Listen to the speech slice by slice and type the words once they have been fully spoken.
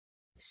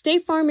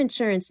State Farm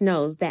Insurance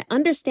knows that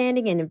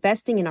understanding and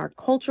investing in our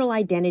cultural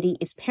identity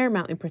is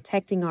paramount in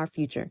protecting our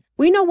future.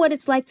 We know what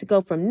it's like to go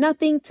from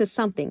nothing to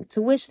something,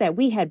 to wish that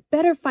we had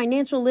better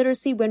financial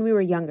literacy when we were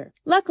younger.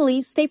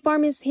 Luckily, State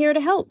Farm is here to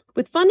help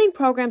with funding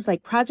programs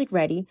like Project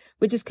Ready,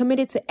 which is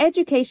committed to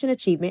education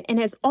achievement and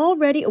has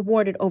already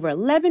awarded over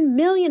 $11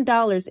 million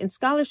in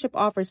scholarship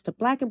offers to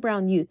Black and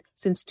brown youth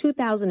since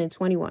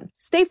 2021.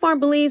 State Farm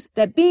believes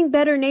that being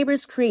better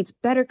neighbors creates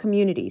better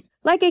communities.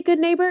 Like a good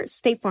neighbor,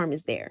 State Farm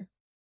is there.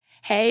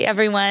 Hey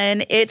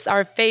everyone, it's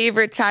our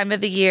favorite time of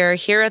the year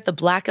here at The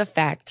Black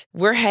Effect.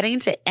 We're heading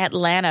to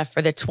Atlanta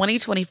for the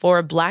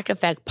 2024 Black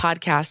Effect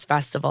Podcast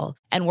Festival,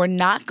 and we're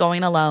not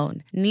going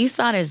alone.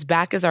 Nissan is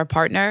back as our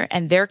partner,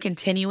 and they're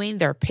continuing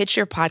their Pitch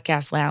Your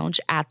Podcast Lounge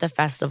at the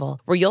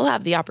festival, where you'll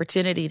have the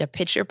opportunity to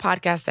pitch your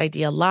podcast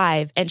idea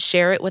live and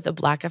share it with the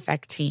Black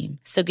Effect team.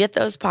 So get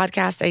those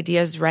podcast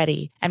ideas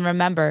ready. And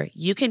remember,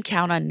 you can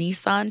count on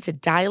Nissan to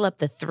dial up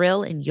the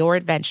thrill in your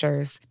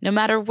adventures, no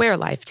matter where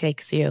life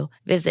takes you.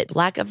 Visit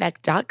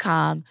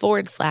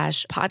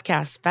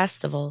blackeffect.com/podcast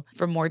festival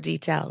for more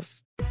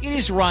details. It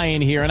is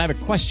Ryan here, and I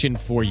have a question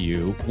for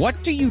you.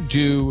 What do you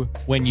do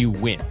when you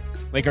win?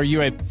 Like, are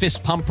you a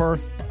fist pumper,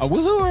 a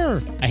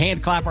woo-hooer, a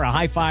hand clapper, a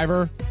high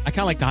fiver? I kind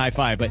of like the high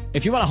five, but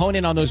if you want to hone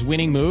in on those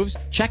winning moves,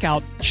 check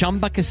out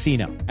Chumba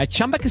Casino. At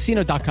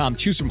ChumbaCasino.com,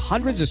 choose from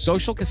hundreds of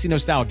social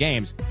casino-style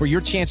games for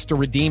your chance to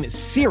redeem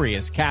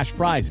serious cash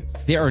prizes.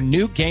 There are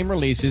new game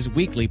releases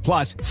weekly,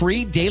 plus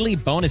free daily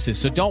bonuses,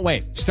 so don't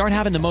wait. Start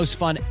having the most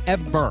fun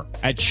ever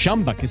at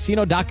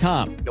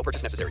ChumbaCasino.com. No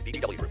purchase necessary.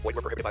 VGW Group. Void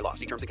where prohibited by law.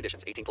 See terms and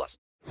conditions. 18+.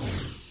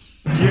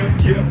 Yep,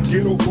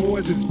 Ghetto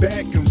Boys is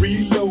back and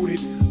reloaded.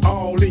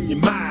 All in your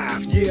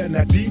mouth, yeah,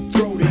 now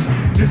deep-throated.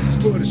 This is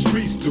for the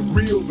streets, the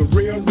real, the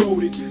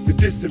railroaded, the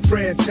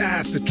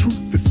disenfranchised, the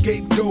truth, the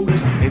scapegoated.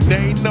 And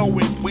they know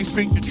it, we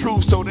speak the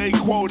truth, so they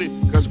quote it.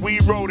 Cause we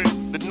wrote it,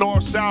 the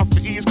north, south, the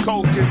east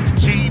coast is the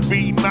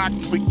GB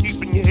knocking, we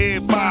keeping your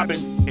head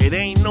bobbing. It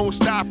ain't no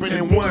stopping.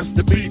 And once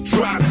the beat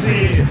drops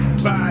in,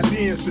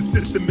 violence, the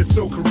system is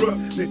so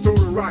corrupt. They throw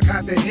the rock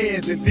out their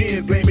hands and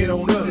then blame it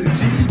on us.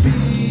 It's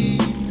GB,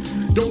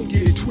 don't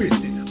get it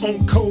twisted.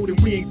 On code and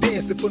we ain't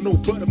dancing for no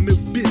buttermilk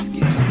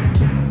biscuits.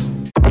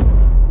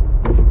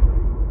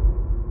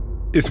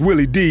 It's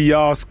Willie D,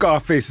 y'all.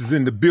 Scarface is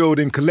in the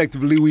building.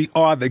 Collectively, we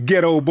are the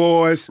Ghetto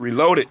Boys.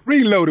 Reloaded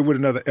with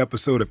another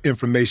episode of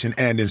information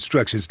and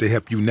instructions to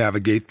help you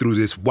navigate through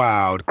this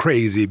wild,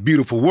 crazy,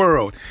 beautiful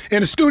world.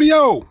 In the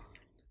studio,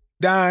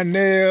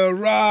 Donnell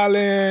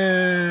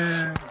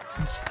Rollins.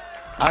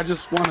 I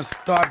just want to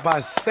start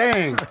by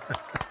saying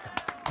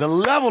the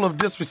level of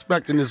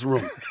disrespect in this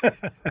room.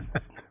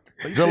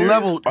 The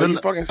level. Are you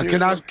fucking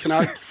serious? Can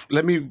I?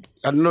 Let me.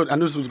 I knew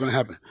this was going to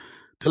happen.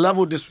 The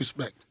level of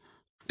disrespect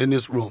in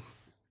this room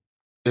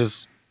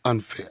is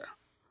unfair.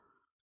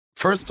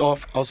 First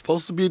off, I was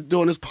supposed to be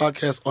doing this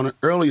podcast on an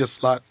earlier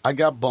slot. I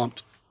got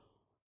bumped.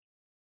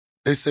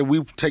 They said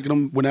we're taking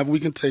them whenever we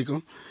can take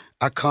them.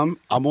 I come.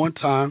 I'm on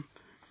time.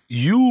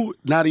 You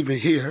not even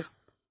here.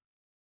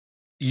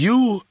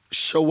 You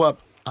show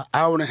up an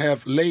hour and a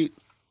half late.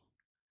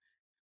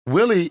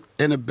 Willie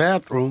in the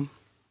bathroom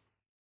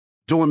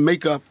doing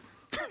makeup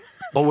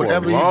or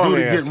whatever he do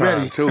to get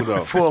ready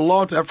for a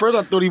long time. At first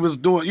I thought he was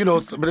doing,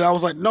 but I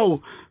was like,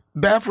 no,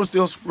 bathroom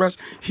still fresh.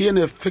 He in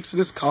there fixing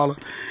his collar.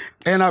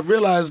 And I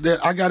realized that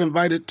I got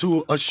invited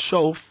to a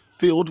show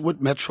filled with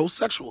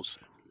metrosexuals.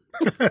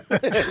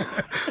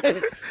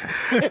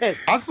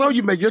 I saw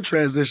you make your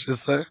transition,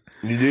 sir.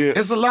 You did.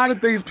 It's a lot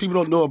of things people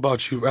don't know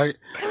about you, right?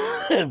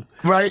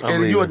 Right?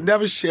 And you would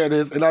never share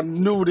this. And I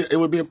knew that it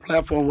would be a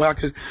platform where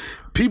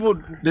people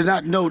did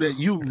not know that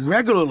you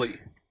regularly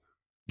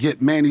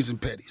get manis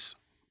and petties.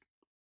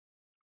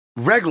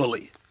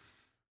 Regularly.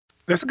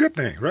 That's a good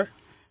thing, right?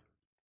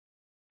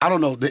 I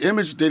don't know. The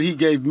image that he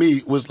gave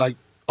me was like,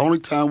 only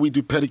time we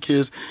do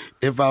pedicures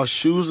if our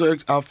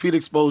feet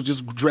exposed,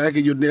 just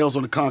dragging your nails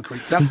on the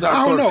concrete. That's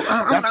how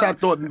I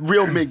thought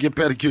real men get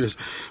pedicures.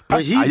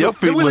 But your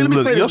feet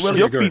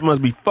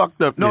must be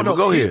fucked up.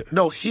 Go ahead.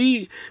 No,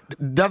 he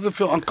doesn't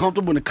feel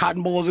uncomfortable when the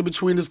cotton balls in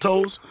between his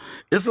toes.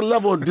 It's a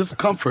level of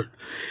discomfort.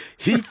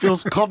 He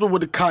feels comfortable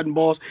with the cotton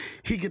balls.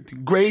 He get the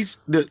grays,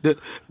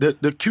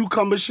 the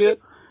cucumber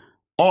shit,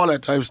 all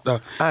that type of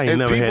stuff. I ain't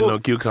never had no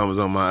cucumbers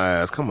on my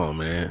ass. Come on,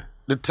 man.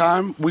 The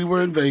time we were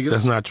in Vegas.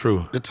 That's not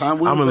true.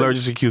 I'm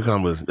allergic to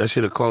cucumbers. That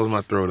shit will close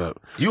my throat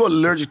up. You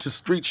allergic to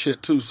street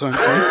shit too, son. You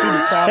threw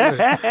the towel in.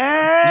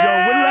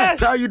 Yo, when last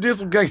time you did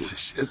some gangster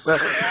shit, son?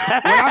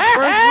 When I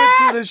first went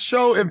to this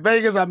show in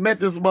Vegas, I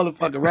met this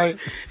motherfucker, right?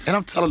 And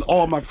I'm telling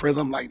all my friends,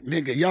 I'm like,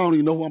 nigga, y'all don't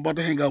even know who I'm about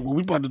to hang out with.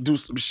 We about to do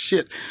some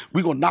shit.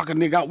 We gonna knock a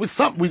nigga out with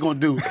something we gonna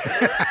do.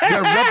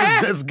 That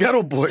represents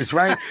Ghetto Boys,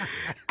 right?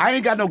 I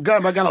ain't got no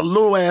gun, but I got a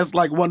little ass,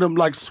 like one of them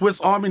like Swiss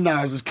Army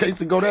knives in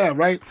case it go down,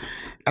 right?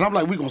 And I'm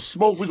like, we gonna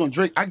smoke, we gonna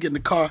drink. I get in the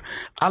car,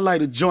 I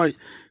light a joint.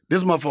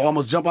 This motherfucker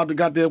almost jumped out the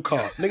goddamn car.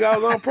 Nigga, I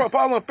was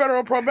on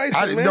federal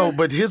probation, man. No,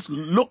 but his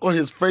look on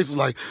his face was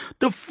like,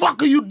 the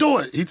fuck are you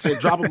doing? He said,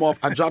 drop him off.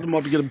 I dropped him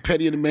off to get him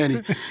petty and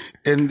manny.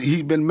 And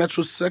he been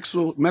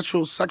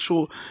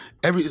metrosexual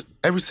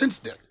ever since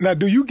then. Now,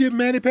 do you get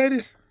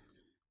mani-pedis?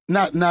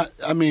 Not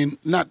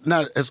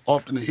as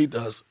often as he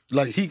does.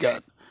 Like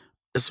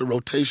it's a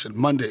rotation,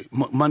 Monday,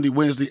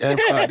 Wednesday,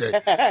 and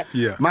Friday.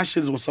 Yeah. My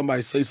shit is when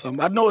somebody say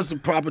something. I know it's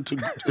important to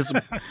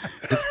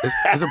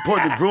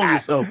groom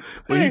yourself,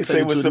 but You he ain't take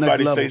say it when to the next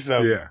somebody level. say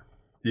something.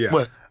 Yeah.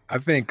 What? I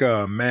think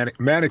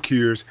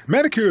manicures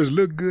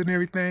look good and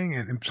everything,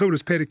 and so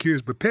does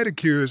pedicures, but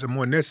pedicures are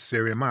more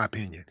necessary in my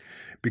opinion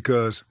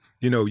because,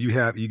 you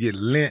get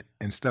lint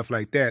and stuff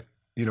like that,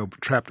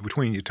 trapped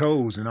between your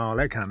toes and all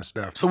that kind of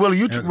stuff. So, Willie,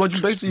 you tell lint,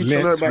 everybody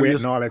sweat, this,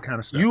 and all that kind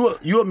of stuff.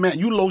 you a man,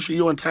 you lotion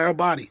your entire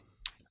body.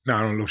 No,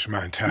 I don't lotion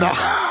my entire No, body.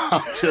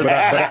 I'm just- But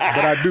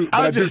I do. But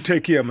I do just-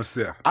 take care of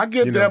myself. I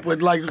get that,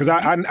 but like, because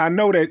I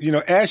know that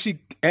Ashley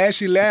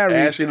Larry.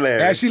 Ashley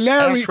Larry.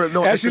 Ask for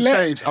no, it's a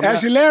change. I'm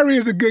Ashley Larry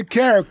is a good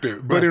character,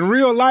 but in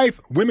real life,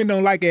 women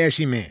don't like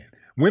ashy men.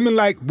 Women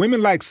like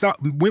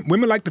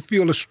to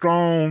feel a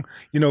strong,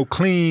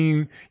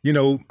 clean,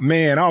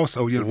 man.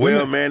 Also,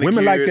 Well manicured.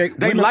 women like that.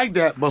 they like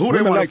that, but who they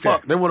women want to like that.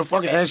 fuck? They want to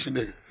fuck an ashy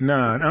nigga.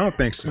 Nah, I don't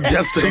think so.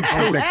 Yes, they do.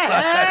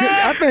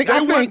 I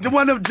think the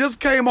one that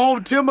just came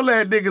home,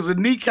 Timberland niggas and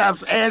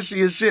kneecaps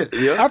ashy and shit.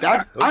 Yeah.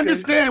 I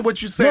understand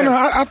what you said. No,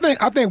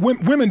 I think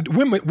women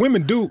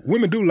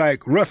do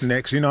like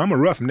roughnecks. I'm a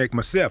roughneck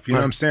myself. You know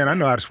what I'm saying? I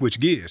know how to switch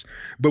gears,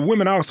 but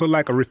women also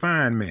like a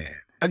refined man.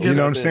 You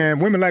know what I'm saying?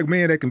 Women like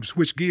men that can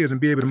switch gears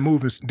and be able to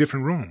move in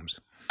different rooms.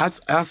 I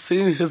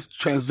seen his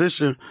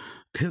transition,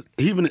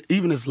 even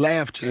his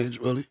laugh change,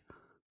 really.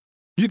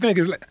 You think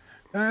it's like...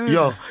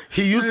 Yo,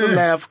 he used to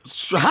laugh,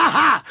 ha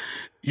ha!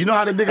 You know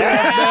how the nigga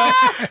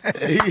laugh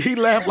now? He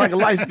laughed like a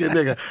light-skinned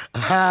nigga.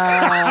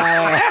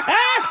 Ha!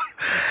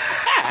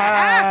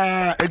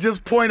 And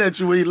just point at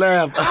you when he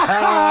laugh.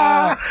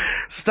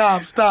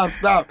 Stop.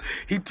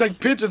 He take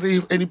pictures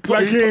and he put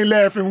Like he ain't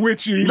laughing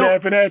with you, he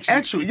laughing at you.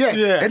 At you,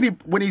 yeah.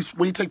 And when he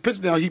take pictures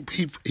down, he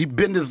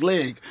bend his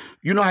leg.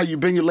 You know how you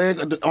bend your leg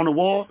on the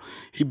wall?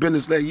 He bend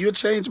his leg. You're a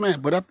changed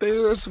man, but I think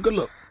it's a good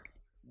look.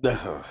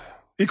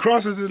 He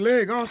crosses his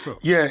leg also.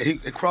 Yeah, he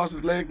crosses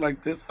his leg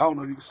like this. I don't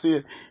know if you can see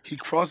it. He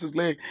crosses his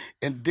leg,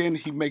 and then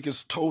he make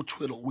his toe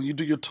twiddle. When you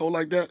do your toe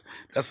like that,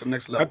 that's the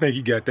next level. I think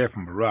he got that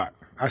from Barack.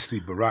 I see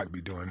Barack be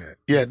doing that.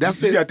 Yeah,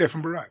 that's you it. got that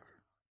from Barack.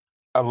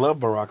 I love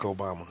Barack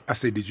Obama. I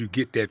say, did you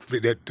get that?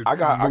 I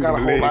got a moving whole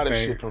the leg lot of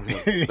thing? shit from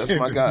him. That's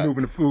my guy.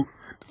 Moving the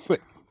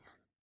foot.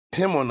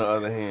 Him, on the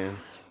other hand,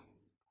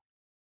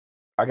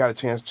 I got a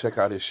chance to check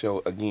out his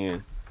show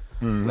again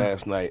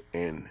last night,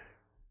 and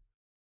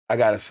I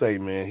gotta say,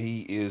 man,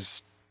 he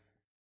is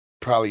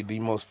probably the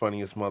most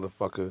funniest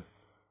motherfucker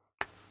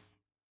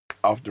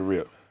off the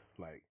rip.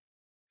 Like,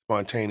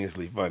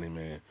 spontaneously funny,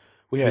 man.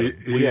 I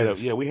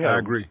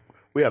agree.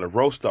 We had a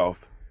roast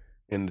off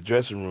in the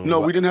dressing room. No,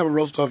 we didn't have a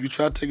roast off. You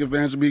tried to take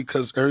advantage of me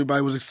because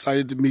everybody was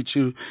excited to meet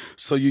you.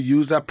 So you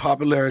used that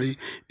popularity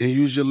and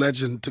used your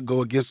legend to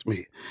go against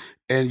me.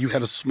 And you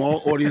had a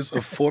small audience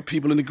of 4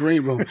 people in the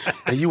green room,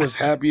 and you was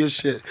happy as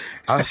shit.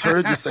 I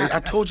heard you say, I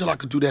told you I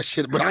could do that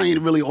shit, but I ain't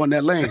really on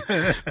that lane,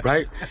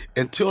 right?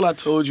 Until I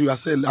told you, I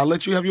said, I'll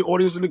let you have your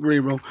audience in the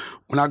green room.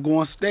 When I go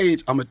on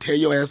stage, I'm going to tear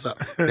your ass up.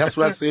 That's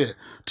what I said.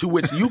 To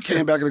which you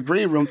came back in the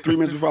green room 3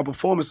 minutes before I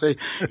perform and say,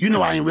 I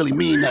ain't really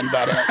mean nothing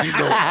by that.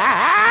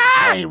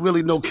 I ain't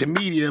really no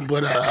comedian,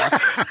 but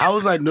I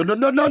was like, no.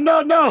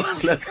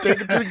 Let's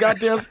take it to the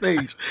goddamn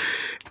stage.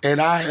 And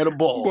I had a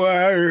ball. Boy,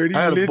 I heard he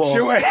lit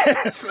your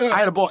ass up. I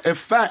had a ball. In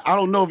fact, I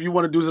don't know if you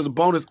want to do this as a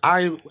bonus.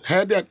 I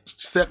had that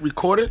set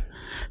recorded,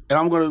 and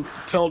I'm going to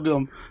tell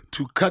them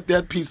to cut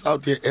that piece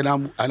out there, and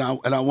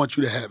I want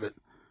you to have it.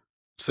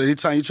 So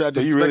anytime you try to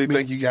So you really me,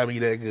 think you got me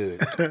that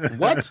good?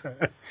 What?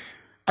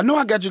 I know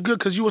I got you good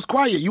because you was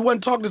quiet. You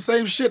wasn't talking the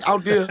same shit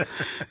out there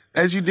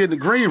as you did in the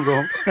green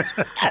room.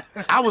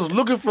 I was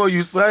looking for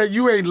you, son.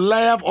 You ain't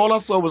laugh. All I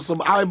saw was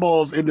some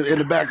eyeballs in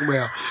the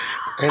background.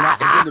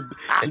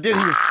 And then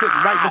he was sitting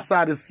right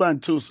beside his son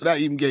too, so that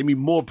even gave me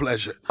more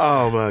pleasure.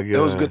 Oh my God. It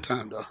was a good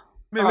time though.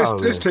 Man,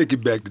 let's take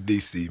it back to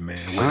DC, man.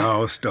 When it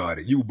all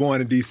started, you were born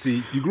in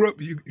DC. You grew up.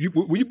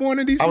 Were you born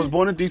in DC? I was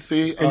born in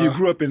DC, and you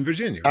grew up in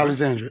Virginia, right?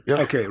 Alexandria.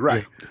 Yeah. Okay,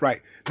 right.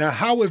 Now,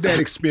 how was that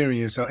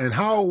experience, and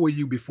how old were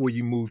you before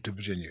you moved to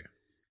Virginia?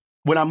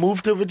 When I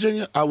moved to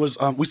Virginia, I was.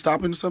 We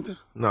stopping something?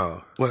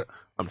 No. What?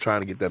 I'm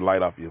trying to get that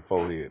light off your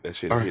forehead. That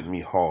shit hitting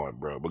me hard,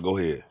 bro. But go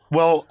ahead.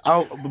 Well, I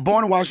was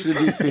born in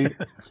Washington, D.C.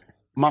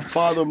 My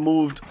father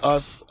moved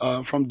us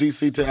from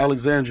D.C. to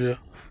Alexandria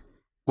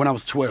when I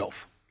was 12.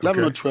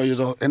 11 or 12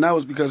 years old. And that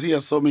was because he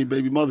had so many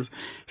baby mothers.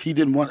 He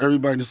didn't want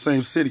everybody in the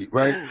same city,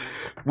 right?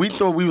 We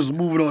thought we was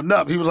moving on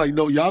up. He was like,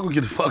 no, y'all gonna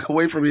get the fuck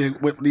away from me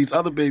with these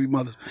other baby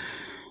mothers.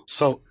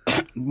 So,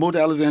 moved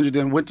to Alexandria,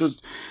 then went to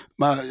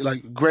my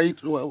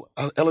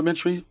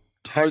elementary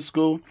to high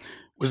school,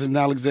 was in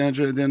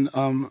Alexandria. And then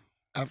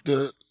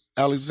after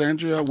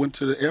Alexandria, I went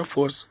to the Air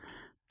Force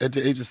at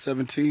the age of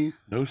 17.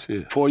 No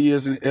shit. 4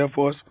 years in the Air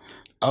Force.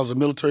 I was a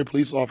military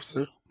police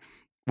officer,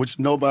 which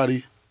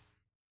nobody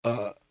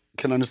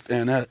can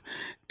understand that.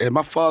 And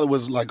my father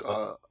was like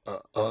a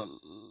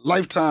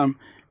lifetime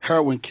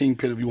heroin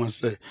kingpin, if you want to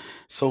say.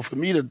 So for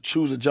me to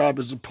choose a job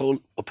as a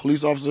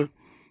police officer,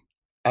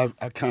 I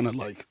kind of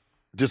like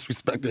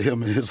disrespected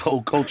him and his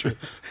whole culture.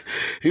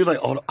 He was like,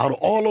 out of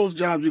all those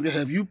jobs you can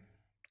have, you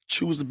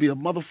choose to be a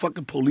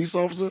motherfucking police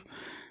officer?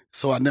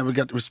 So I never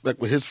got the respect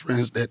with his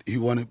friends that he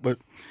wanted. But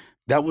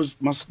that was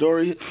my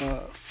story.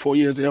 4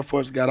 years Air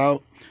Force, got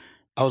out.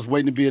 I was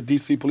waiting to be a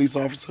D.C. police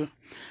officer.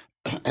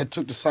 I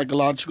took the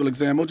psychological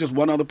exam. It was just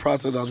one other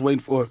process I was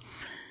waiting for.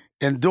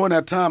 And during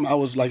that time, I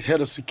was like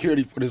head of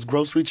security for this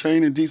grocery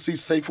chain in D.C.,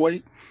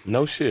 Safeway.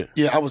 No shit.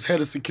 Yeah, I was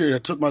head of security. I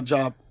took my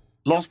job,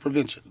 loss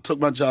prevention, took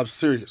my job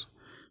serious.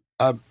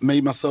 I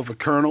made myself a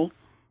colonel.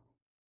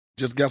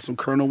 Just got some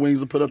colonel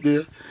wings to put up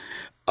there.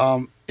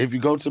 If you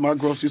go to my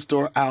grocery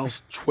store,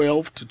 aisles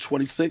 12 to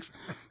 26,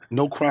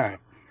 no crime.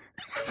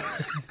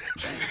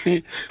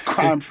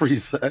 Crime free,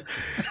 sir.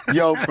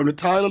 Yo, from the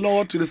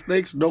Tylenol to the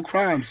steaks, no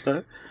crime,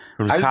 sir.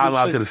 From the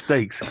Tylenol to the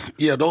steaks.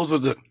 Yeah, those were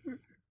the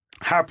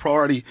high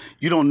priority.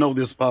 You don't know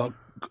this about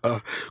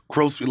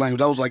grocery language.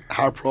 That was like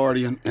high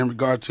priority in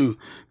regard to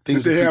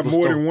things. Did they have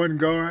more stole. than one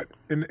guard?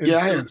 Yeah, I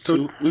had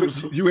so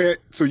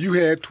you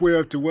had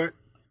 12 to what?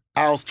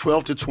 Aisles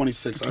 12 to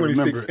 26. 26, I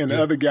remember. and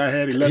the other guy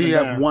had 11. He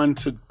had 1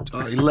 to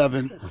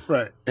 11.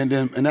 Right. And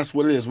that's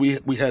what it is.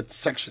 We had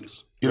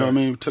sections. You know what I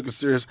mean? We took it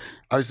serious.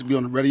 I used to be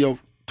on the radio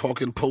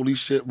talking police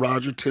shit.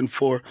 Roger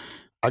 10-4.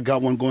 I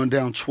got one going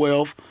down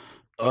 12.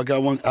 I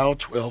got one aisle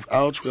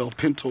 12,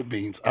 pinto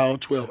beans, aisle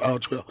 12.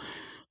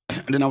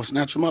 And then I would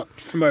snatch them up.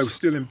 Somebody was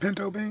stealing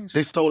pinto beans?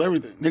 They stole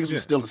everything. Niggas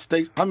was stealing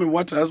steaks. I mean,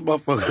 one time this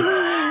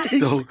motherfucker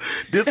stole.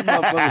 This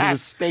motherfucker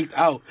was staked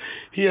out.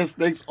 He had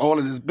stakes all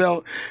in his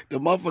belt. The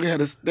motherfucker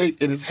had a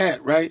stake in his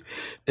hat, right?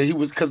 And he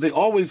was, because they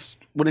always,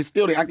 when they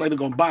steal, they act like they're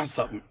going to buy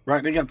something,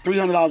 right? They got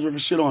 $300 worth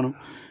of shit on them.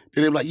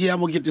 And they were like, yeah, I'm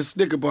going to get this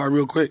Snicker bar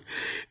real quick.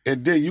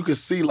 And then you could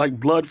see like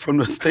blood from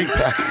the steak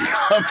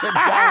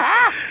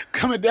pack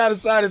coming down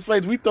inside his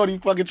face. We thought he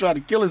fucking tried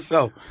to kill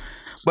himself.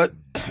 But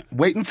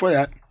waiting for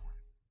that,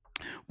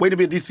 waiting to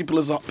be a D.C.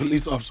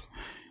 police officer.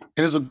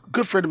 And there's a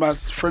good friend of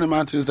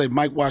mine to this day,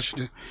 Mike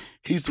Washington.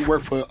 He used to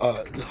work for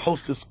the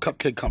Hostess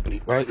Cupcake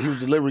Company, right? He was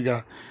a delivery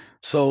guy.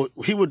 So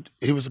he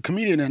was a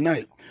comedian at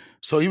night.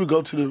 So he would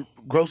go to the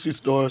grocery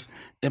stores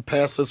and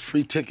pass us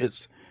free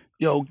tickets.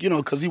 Yo, you know,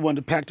 because he wanted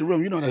to pack the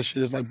room. You know that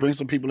shit. It's like bring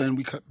some people in,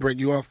 we break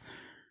you off.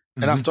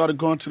 And I started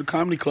going to the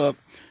comedy club,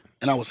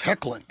 and I was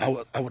heckling. I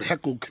would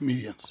heckle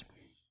comedians.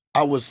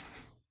 I was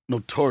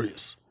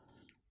notorious.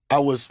 I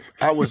was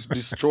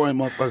destroying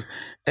motherfuckers.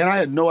 And I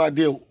had no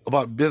idea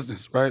about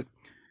business, right?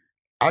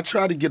 I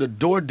tried to get a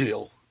door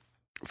deal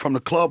from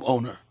the club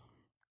owner,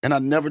 and I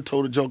never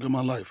told a joke in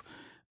my life.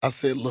 I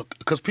said, look,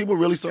 because people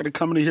really started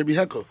coming to hear me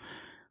heckle.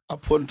 I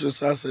put him to the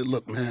side, I said,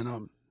 look,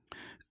 man,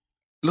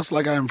 looks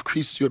like I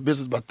increased your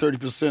business by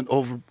 30%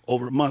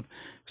 over a month.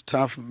 It's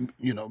time for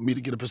me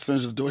to get a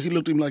percentage of the door. He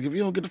looked at me like, if you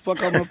don't get the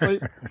fuck out of my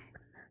face.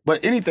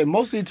 But anything,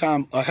 most of the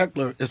time, a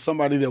heckler is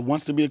somebody that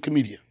wants to be a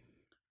comedian,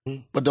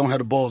 but don't have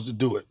the balls to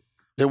do it.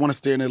 They want to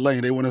stay in their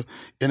lane. They want to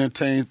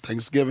entertain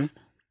Thanksgiving,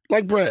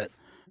 like Brad.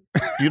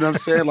 You know what I'm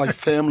saying? Like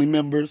family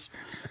members.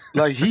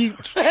 Like he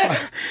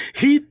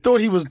thought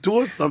he was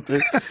doing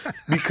something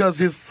because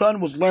his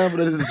son was laughing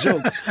at his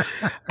jokes.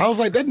 I was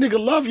like, that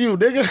nigga love you,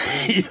 nigga.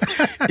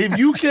 If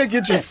you can't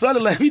get your son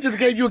to laugh, he just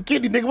gave you a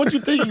kidney, nigga. What you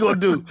think he gonna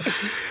do?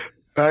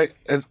 Right?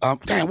 And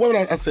damn, what would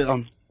I said?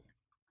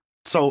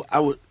 So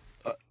I would.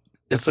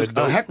 It's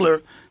a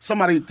heckler,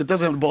 somebody that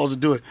doesn't have the balls to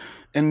do it.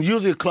 And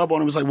usually a club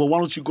owner was like, well, why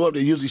don't you go up?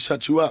 They usually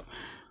shut you up.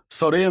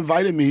 So they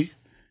invited me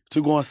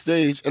to go on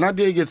stage. And I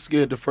did get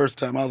scared the first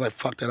time. I was like,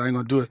 fuck that, I ain't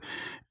gonna do it.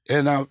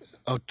 And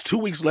 2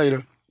 weeks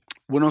later,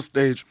 went on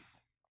stage.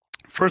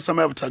 First time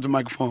I ever touched a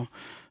microphone,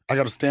 I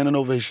got a standing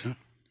ovation.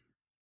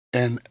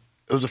 And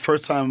it was the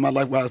first time in my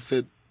life where I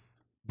said,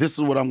 this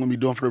is what I'm gonna be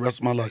doing for the rest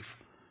of my life.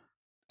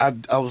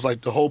 I was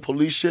like, the whole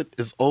police shit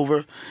is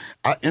over.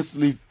 I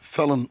instantly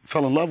fell in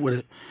love with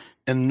it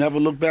and never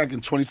looked back.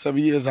 In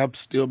 27 years, I've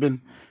still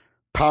been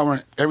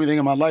powering everything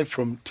in my life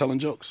from telling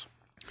jokes.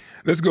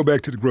 Let's go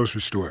back to the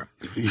grocery store.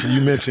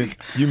 You mentioned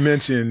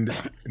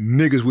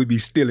niggas would be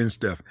stealing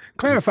stuff.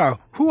 Clarify,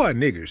 who are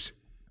niggers?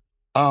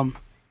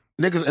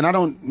 Niggas, and I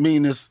don't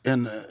mean this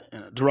in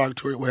a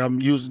derogatory way.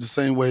 I'm using the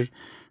same way,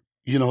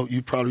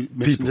 you probably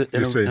mentioned it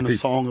in a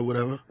song or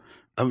whatever.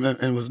 And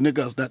it was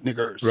niggas, not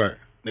niggers. Right.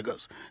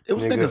 Niggas. It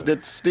was niggas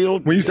that steal.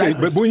 When you say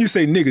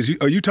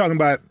niggas, are you talking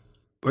about?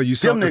 Are you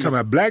talking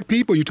about black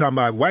people? Are you talking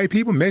about white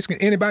people,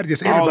 Mexican, anybody?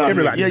 Just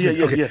everybody.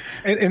 Yeah.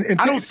 And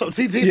I don't.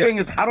 The thing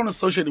is, I don't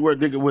associate the word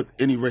nigga with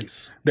any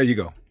race. There you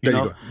go. There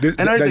you go.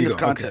 And everything is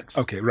context.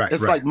 Okay, right.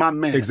 It's like my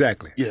man.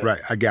 Exactly. Yeah. Right.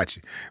 I got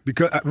you.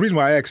 Because the reason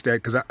why I asked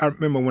that, because I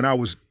remember when I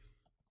was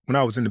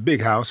in the big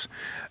house,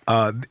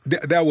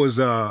 that was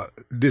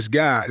this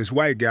guy, this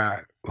white guy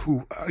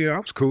who I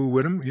was cool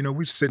with him.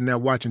 We sitting there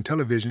watching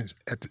television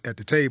at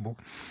the table,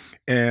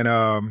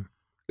 and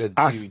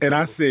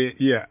I said,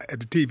 yeah, at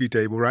the TV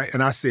table, right?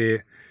 And I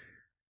said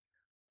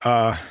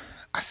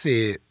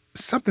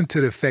something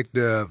to the effect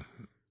of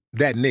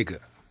that nigga,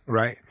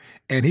 right?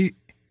 And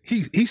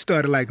he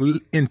started like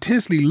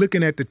intensely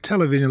looking at the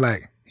television,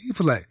 like he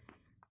was like,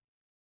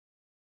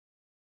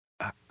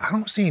 I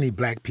don't see any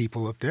black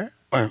people up there.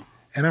 Right.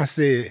 And I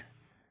say,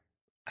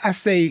 I'm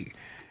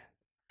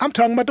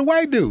talking about the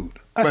white dude.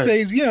 I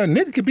say,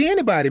 nigga could be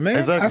anybody, man.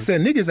 Exactly. I said,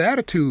 nigga's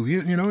attitude,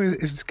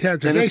 it's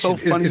characterization. It's so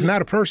funny. It's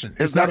not a person.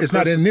 It's not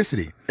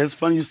ethnicity. It's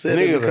funny you said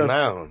Nigga's it because a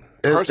noun.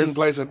 Person,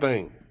 place, a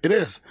thing. It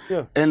is.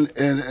 Yeah. And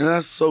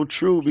that's so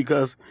true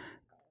because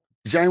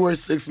January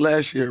 6th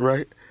last year,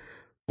 right?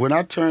 When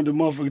I turned the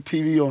motherfucking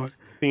TV on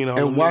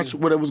and watched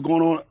what was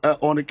going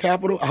on the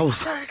Capitol, I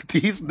was like,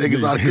 these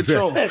niggas out of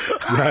control.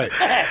 Right.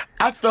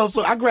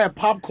 I grabbed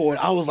popcorn.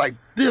 I was like,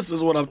 this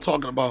is what I'm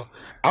talking about.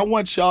 I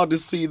want y'all to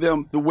see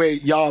them the way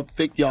y'all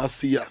think y'all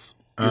see us.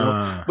 You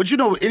know? But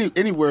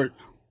anywhere,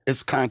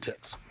 it's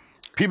context.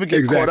 People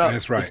get caught up.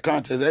 That's right. It's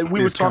context. And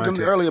we were talking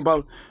earlier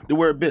about the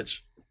word bitch.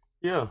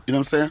 Yeah. You know what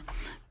I'm saying?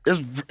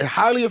 It's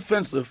highly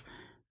offensive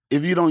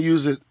if you don't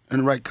use it in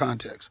the right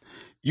context.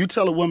 You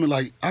tell a woman,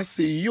 like, I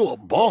see you a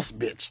boss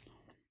bitch.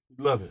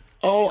 Love it.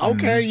 Oh,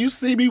 okay. You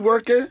see me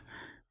working?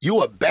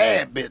 You a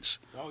bad bitch.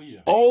 Oh,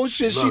 yeah. Oh,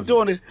 shit, Love she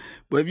doing it.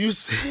 But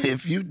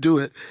if you do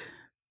it,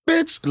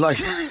 bitch,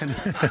 like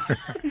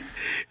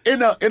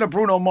in a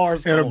Bruno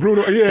Mars song. And a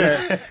Bruno,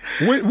 yeah.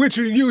 Which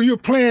you're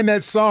playing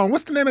that song.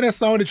 What's the name of that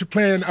song that you're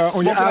playing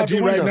on your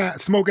IG right now?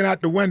 Smoking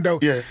Out the Window.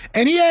 Yeah.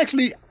 And he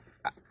actually,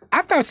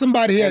 I thought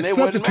somebody had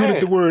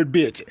substituted the word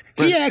bitch.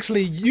 He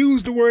actually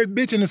used the word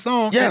bitch in the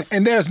song. Yes.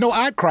 And there's no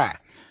outcry.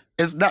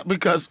 It's not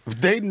because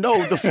they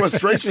know the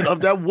frustration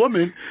of that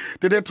woman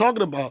that they're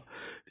talking about.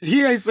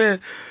 He ain't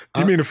saying...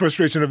 You mean the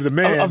frustration of the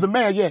man? Of the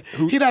man, yeah.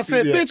 He not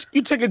saying, bitch,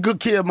 you take a good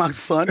care of my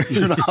son.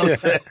 You know what I'm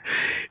saying?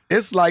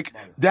 It's like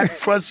that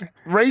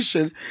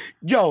frustration.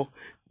 Yo,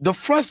 the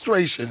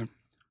frustration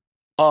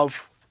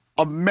of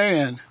a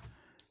man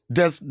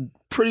that's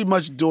pretty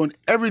much doing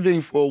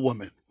everything for a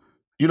woman.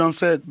 You know what I'm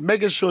saying?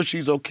 Making sure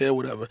she's okay or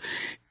whatever.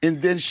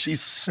 And then she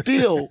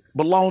still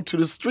belong to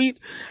the street.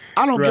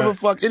 I don't give a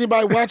fuck.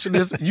 Anybody watching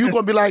this, you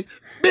going to be like,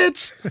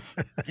 bitch.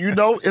 You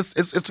know, it's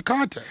the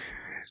content.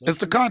 It's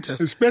the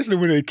contest. Especially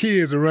when the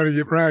kids are running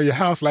around your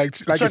house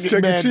like it's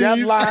Chuck E. Cheese. That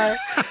line,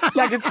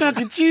 like a Chuck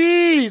E.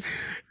 Cheese.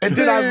 And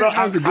then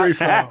that was a great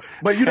song.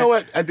 But you know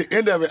what? At the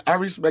end of it, I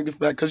respect the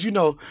fact, because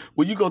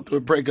when you go through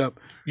a breakup,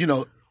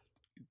 the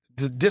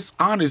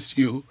dishonest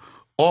you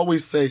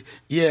always say,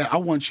 yeah, I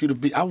want you to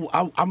be,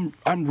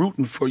 I'm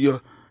rooting for your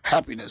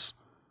happiness.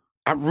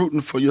 I'm rooting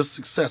for your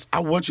success.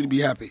 I want you to be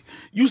happy.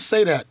 You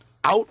say that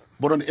out,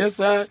 but on the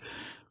inside,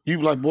 you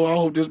be like, boy, I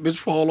hope this bitch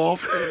fall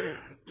off.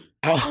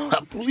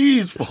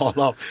 Please fall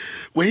off.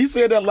 When he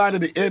said that line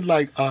at the end,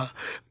 like,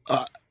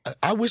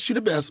 I wish you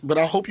the best, but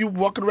I hope you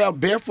walking around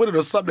barefooted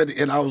or something at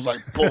the end, I was like,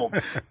 boom,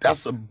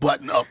 that's a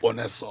button up on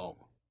that song.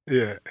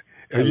 Yeah.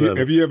 Have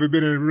you ever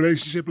been in a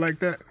relationship like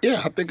that?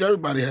 Yeah, I think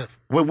everybody have.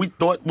 When we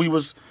thought we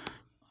was,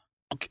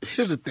 okay,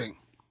 here's the thing.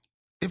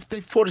 If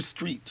they for the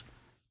street,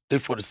 they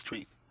for the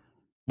street.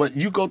 But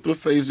you go through a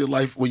phase of your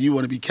life where you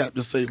want to be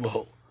Captain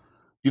Save-A-Hole.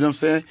 You know what I'm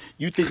saying?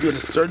 You think you're at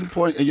a certain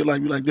point in your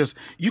life, you're like this.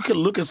 You can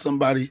look at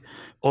somebody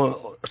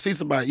or see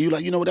somebody, you're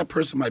like, you know what, that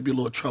person might be a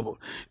little trouble.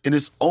 And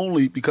it's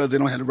only because they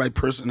don't have the right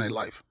person in their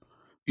life.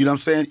 You know what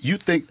I'm saying? You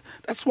think,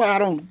 that's why I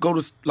don't go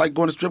to, like,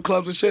 going to strip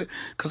clubs and shit,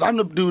 because I'm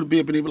the dude to be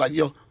able to be like,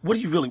 yo, what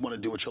do you really want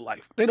to do with your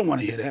life? They don't want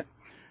to hear that.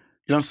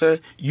 You know what I'm saying?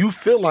 You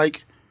feel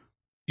like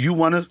you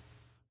want to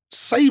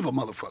save a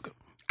motherfucker.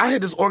 I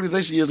had this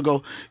organization years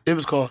ago. It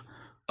was called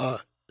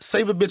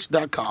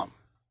SaveABitch.com,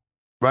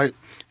 right?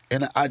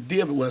 And the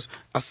idea of it was,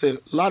 I said,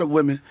 a lot of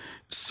women,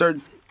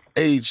 certain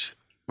age,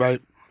 right,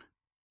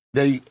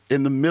 they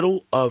in the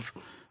middle of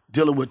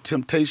dealing with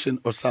temptation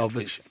or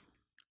salvation,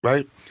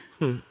 right?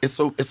 It's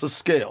a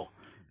scale.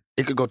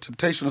 It could go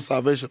temptation or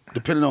salvation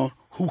depending on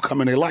who come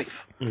in their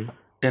life.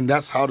 And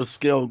that's how the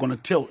scale is going to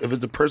tilt. If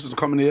it's the person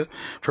coming there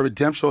for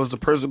redemption or is the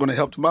person going to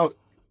help them out,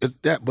 it's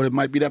that. But it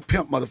might be that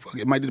pimp motherfucker.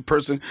 It might be the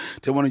person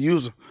that want to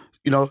use them,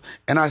 you know?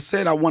 And I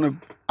said I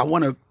want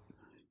to,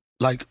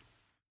 like,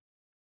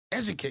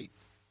 educate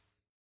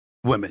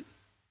women.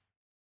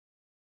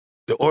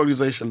 The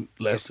organization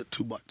lasted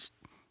 2 months.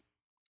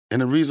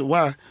 And the reason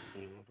why, I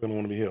don't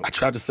want to be helped. I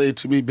tried to say it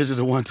to me bitches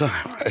at one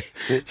time, right?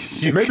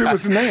 Maybe it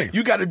was the name.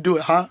 You got to do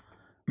it, huh?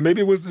 Maybe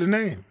it was the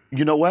name.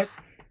 You know what?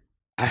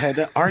 I had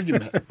that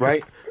argument,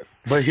 right?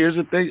 But here's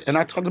the thing, and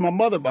I talked to my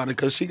mother about it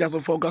because she got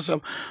some folk. I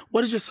said,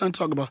 what is your son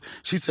talking about?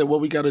 She said,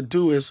 what we got to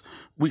do is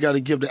we got to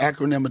give the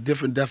acronym a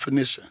different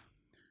definition.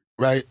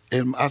 Right?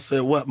 And I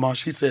said, what, Mom?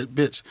 She said,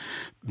 bitch,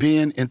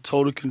 being in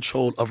total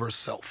control of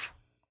herself.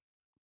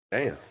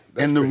 Damn.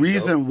 And the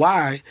reason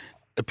why,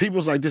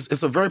 people's like this,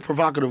 it's a very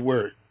provocative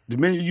word. The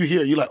minute you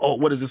hear it, you're like, oh,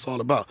 what is this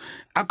all about?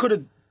 I could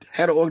have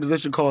had an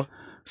organization called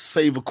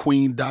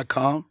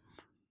SaveAQueen.com.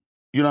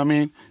 You know what I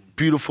mean?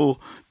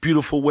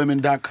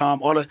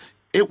 Beautifulwomen.com. All that.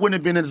 It wouldn't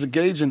have been as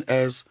engaging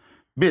as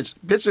bitch.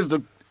 Bitch is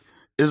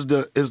is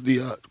the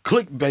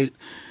clickbait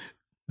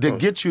that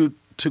get you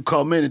to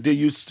come in, and then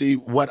you see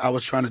what I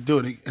was trying to do,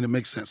 and it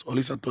makes sense. Or at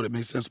least I thought it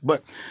made sense.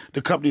 But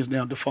the company is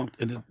now defunct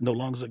and it no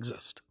longer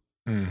exists.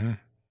 Mm-hmm.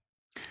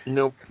 You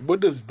know, what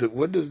does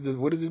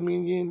it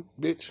mean again,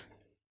 bitch?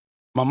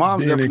 My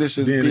mom's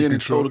definition is being in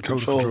total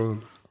control control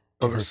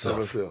of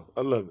herself.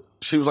 I love it.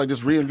 She was like,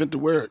 just reinvent the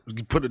word.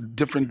 You put a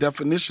different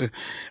definition.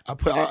 I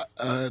put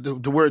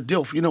the word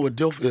DILF. You know what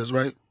DILF is,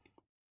 right?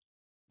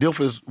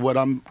 DILF is what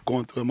I'm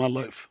going through in my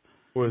life.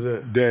 What is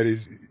that?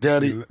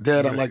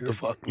 Dad, I like to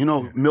fuck. You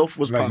know, MILF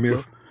was like popular.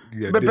 MILF.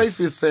 Yeah, but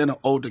basically it's saying an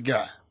older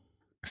guy.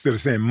 Instead of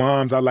saying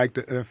moms, I like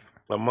to F.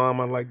 My mom,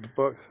 I like to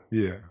fuck.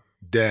 Yeah.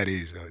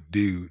 Daddies are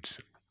dudes.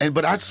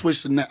 But I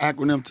switched the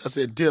acronym. I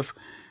said DIF.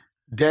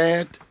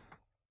 Dad,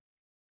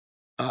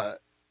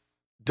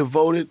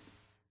 devoted,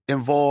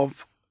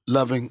 involved,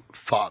 loving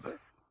father.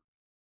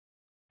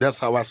 That's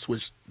how I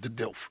switched to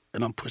DILF,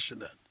 and I'm pushing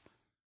that.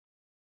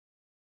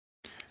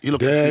 You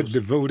look Dad, confused.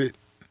 Devoted.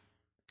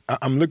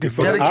 I'm looking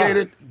for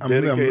dedicated,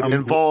 dedicated,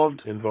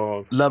 involved,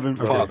 loving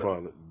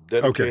father.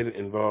 Dedicated,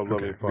 involved,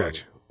 loving father.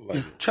 Gotcha.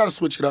 Like Try to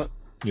switch it up.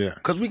 Yeah.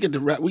 Because we get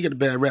the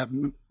bad rap.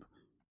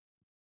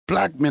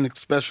 Black men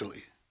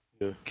especially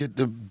get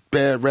the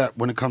bad rap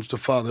when it comes to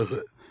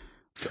fatherhood.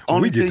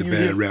 We get the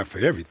bad rap for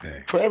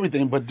everything. For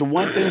everything. But the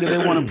one thing that they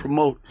want to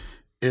promote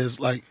is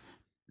like,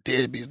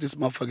 deadbeats, this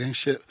motherfucker ain't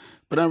shit.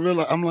 But I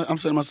realize, I'm saying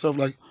to myself,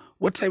 like,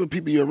 what type of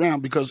people you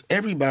around? Because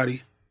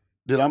everybody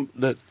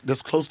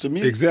that's close to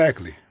me,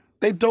 Exactly.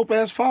 they dope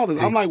ass fathers.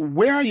 I'm like,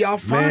 where are y'all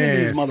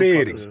finding these motherfuckers? Say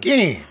it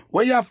again.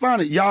 Where y'all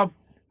find it? Y'all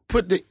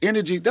put the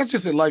energy. That's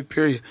just in life,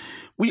 period.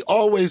 We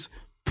always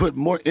put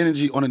more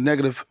energy on the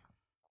negative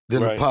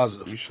than the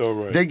positive. You so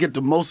right. They get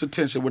the most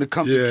attention when it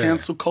comes to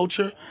cancel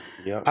culture.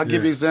 Yeah. I'll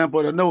give you an example.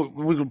 And I know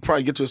we could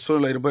probably get to it sooner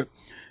or later, but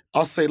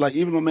I'll say, like,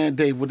 even my man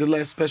Dave with the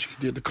last special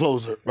he did, The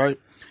Closer, right?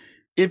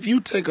 If you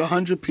take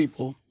 100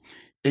 people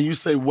and you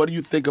say, what do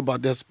you think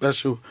about that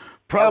special?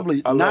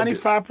 Probably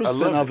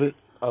 95% of it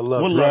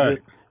will love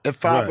it, and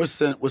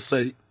 5% would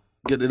say,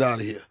 get it out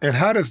of here. And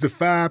how does the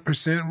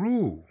 5%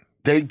 rule?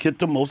 They get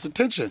the most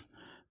attention.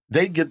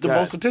 They get the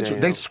most attention.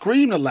 They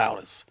scream the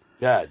loudest.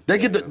 They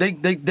get they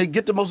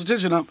get the most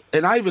attention.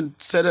 And I even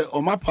said it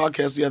on my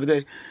podcast the other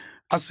day.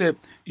 I said,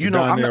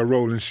 Donnell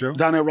Rawlings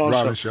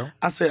Show.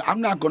 I said, I'm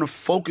not going to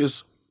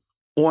focus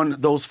on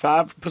those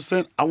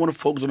 5%. I want to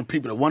focus on the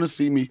people that want to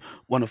see me,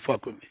 want to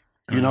fuck with me.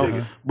 You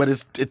know, but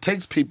it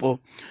takes people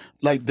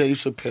like Dave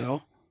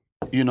Chappelle,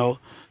 you know,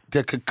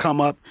 that could come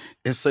up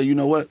and say, you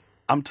know what,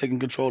 I'm taking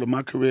control of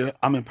my career.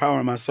 I'm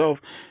empowering myself.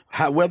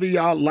 Whether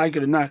y'all like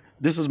it or not,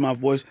 this is my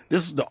voice.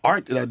 This is the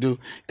art that I do,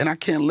 and I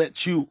can't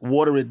let you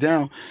water it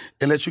down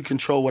and let you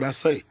control what I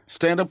say.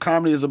 Stand-up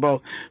comedy is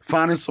about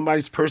finding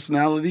somebody's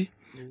personality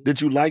that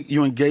you like,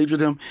 you engage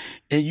with them,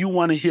 and you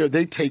want to hear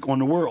their take on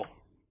the world.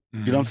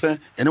 You know what I'm saying?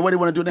 And the way they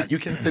want to do that, you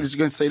can't say this, you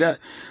can't say that.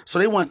 So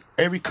they want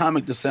every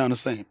comic to sound the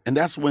same, and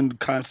that's when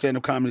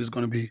stand-up comedy is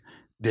going to be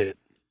dead.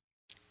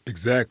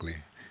 Exactly.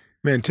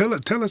 Man, tell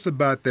us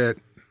about that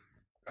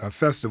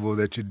festival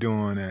that you're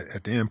doing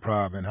at the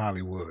Improv in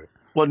Hollywood.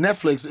 Well,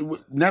 Netflix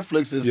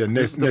is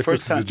this is the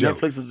first time.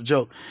 Netflix is a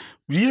joke.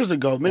 Years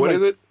ago, maybe what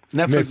is it?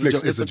 Netflix is a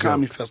joke. It's a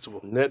comedy festival.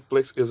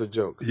 Netflix is a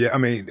joke. Yeah, I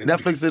mean,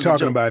 Netflix is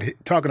talking a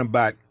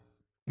joke.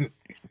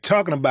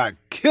 talking about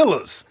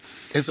killers.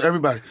 It's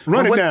everybody.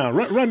 Run down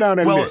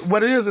that list.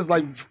 What it is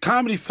like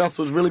comedy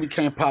festivals really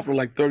became popular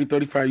like 30,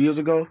 35 years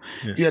ago.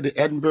 Yeah. You had the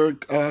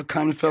Edinburgh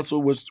Comedy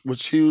Festival,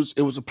 was huge.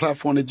 It was a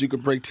platform that you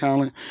could break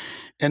talent.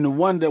 And the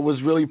one that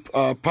was really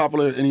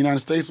popular in the United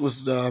States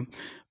was the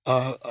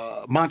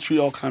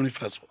Montreal Comedy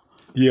Festival.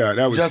 Yeah,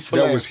 that was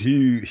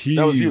huge.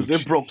 That was huge.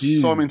 It broke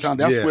so many times.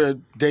 That's where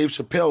Dave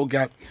Chappelle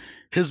got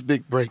his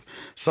big break.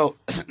 So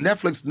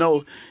Netflix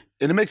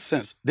and it makes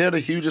sense. They're the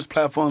hugest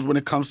platforms when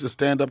it comes to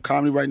stand-up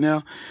comedy right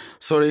now.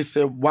 So they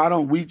said, why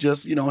don't we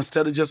just,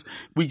 instead of just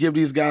we give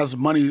these guys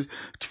money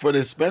for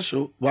their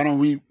special, why don't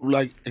we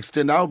like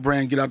extend our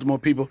brand, get out to more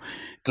people,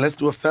 and let's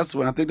do a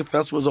festival. And I think the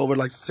festival is over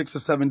like 6 or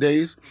 7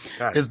 days.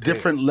 It's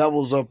different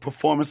levels of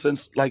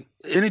performances. Like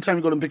anytime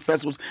you go to big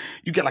festivals,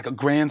 you get like a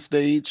grand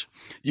stage.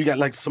 You got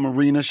like some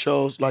arena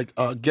shows, like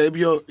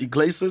Gabriel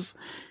Iglesias.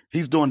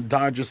 He's doing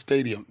Dodger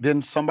Stadium.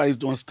 Then somebody's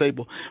doing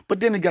Staple.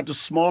 But then they got the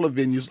smaller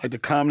venues like the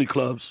comedy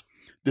clubs,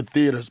 the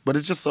theaters. But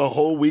it's just a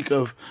whole week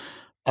of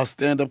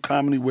stand-up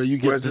comedy where you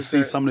get to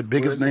see some of the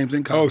biggest names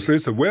in comedy. Oh, so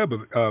it's a web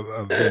of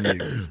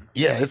venues.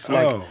 Yeah, it's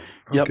like,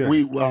 yep.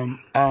 We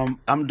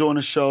I'm doing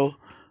a show.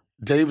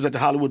 Dave was at the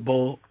Hollywood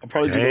Bowl. I'll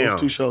probably do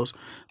those 2 shows.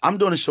 I'm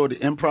doing a show at the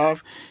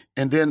Improv.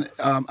 And then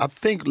I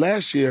think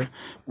last year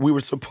we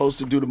were supposed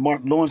to do the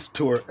Mark Lawrence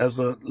tour as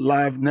a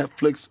live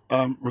Netflix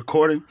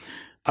recording.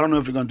 I don't know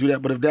if they're going to do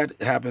that, but if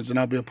that happens, then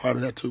I'll be a part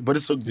of that too. But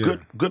it's a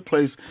good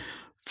place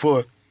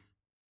for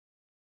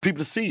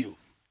people to see you.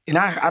 And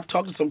I've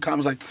talked to some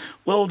comics like,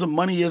 well, the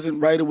money isn't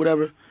right or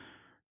whatever.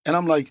 And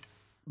I'm like,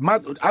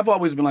 I've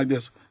always been like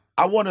this.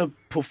 I want to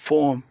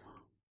perform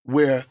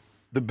where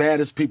the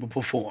baddest people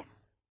perform.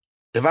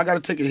 If I got to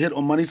take a hit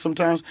on money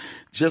sometimes,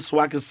 just so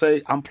I can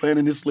say I'm playing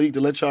in this league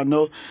to let y'all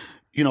know,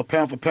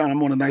 pound for pound, I'm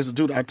one of the nicest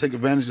dudes. I take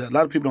advantage of that. A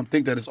lot of people don't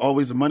think that it's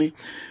always the money,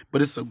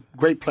 but it's a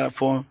great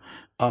platform.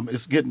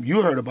 It's getting,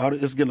 you heard about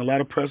it, it's getting a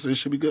lot of press, and it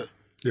should be good.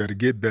 Yeah, to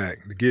get back.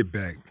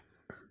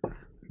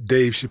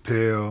 Dave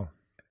Chappelle,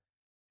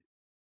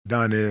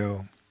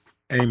 Donnell,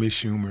 Amy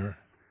Schumer,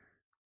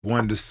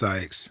 Wanda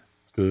Sykes.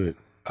 Good.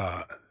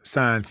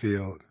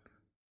 Seinfeld,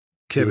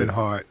 Kevin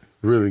Hart.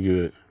 Really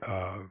good.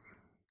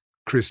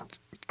 Chris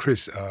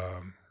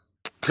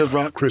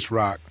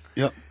Rock.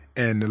 Yep.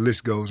 And the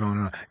list goes on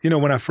and on. You know,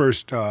 when I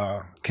first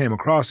came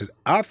across it,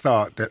 I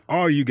thought that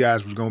all you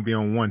guys was going to be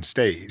on one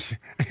stage.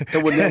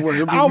 It would never work.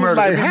 It'd be I was murder.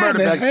 like, It'd be how murder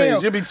the backstage.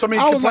 hell? There'd be so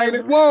many I was like,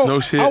 complaining. whoa. No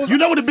shit. You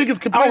know what the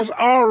biggest complaint? I was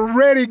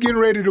already getting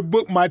ready to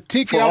book my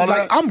ticket. For I was all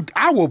like, that?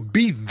 I will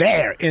be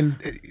there. And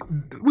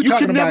we You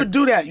talking could never about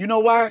do that. You know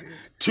why?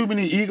 Too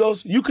many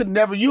egos. You could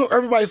never.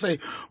 Everybody say,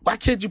 why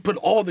can't you put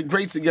all the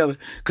greats together?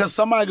 Because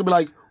somebody could be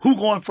like, who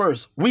going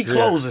first? We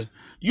closing.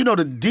 You know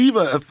the diva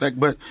effect,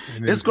 but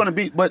it's going to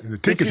be. But the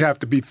tickets have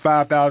to be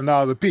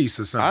 $5,000 a piece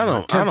or something. I don't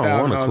want to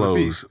 $10,000 a close.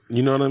 piece.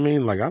 You know what I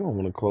mean? Like, I don't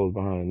want to close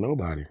behind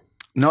nobody.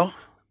 No,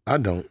 I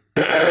don't.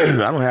 I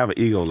don't have an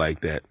ego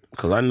like that.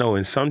 Because I know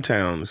in some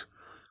towns,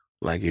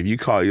 like, if you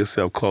call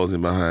yourself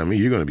closing behind me,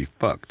 you're going to be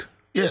fucked.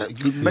 yeah.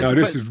 No,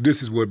 this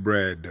is what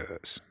Brad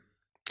does.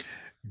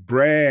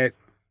 Brad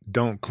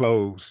don't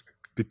close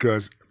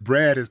because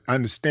Brad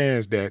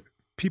understands that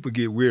people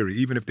get weary,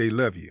 even if they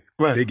love you.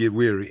 Right. They get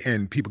weary,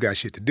 and people got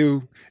shit to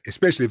do,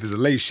 especially if it's a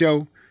late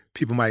show.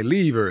 People might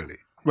leave early.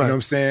 You know what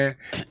I'm saying?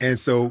 And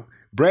so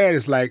Brad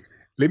is like,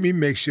 let me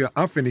make sure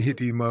I'm finna hit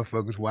these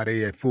motherfuckers while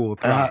they at full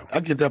throttle. I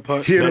get that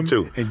part. Hit That them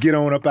too. and get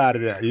on up out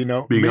of there, you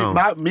know? Be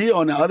gone. Me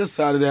on the other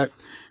side of that,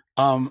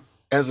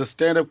 as a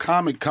stand-up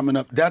comic coming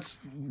up,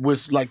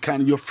 was like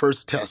kind of your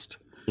first test.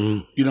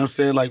 You know what I'm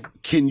saying? Like,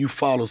 can you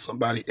follow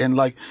somebody? And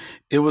like,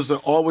 it was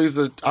always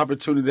an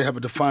opportunity to have a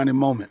defining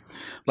moment.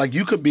 Like,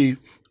 you could be,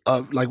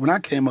 like when I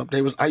came up,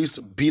 I used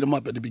to beat them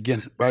up at the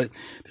beginning, right?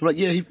 They were like,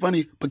 yeah, he's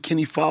funny, but can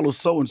he follow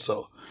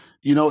so-and-so?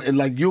 You know, and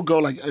like you'll go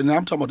like, and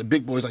I'm talking about the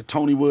big boys like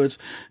Tony Woods,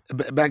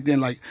 back then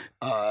like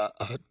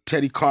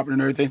Teddy Carpenter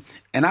and everything.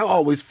 And I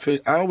always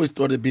thought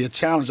it'd be a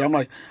challenge. I'm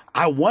like,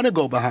 I want to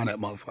go behind that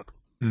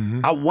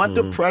motherfucker. I want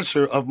the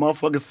pressure of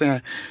motherfuckers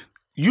saying,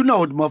 you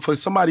know, motherfucker,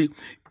 somebody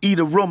eat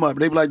a room up.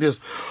 They be like this,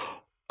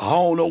 I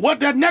don't know what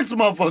that next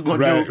motherfucker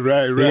gonna do.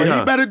 Right. Well,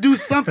 he better do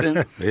something.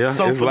 So it's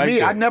for like me,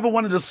 that. I never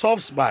wanted a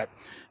soft spot.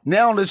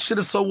 Now this shit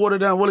is so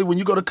watered down. Really, when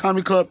you go to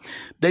comedy club,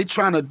 they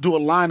trying to do a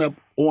lineup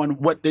on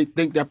what they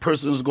think that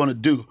person is going to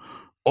do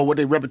or what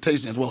their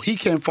reputation is. Well, he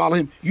can't follow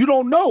him. You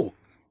don't know.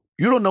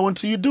 You don't know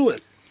until you do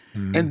it.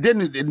 And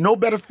then no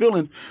better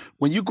feeling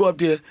when you go up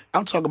there.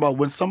 I'm talking about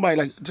when somebody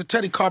like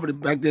Teddy Carpenter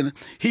back then,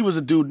 he was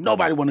a dude,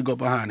 nobody want to go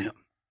behind him,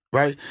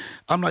 right?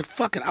 I'm like,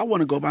 fuck it, I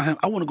want to go behind him.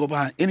 I want to go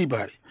behind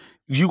anybody.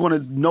 You're going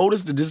to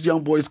notice that this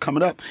young boy is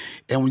coming up.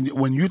 And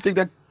when you think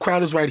that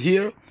crowd is right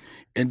here,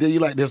 and then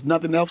you're like, there's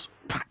nothing else,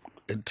 pop,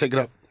 and take it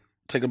up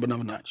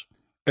another notch.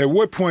 At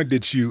what point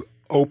did you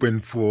open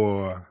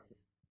for,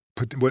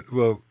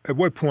 well, at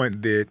what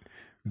point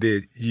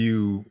did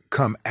you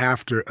come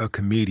after a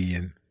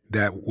comedian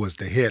that was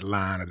the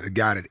headliner, the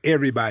guy that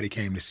everybody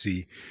came to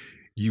see?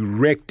 You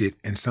wrecked it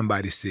and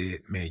somebody said,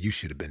 man, you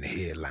should have been the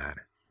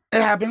headliner.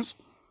 It happens.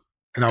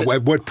 And at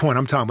what point?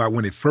 I'm talking about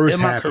when it first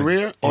in my happened.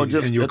 career or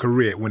just in your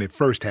career, when it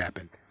first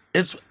happened.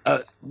 It's,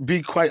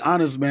 be quite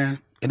honest, man,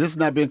 and this is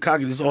not being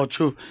cocky, this is all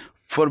true.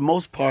 For the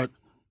most part,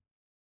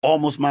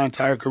 almost my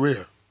entire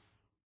career.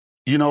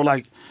 You know,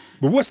 like.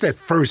 But what's that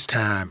first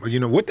time? You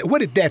know, what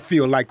did that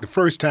feel like the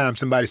first time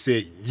somebody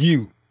said,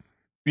 you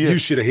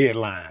should have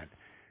headlined?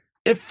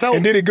 It felt.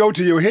 And did it go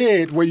to your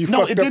head where you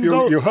fucked up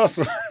your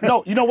hustle?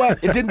 No, you know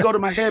what? It didn't go to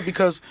my head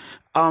because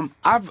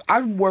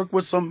I've worked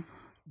with some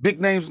big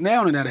names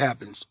now and that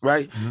happens,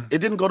 right? It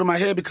didn't go to my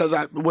head because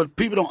what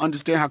people don't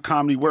understand how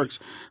comedy works.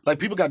 Like,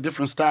 people got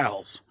different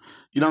styles.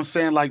 You know what I'm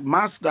saying? Like,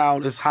 my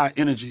style is high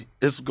energy.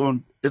 It's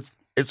going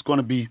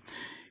to be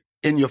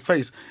in your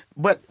face.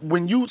 But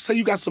when you say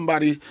you got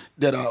somebody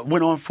that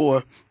went on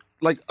for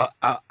like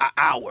an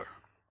hour,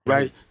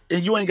 right?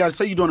 And you ain't got to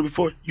say you're doing it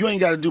before. You ain't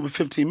got to do it for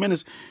 15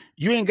 minutes.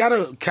 You ain't got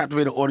to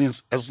captivate an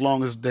audience as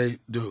long as they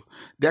do.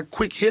 That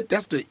quick hit,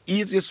 that's the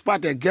easiest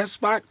spot, that guest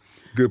spot.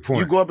 Good point.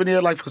 You go up in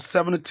there like for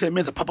 7 to 10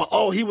 minutes. Papa,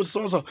 oh, he was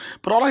so-and-so.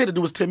 But all I had to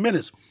do was 10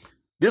 minutes.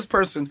 This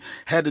person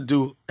had to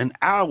do an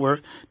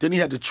hour. Then he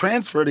had to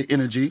transfer the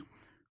energy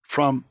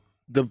from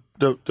the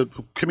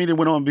comedian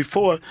went on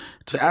before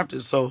to after.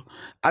 So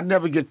I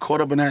never get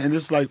caught up in that. And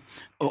it's like,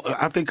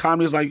 I think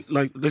comedy is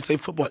like they say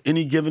football,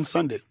 any given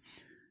Sunday.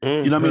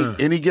 You know what I mean?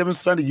 Any given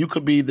Sunday, you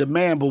could be the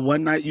man, but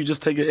one night you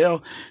just take an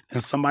L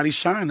and somebody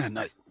shine that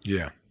night.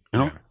 Yeah. You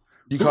know?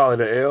 You call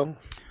it an L?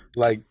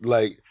 Like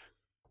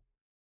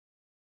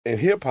in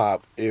hip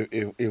hop,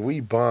 if we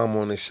bomb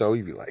on the show,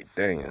 you be like,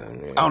 dang,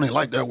 man. I don't even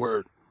like that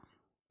word.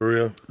 For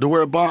real? The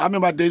word bomb. I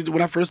remember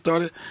when I first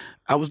started,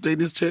 I was dating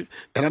this chick,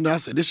 and I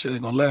said, this shit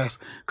ain't gonna last.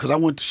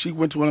 Because she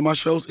went to one of my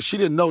shows, and she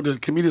didn't know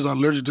that comedians are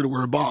allergic to the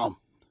word bomb.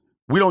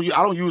 I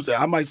don't use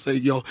that. I might say,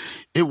 yo,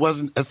 it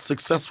wasn't as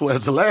successful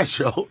as the last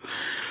show.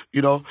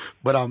 you know.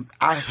 But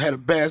I had a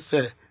bad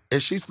set,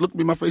 and she looked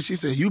me in my face. She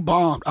said, "You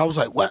bombed." I was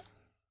like, "What?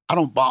 I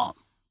don't bomb."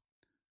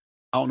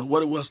 I don't know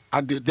what it was. I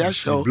did that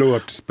show. You blow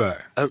up the spot.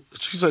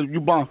 She said, "You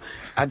bombed."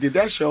 I did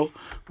that show,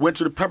 went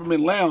to the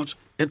Peppermint Lounge,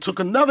 and took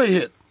another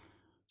hit.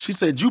 She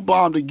said, "You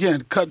bombed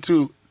again." Cut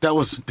to, that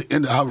was the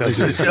end of our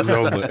relationship.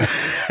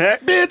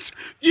 Bitch,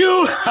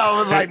 you. I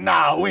was like,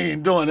 nah, we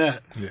ain't doing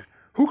that. Yeah.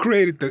 Who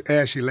created the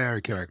Ashy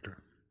Larry character?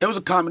 It was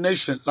a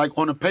combination. Like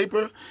on the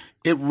paper,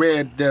 it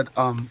read that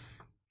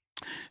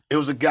it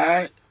was a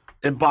guy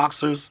in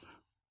boxers.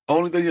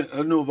 Only thing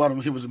I knew about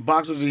him, he was in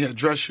boxers and he had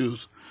dress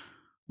shoes.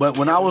 But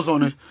when I was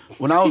on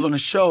the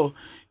show,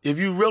 if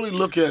you really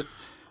look at,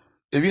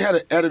 if you had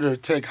an editor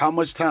take how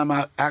much time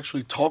I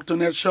actually talked on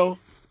that show,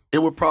 it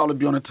would probably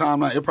be on the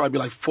timeline. It'd probably be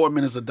like 4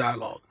 minutes of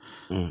dialogue.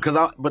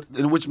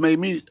 Which made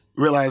me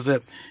realize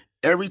that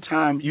every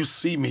time you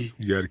see me,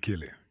 you gotta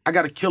kill it. I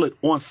gotta kill it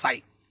on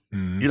sight. You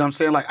know what I'm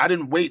saying? Like, I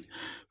didn't wait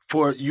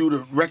for you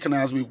to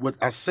recognize me what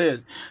I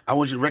said. I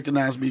want you to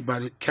recognize me by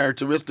the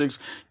characteristics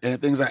and the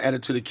things I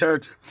added to the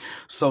character.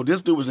 So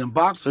this dude was in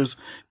boxers,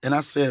 and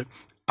I said,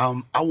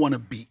 I want to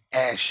be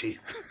ashy,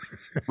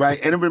 right?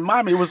 And it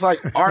reminded me, it was like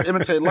art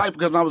imitated life,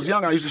 because when I was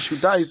young, I used to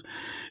shoot dice,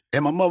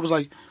 and my mother was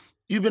like,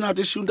 "You been out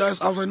there shooting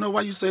dice?" I was like, "No,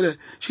 why you say that?"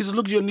 She said,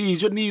 "Look at your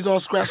knees all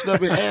scratched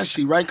up and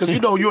ashy, right? Because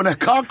you know you're in that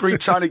concrete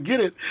trying to get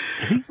it,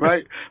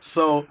 right?"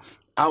 So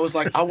I was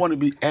like, I want to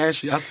be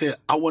ashy. I said,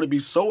 I want to be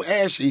so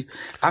ashy,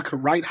 I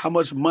could write how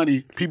much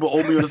money people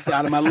owe me on the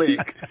side of my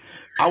leg.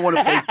 I want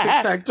to play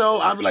tic-tac-toe.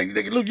 I'd be like,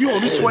 "Nigga, look, you owe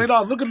me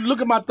 $20.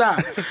 Look at my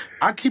thigh.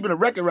 I'm keeping a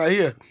record right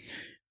here."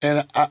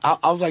 And I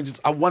was like,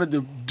 I wanted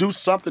to do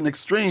something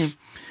extreme.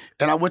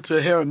 And I went to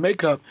hair and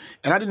makeup,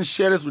 and I didn't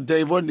share this with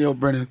Dave or Neil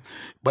Brennan,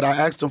 but I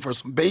asked them for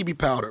some baby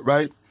powder,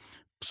 right?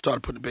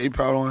 Started putting the baby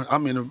powder on.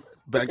 I'm in the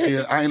back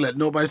there. I ain't let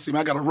nobody see me.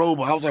 I got a robe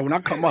on. I was like, when I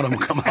come out, I'm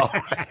going to come out.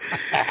 Right?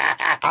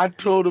 I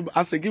told them,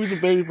 I said, "Give me some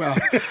baby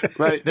powder."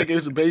 Right? They gave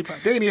me some baby powder.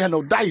 They didn't even have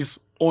no dice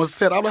on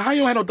set. I'm like, "How you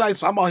don't have no dice?"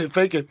 So I'm out here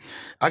faking.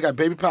 I got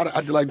baby powder.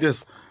 I did like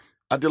this.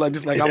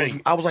 Like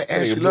I was like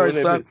Ashy Larry,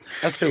 son.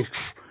 That's who.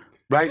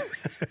 Right?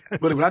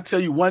 But when I tell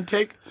you one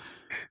take,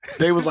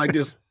 they was like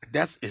this.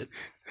 That's it.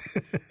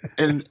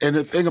 And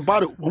the thing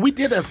about it, when we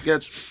did that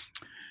sketch,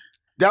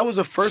 that was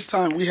the first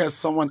time we had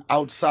someone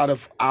outside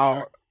of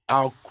our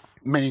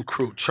main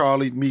crew.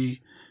 Charlie,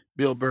 me,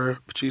 Bill Burr,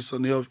 Patrice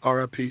O'Neal,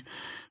 R.I.P.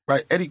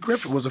 Right? Eddie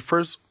Griffin was the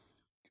first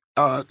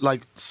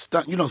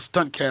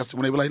stunt casting,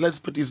 when they were like, "Let's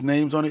put these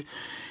names on it."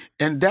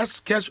 And that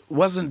sketch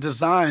wasn't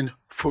designed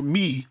for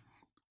me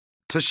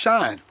to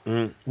shine.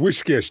 Which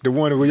sketch? The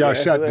one where y'all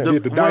shot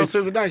did the dice? World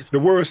Series of Dice. The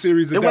World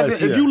Series of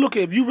Dice. If you look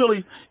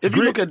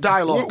at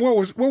dialogue.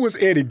 What was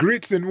Eddie?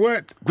 Grits and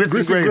what?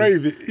 Grits and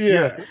gravy.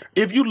 Yeah.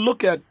 If you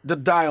look at the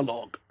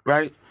dialogue,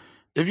 right?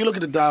 If you look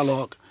at the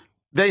dialogue,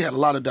 they had a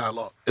lot of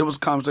dialogue. It was a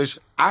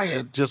conversation. I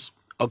had just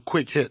a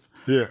quick hit.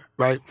 Yeah.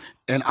 Right?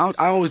 And I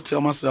always tell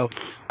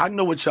myself, I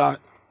know what y'all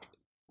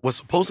was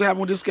supposed to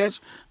happen with this sketch.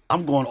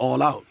 I'm going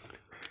all out.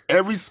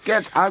 Every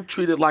sketch I've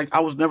treated like I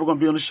was never going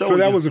to be on the show. So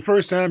that again. Was the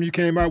first time you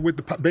came out with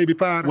the baby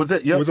powder? Was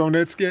it? Yep. It was on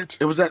that sketch?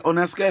 It was on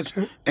that sketch.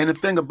 And the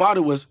thing about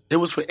it was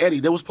for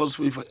Eddie. That was supposed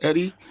to be for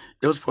Eddie.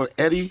 It was for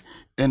Eddie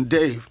and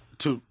Dave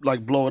to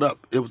like blow it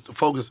up. It was the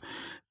focus.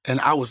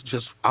 And I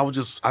just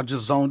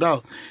zoned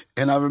out.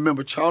 And I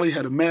remember Charlie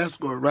had a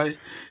mask on, right?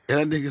 And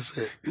that nigga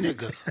said,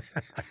 "Nigga,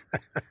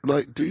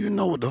 like, do you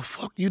know what the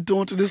fuck you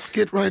doing to this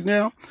skit right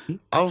now?"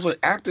 I was like,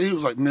 actor, he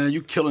was like, "Man,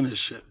 you killing this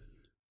shit."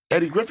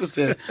 Eddie Griffin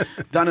said,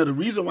 "Donna, the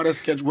reason why that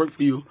sketch worked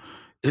for you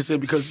is that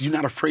because you're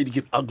not afraid to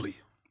get ugly."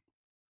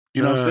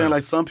 You know what I'm saying?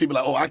 Like, some people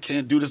are like, "Oh, I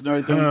can't do this and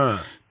everything."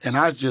 And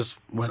I just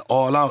went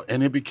all out,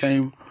 and it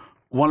became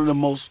one of the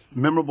most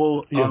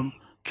memorable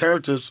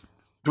characters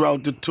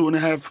throughout the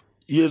 2.5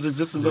 years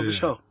existence of the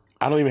show.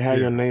 I don't even have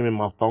your name in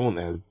my phone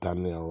as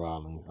Donnell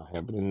Rawlings. I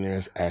have it in there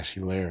as Ashy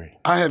Larry.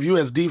 I have you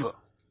as Diva.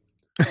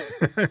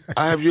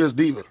 I have you as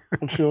Diva.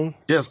 I'm sure.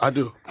 Yes, I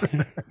do.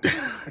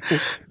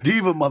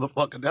 Diva,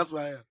 motherfucker. That's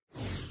what I am.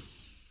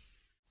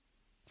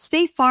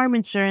 State Farm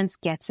Insurance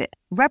gets it.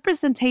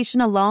 Representation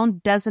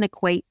alone doesn't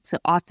equate to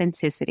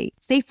authenticity.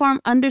 State Farm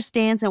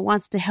understands and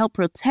wants to help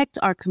protect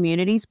our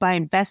communities by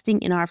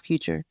investing in our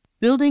future,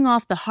 building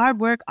off the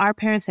hard work our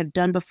parents have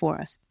done before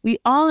us. We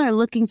all are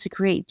looking to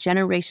create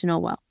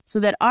generational wealth so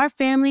that our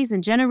families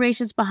and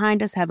generations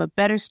behind us have a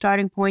better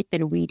starting point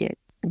than we did.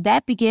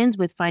 That begins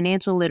with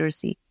financial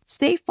literacy.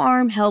 State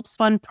Farm helps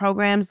fund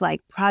programs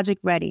like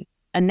Project Ready,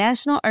 a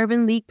National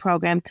Urban League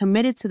program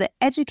committed to the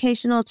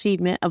educational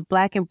achievement of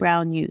Black and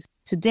Brown youth.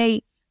 To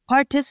date,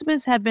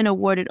 participants have been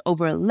awarded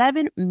over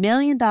 $11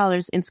 million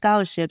in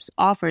scholarships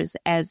offers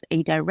as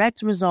a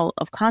direct result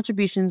of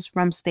contributions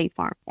from State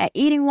Farm. At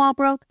Eating While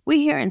Broke,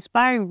 we hear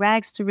inspiring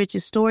rags to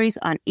riches stories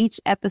on each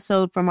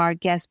episode from our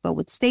guests, but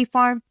with State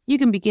Farm, you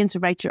can begin to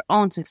write your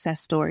own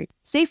success story.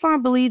 State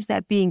Farm believes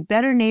that being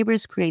better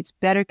neighbors creates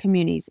better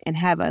communities and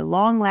have a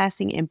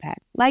long-lasting impact.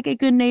 Like a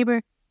good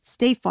neighbor,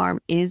 State Farm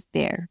is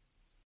there.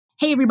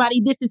 Hey, everybody,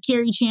 this is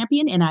Carrie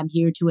Champion, and I'm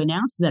here to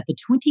announce that the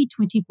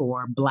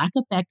 2024 Black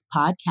Effect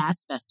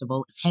Podcast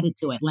Festival is headed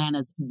to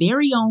Atlanta's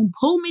very own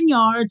Pullman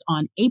Yards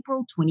on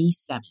April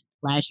 27th.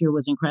 Last year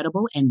was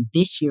incredible, and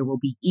this year will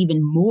be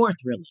even more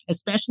thrilling,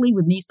 especially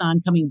with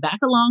Nissan coming back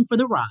along for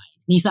the ride.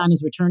 Nissan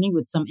is returning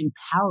with some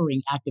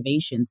empowering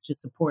activations to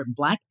support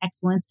Black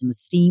excellence in the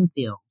STEAM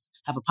fields.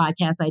 Have a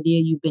podcast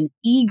idea you've been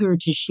eager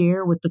to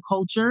share with the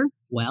culture?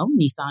 Well,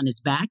 Nissan is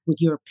back with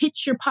your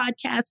Pitch Your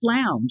Podcast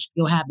Lounge.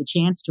 You'll have the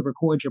chance to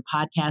record your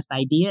podcast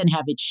idea and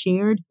have it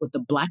shared with the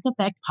Black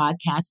Effect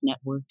Podcast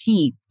Network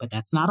team. But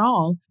that's not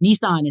all.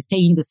 Nissan is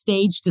taking the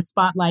stage to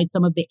spotlight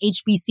some of the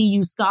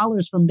HBCU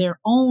scholars from their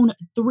own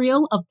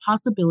Thrill of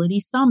Possibility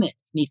Summit,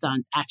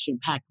 Nissan's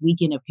action-packed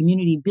weekend of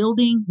community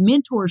building,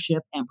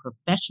 mentorship, and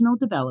professional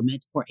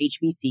development for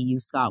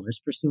HBCU scholars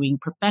pursuing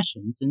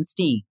professions in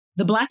STEAM.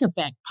 The Black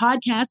Effect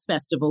Podcast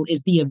Festival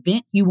is the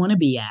event you want to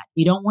be at.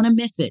 You don't want to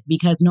miss it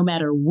because no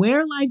matter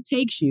where life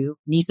takes you,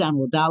 Nissan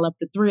will dial up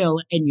the thrill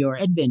in your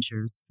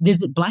adventures.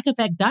 Visit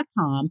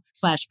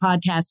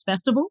blackeffect.com/podcast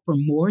festival for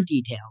more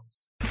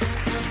details.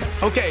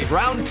 Okay,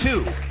 round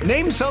two.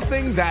 Name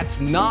something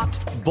that's not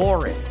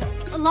boring.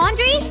 A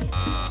laundry?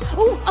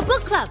 Ooh, a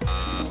book club.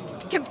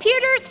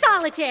 Computer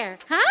solitaire,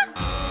 huh?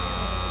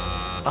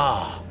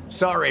 Ah,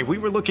 sorry, we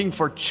were looking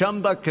for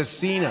Chumba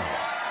Casino.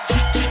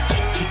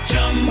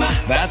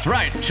 That's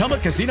right.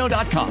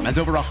 ChumbaCasino.com has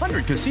over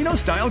 100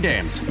 casino-style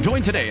games.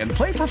 Join today and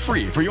play for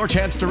free for your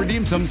chance to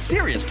redeem some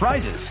serious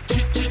prizes.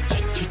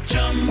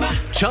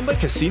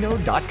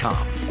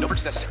 ChumbaCasino.com. No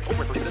purchase necessary. Void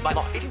where prohibited by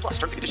law. 18 plus.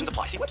 Terms and conditions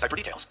apply. See website for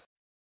details.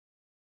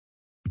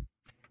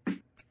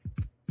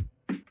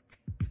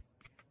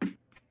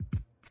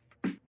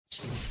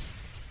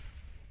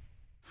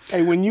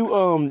 Hey, when you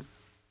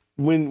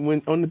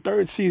when on the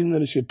third season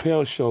of the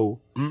Chappelle Show,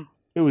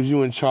 it was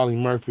you and Charlie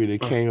Murphy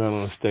that came out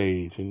on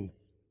stage, and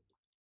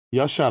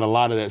y'all shot a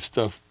lot of that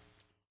stuff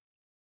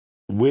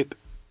with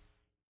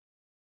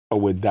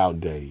or without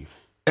Dave.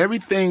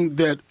 Everything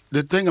that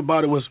the thing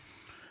about it was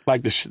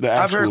like the actual,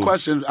 I've heard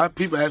questions.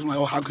 People ask me, like,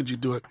 "Oh, how could you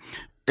do it?"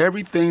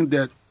 Everything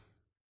that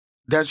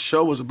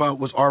show was about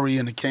was already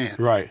in the can.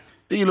 Right.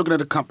 Then you're looking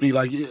at a company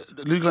like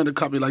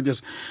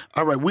this.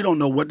 All right, we don't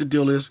know what the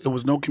deal is. It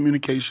was no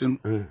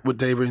communication with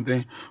Dave or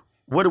anything.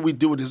 What do we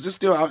do with this? This is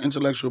still our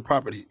intellectual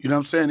property. You know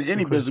what I'm saying?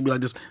 Any business would be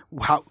like this.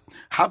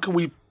 How can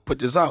we put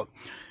this out?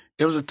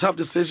 It was a tough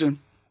decision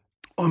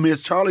on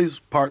Miss Charlie's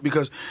part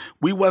because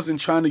we wasn't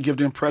trying to give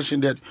the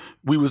impression that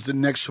we was the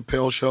next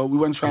Chappelle Show. We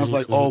wasn't trying to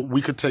like, oh,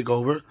 we could take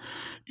over.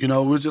 You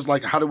know, it was just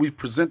like, how do we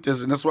present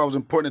this? And that's why it was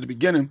important at the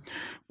beginning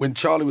when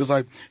Charlie was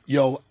like,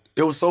 yo,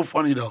 it was so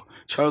funny though.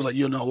 Charlie was like,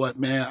 you know what,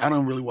 man, I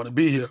don't really want to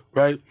be here,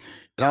 right?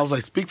 And I was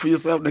like, speak for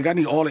yourself, nigga. I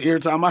need all the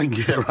airtime I can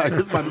get, right?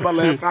 This might be my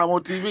last time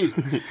on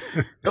TV.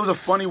 It was a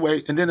funny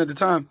way. And then at the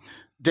time,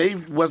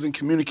 Dave wasn't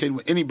communicating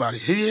with anybody.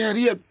 He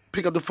had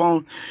picked up the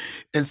phone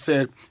and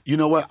said, you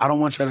know what, I don't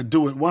want y'all to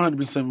do it.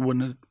 100% we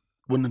wouldn't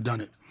have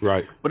done it.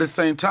 Right. But at the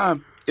same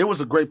time, it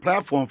was a great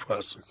platform for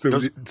us. So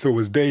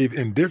was Dave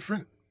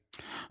indifferent?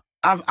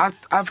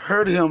 I've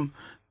heard him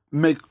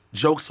make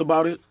jokes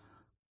about it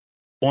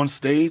on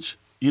stage.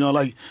 You know,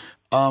 like,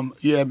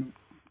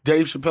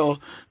 Dave Chappelle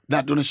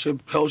not doing the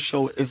Chappelle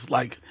Show is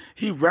like,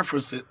 he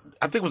referenced it.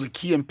 I think it was a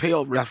Key and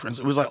Peele reference.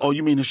 It was like, oh,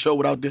 you mean the show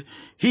without the...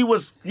 You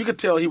could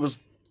tell he was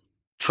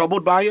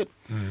troubled by it,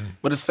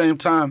 but at the same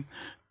time,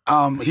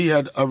 he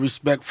had a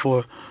respect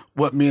for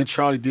what me and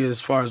Charlie did as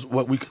far as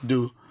what we could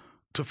do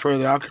to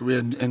further our career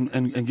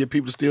and get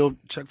people to still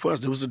check for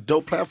us. It was a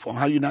dope platform.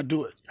 How you not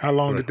do it? How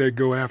long did they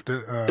go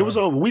after? It was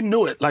over. We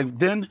knew it. Like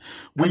then,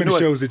 how many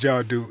shows did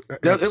y'all do?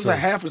 It was a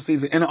half a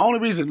season. And the only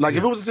reason, like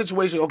if it was a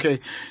situation, okay,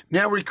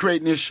 now we're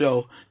creating this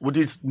show with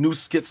these new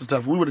skits and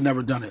stuff, we would have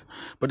never done it.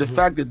 But the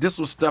fact that this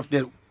was stuff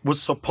that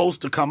was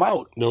supposed to come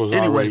out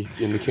anyway,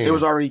 in the can. It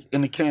was already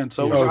in the can.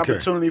 So it was an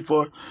opportunity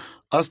for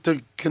us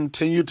to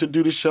continue to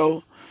do the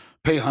show,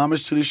 pay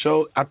homage to the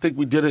show. I think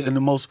we did it in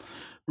the most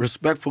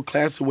respectful,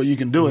 classy way you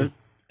can do it,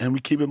 and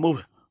we keep it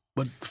moving.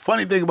 But the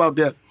funny thing about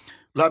that,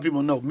 a lot of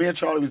people know, me and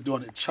Charlie was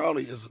doing it.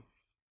 Charlie is...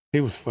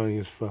 He was funny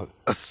as fuck.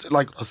 A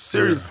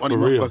serious funny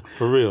motherfucker.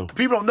 For real.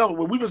 People don't know,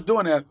 when we was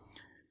doing that,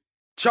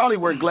 Charlie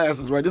wore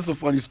glasses, right? This is a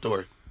funny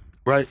story,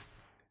 right?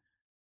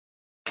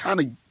 Kind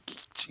of,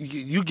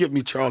 you give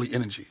me Charlie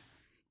energy.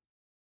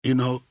 You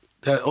know,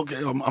 that, okay,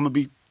 I'm going to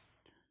be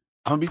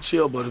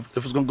chill, but if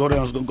it's going to go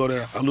down, it's going to go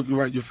down. I'll look you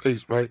right in your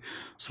face, right?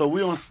 So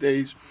we on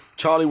stage,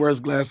 Charlie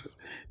wears glasses,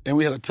 and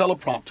we had a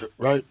teleprompter,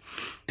 right?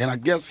 And I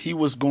guess he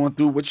was going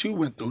through what you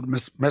went through, the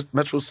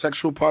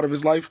metrosexual part of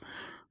his life,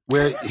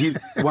 where he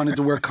wanted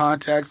to wear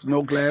contacts,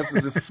 no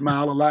glasses, and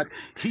smile a lot.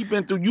 He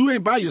been through, you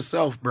ain't by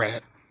yourself,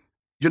 Brad.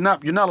 You're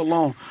not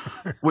alone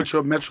with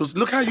your metros.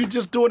 Look how you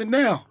just doing it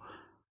now.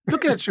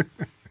 Look at you.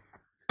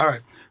 All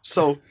right,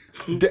 so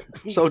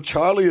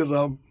Charlie is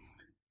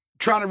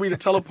trying to read a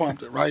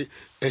teleprompter, right?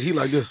 And he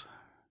like this.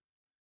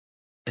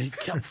 And he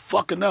kept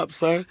fucking up,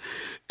 son.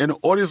 And the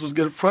audience was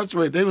getting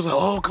frustrated. They was like,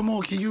 oh, come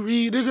on, can you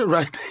read, nigga?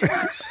 Right?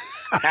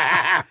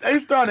 They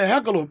started to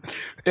heckle him.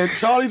 And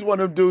Charlie's one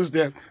of them dudes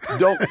that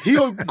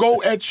he'll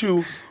go at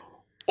you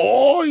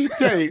all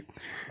day.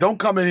 Don't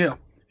come at him.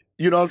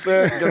 You know what I'm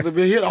saying? Because if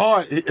it hit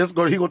hard, he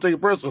gonna take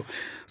it personal.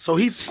 So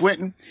he's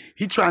squinting.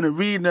 He trying to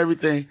read and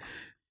everything.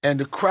 And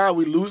the crowd,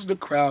 we lose the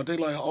crowd. They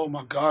like, oh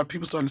my God,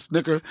 people starting to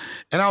snicker.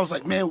 And I was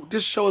like, man,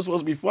 this show is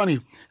supposed to be funny.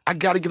 I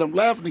got to get them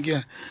laughing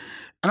again.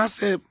 And I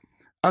said,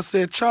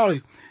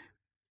 Charlie,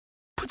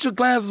 put your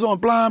glasses on,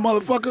 blind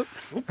motherfucker.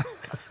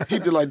 He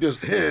did like this.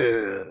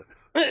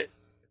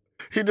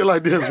 He did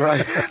like this,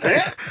 right?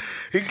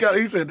 He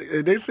said,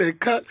 they said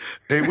cut,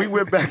 and we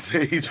went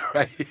backstage,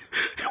 right?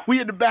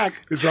 We in the back.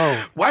 It's on.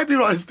 White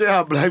people understand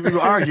how black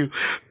people argue,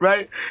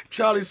 right?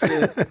 Charlie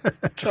said,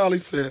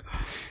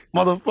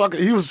 motherfucker,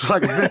 he was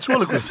like a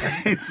ventriloquist.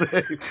 He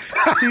said,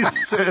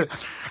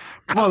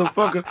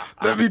 motherfucker,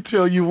 let me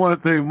tell you one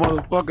thing,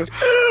 motherfucker.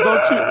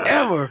 Don't you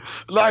ever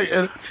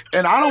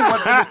and I don't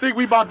want them to think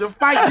we about to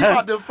fight. We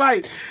about to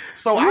fight.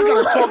 So I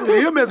gotta talk to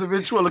him as a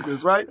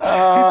ventriloquist, right?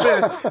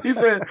 He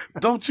said,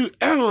 don't you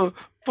ever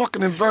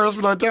fucking embarrass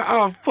me like that.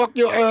 I'll fuck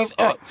your ass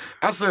up.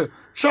 I said,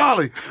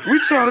 Charlie, we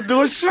trying to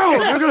do a show,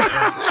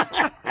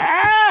 nigga.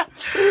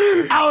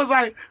 I was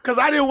like, because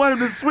I didn't want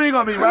him to swing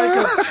on me, right?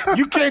 Because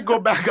you can't go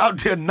back out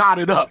there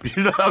knotted up.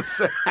 You know what I'm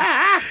saying?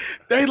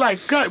 They like,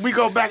 cut. We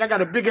go back. I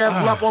got a big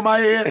ass lump on my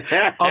head,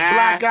 a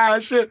black eye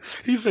and shit.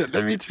 He said,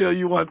 let me tell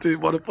you one thing,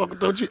 motherfucker.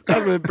 Don't you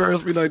ever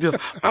embarrass me like this.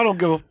 I don't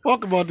give a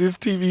fuck about this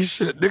TV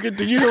shit, nigga.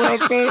 Do you know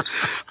what I'm saying?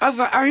 I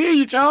said, I hear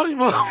you, Charlie,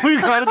 but we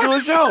got to do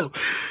a show.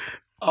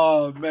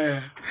 Oh,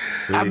 man.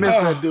 I miss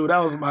that dude. That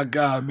was my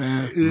guy,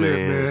 man. Yeah,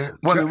 man.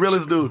 One of the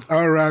realest dudes.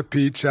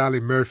 R.I.P.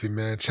 Charlie Murphy,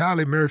 man.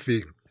 Charlie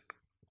Murphy,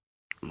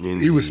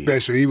 he was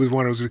special. He was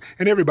one of those,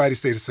 and everybody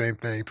say the same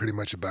thing pretty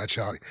much about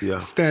Charlie. Yeah.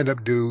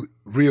 Stand-up dude,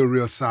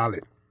 real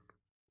solid.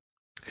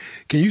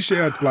 Can you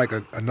share like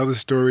another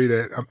story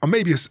that, or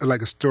maybe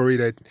like a story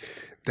that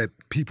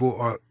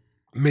people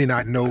may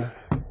not know,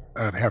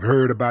 have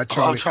heard about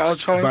Charlie?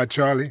 Charlie? About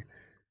Charlie?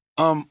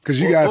 Because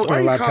you guys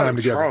spent a lot of time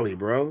together. Charlie,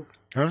 bro.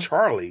 Huh?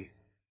 Charlie.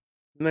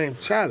 Named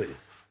Charlie.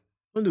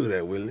 Don't do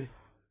that, Willie.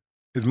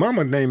 His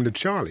mama named him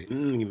Charlie.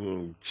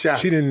 Charlie.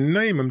 She didn't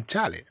name him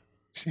Charlie.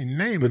 She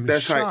named him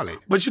Charlie.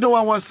 But you know what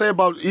I want to say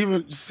about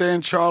even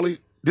saying Charlie?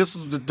 This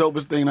is the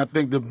dopest thing, and I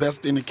think the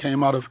best thing that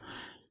came out of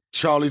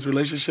Charlie's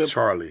relationship.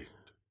 Charlie.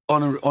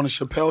 On a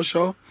Chappelle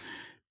show.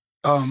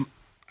 I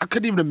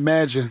couldn't even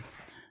imagine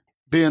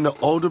being the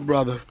older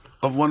brother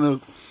of one of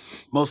the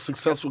most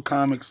successful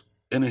comics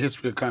in the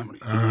history of comedy.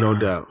 No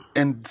doubt.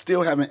 And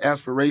still having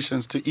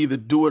aspirations to either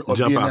do it or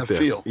Jump be in out that there.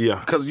 field.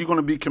 Yeah. Because you're going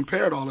to be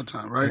compared all the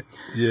time, right?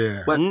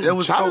 Yeah. But it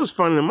was Charlie was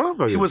funny,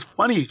 motherfucker. It was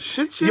funny.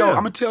 Shit, Yo, yeah.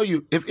 I'm going to tell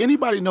you, if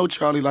anybody know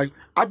Charlie, like,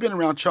 I've been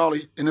around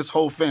Charlie and his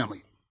whole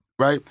family,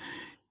 right?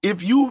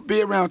 If you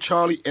be around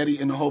Charlie, Eddie,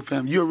 and the whole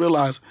family, you'll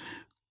realize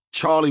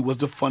Charlie was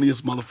the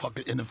funniest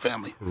motherfucker in the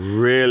family.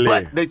 Really?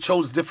 But they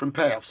chose different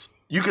paths.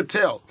 You could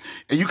tell.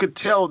 And you could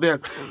tell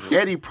that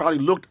Eddie probably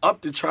looked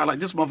up to Charlie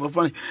like, this motherfucker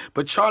funny.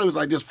 But Charlie was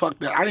like, this, fuck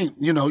that. I ain't,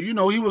 you know,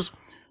 he was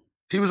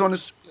on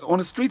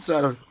the street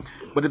side of it.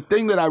 But the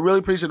thing that I really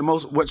appreciate the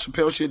most, what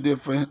Chappelle Show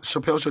did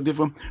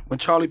for him, when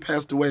Charlie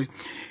passed away,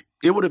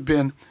 it would have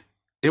been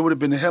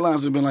the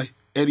headlines would have been like,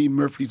 Eddie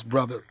Murphy's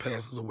brother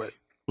passes away.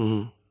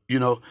 Mm-hmm. You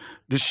know,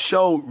 the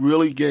show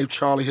really gave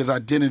Charlie his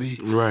identity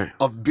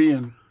of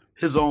being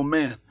his own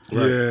man.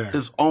 Yeah.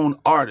 His own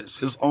artist,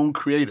 his own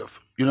creative.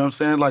 You know what I'm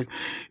saying? Like,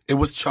 it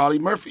was Charlie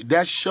Murphy.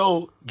 That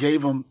show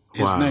gave him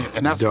his name.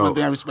 And that's one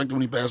thing I respected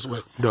when he passed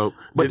away. Dope.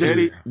 But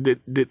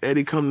did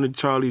Eddie come to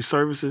Charlie's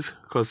services?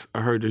 Because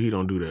I heard that he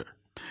don't do that.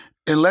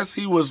 Unless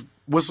he was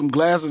with some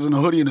glasses and a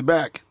hoodie in the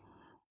back,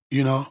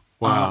 you know.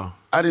 Wow.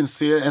 I didn't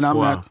see it, and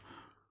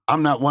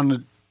I'm not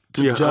one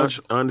to judge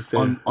I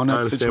understand. on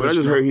that situation. I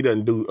just heard he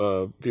doesn't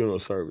do funeral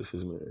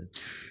services, man.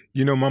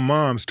 You know, my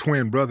mom's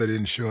twin brother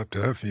didn't show up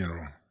to her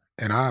funeral.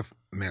 And I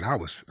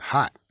was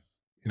hot.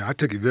 You know, I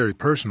took it very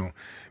personal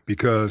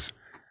because,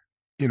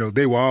 you know,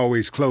 they were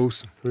always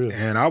close,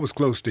 and I was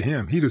close to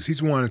him. He's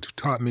the one who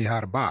taught me how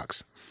to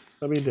box.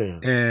 I mean,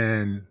 damn.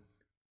 And,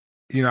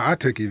 you know, I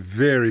took it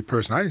very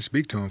personal. I didn't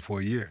speak to him for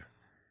a year.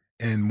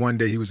 And one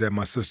day he was at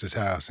my sister's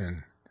house,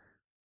 and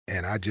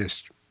I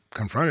just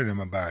confronted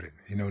him about it.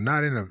 You know,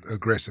 not in an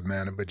aggressive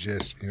manner, but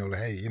just, you know, like,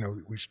 hey, you know,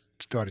 we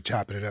started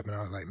chopping it up, and I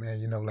was like, man,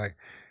 you know, like,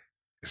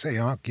 say,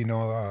 Unc, you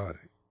know,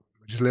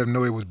 just let him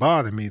know it was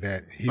bothering me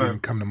that he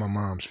didn't come to my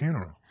mom's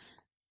funeral.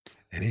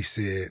 And he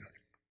said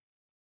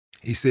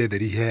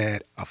that he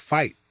had a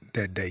fight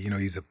that day. You know,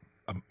 he's a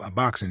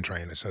boxing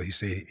trainer. So he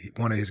said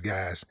one of his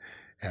guys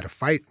had a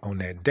fight on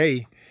that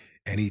day,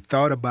 and he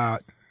thought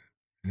about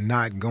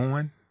not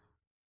going,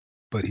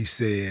 but he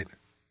said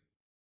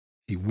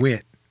he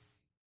went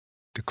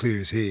to clear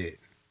his head.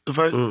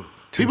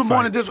 People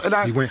born in different,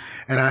 he went,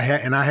 and I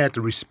had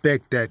to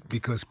respect that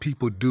because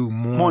people do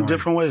more in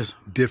different ways,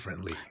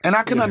 differently. And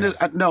I can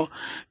understand. No,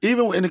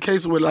 even in the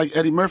case with like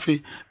Eddie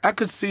Murphy, I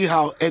could see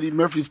how Eddie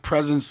Murphy's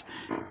presence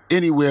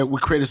anywhere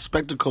would create a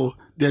spectacle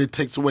that it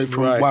takes away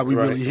from why we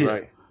really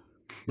here.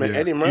 Man,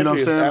 Eddie Murphy You know what I'm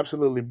is saying?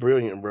 absolutely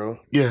brilliant, bro.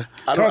 Yeah.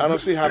 I don't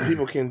see how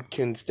people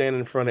can stand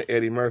in front of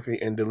Eddie Murphy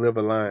and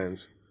deliver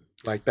lines.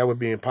 Like, that would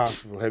be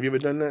impossible. Have you ever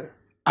done that?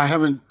 I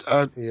haven't.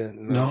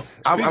 No.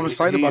 I'm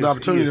excited about the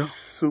opportunity. He though. is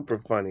super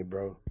funny,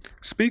 bro.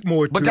 Speak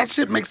more to... But that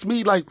shit makes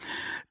me like...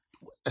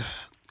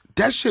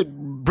 That shit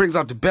brings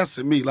out the best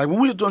in me. Like, when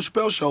we was doing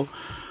Chappelle's show,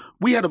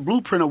 we had a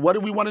blueprint of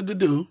what we wanted to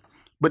do,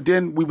 but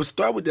then we would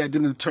start with that,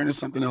 then it turn into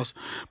something else.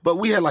 But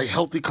we had, like,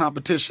 healthy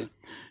competition.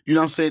 You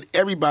know what I'm saying?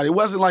 Everybody. It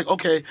wasn't like,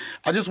 okay,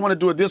 I just want to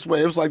do it this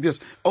way. It was like this.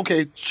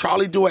 Okay,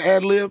 Charlie do an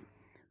ad-lib,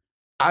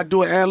 I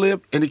do an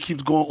ad-lib, and it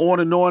keeps going on,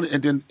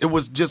 and then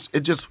it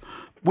just...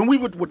 When we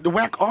would, with the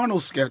Whack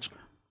Arnold sketch,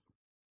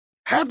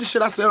 half the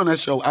shit I said on that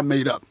show, I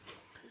made up.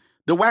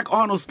 The Whack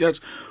Arnold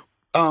sketch,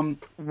 when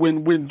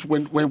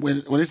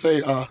they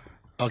say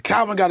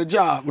Calvin got a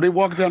job, when they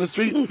walking down the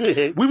street,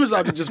 we was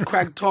out there just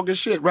crack talking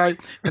shit, right?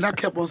 And I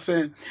kept on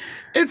saying,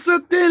 it's a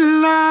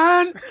thin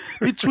line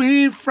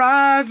between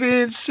fries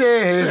and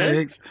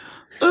shakes.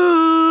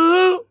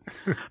 Ooh,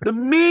 the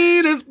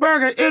meanest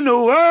burger in the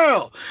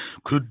world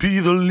could be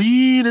the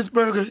leanest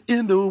burger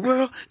in the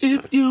world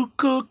if you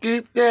cook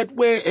it that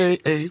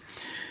way.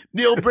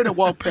 Neil Brennan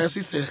walked past.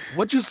 He said,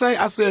 "What you say?"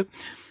 I said,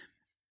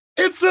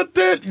 "It's a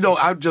thing." You know,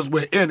 I just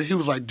went in. He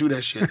was like, "Do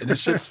that shit," and the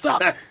shit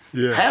stopped.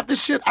 Yeah. Half the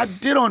shit I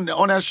did on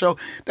that show,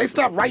 they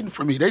stopped writing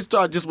for me. They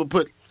started just would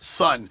put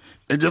 "son"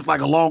 and just like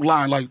a long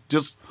line, like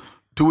just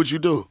do what you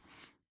do.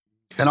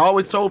 And I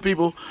always told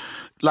people,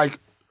 like,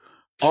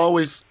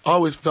 always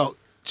felt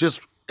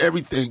just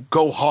everything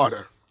go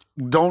harder.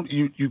 Don't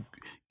you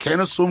can't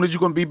assume that you're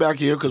gonna be back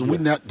here because we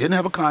didn't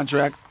have a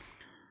contract.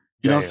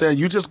 You know what I'm saying?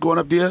 You just going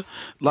up there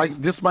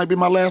like this might be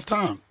my last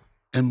time,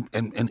 and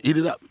eat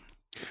it up.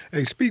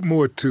 Hey, speak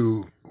more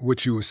to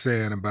what you were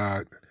saying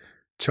about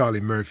Charlie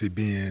Murphy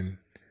being,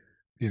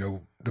 you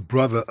know, the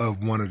brother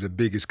of one of the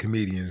biggest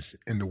comedians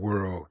in the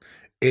world,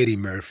 Eddie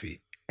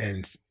Murphy,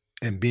 and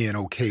being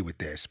okay with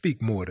that.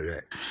 Speak more to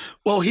that.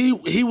 Well,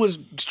 he was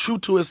true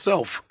to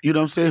himself. You know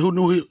what I'm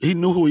saying? He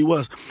knew who he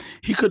was.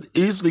 He could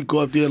easily go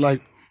up there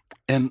like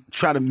and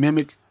try to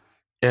mimic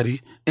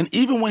Eddie. And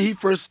even when he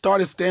first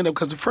started stand-up,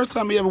 because the first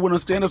time he ever went on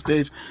stand-up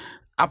stage,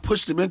 I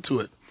pushed him into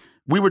it.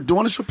 We were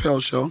doing a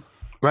Chappelle show,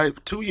 right?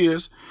 2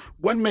 years,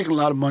 wasn't making a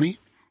lot of money.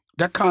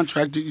 That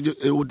contract,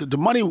 the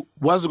money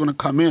wasn't going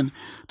to come in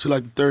to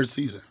like the third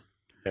season.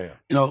 Yeah.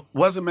 You know,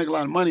 wasn't making a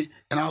lot of money.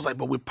 And I was like,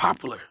 but we're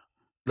popular.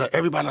 Like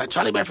everybody like,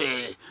 Charlie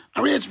Murphy,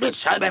 I'm rich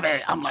bitch, Charlie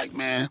Murphy. I'm like,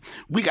 man,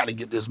 we got to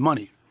get this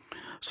money.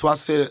 So I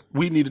said,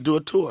 we need to do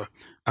a tour.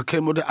 I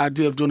came up with the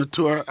idea of doing a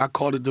tour. I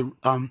called it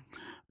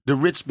the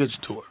Rich Bitch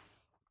Tour,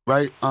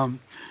 right?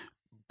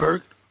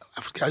 Burke,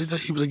 I forgot,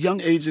 he was a young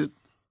agent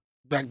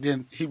back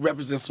then. He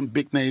represents some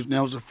big names. Now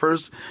it was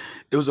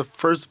the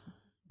first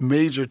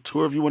major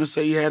tour, if you want to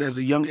say, he had as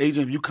a young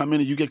agent. If you come in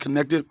and you get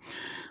connected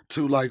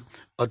to like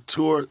a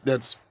tour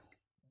that's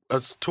a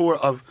tour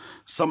of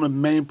some of the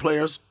main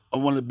players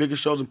of one of the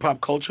biggest shows in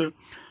pop culture.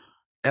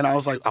 And I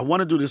was like, I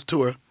want to do this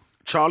tour.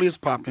 Charlie is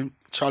popping.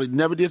 Charlie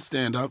never did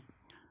stand up,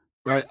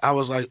 right? I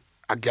was like,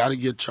 I got to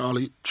get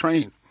Charlie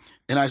trained.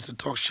 And I used to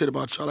talk shit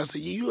about Charlie. I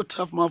said, yeah, you a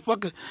tough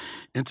motherfucker.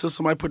 Until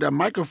somebody put that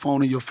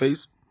microphone in your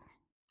face.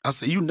 I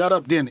said, you nut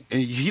up then.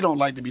 And he don't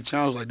like to be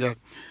challenged like that.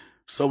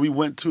 So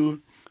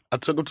I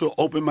took him to an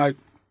open mic.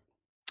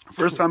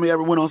 First time he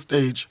ever went on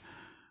stage.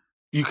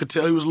 You could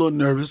tell he was a little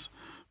nervous,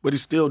 but he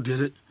still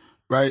did it,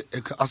 right?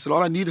 And I said,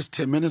 all I need is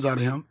 10 minutes out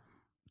of him.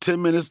 10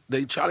 minutes,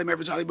 Charlie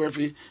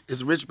Murphy,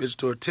 it's a Rich Bitch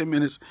Tour, 10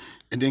 minutes,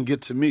 and then get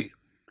to me.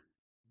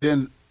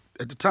 Then,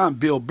 at the time,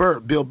 Bill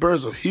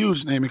Burr's a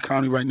huge name in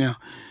comedy right now.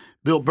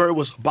 Bill Burr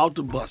was about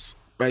to bust,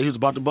 right? He was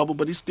about to bubble,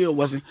 but he still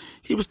wasn't.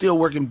 He was still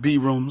working B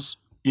rooms,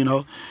 you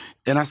know?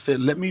 And I said,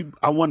 I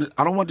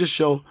don't want this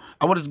show,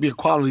 I want this to be a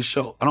quality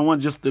show. I don't want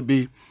it just to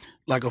be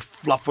like a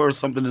fluffer or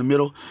something in the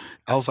middle.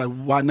 I was like,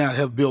 why not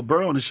have Bill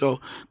Burr on the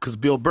show? Because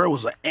Bill Burr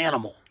was an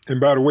animal. And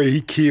by the way,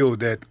 he killed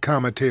that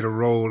commentator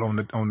role on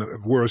the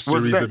World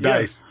Series of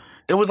Dice.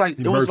 It was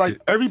like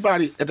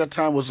everybody at that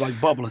time was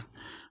like bubbling,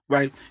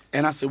 right?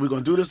 And I said, we're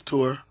gonna do this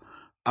tour.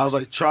 I was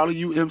like, Charlie,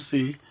 you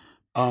MC,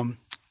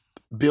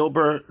 Bill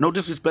Burr. No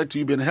disrespect to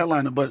you being a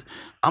headliner, but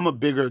I'm a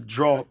bigger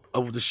draw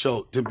of the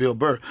show than Bill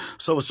Burr.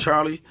 So it was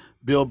Charlie,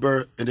 Bill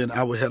Burr, and then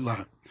I would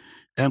headline.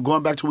 And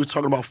going back to what we were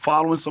talking about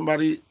following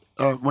somebody,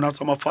 when I was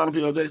talking about following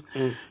people the other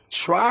day,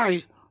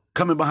 try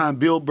coming behind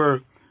Bill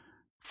Burr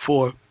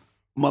for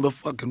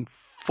motherfucking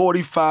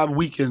 45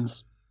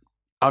 weekends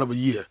out of a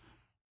year.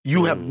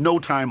 You have no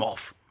time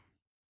off.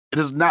 It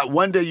is not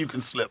one day you can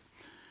slip.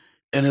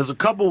 And there's a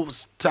couple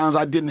times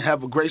I didn't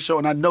have a great show,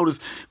 and I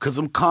noticed because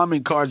some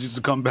comment cards used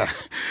to come back.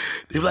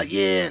 They were like,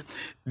 yeah,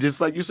 just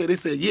like you said, they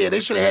said, yeah, they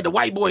should have had the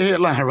white boy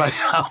headline, right?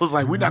 I was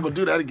like, we're not going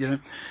to do that again.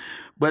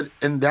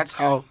 And that's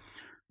how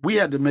we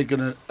had to make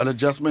an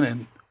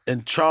adjustment,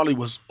 and Charlie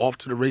was off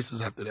to the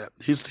races after that.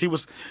 He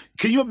was,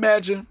 can you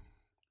imagine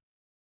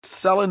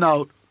selling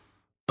out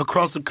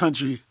across the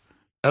country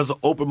as an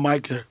open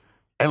micer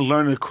and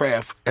learning the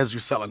craft as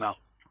you're selling out?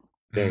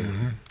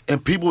 Mm-hmm.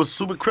 And people were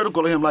super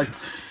critical of him, like,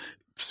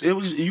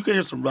 you can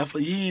hear some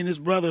roughly. He ain't his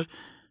brother.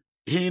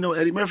 He ain't no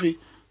Eddie Murphy,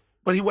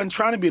 but he wasn't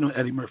trying to be no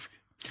Eddie Murphy.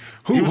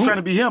 He was trying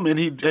to be him, and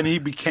he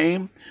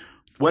became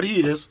what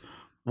he is.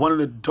 One of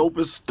the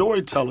dopest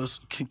storytellers,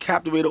 can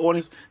captivate the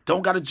audience.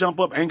 Don't got to jump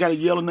up, ain't got to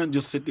yell or nothing.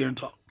 Just sit there and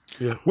talk.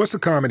 Yeah. What's the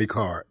comedy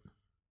card?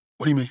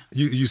 What do you mean?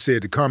 You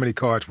said the comedy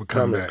cards would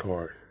come back.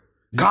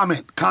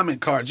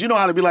 Comment cards. You know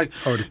how to be like.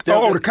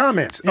 The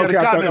comments. Yeah, okay,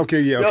 the comments.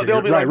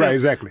 They'll be right,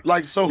 exactly.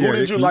 Like, so who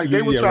did you like?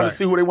 They were trying to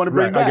see who they want to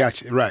bring back. I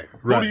got you. Right.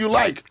 Who do you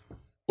like?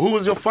 Who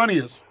was your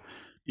funniest?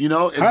 You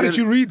know. How did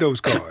you read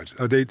those cards?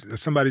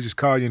 Somebody just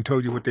called you and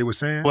told you what they were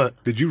saying? What?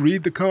 Did you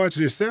read the cards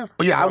yourself?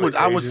 Yeah,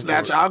 I would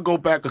snatch. I'll go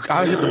back.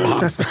 I'll hit the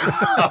box.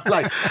 I'm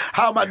like,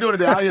 how am I doing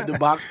today? I'll hit the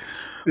box.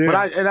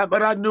 Yeah.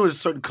 But I knew there's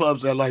certain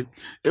clubs that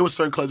it was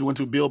certain clubs we went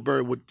to. Bill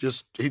Burr would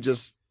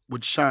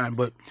would shine.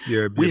 But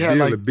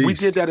we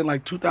did that in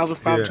like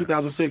 2005,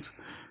 2006,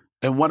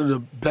 and one of the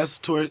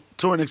best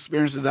touring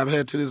experiences I've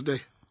had to this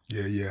day.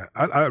 Yeah.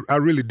 I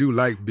really do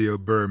like Bill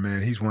Burr,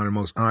 man. He's one of the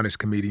most honest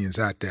comedians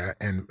out there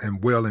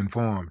and well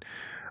informed.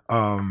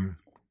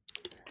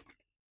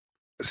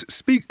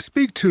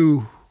 Speak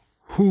to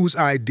whose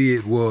idea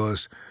it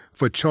was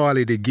for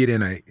Charlie to get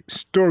in a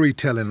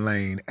storytelling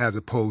lane as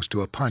opposed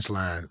to a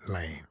punchline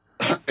lane.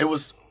 It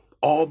was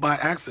all by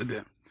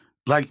accident.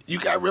 Like, you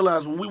got to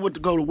realize when we went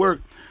to go to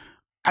work,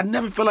 I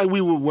never felt like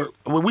we would work.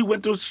 When we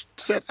went to a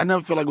set, I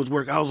never felt like it was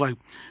work. I was like,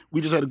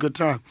 we just had a good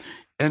time.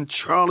 And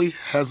Charlie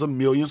has a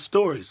million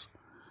stories.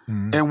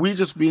 Mm-hmm. And we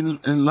just be in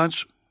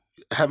lunch,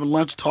 having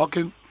lunch,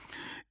 talking,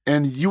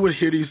 and you would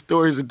hear these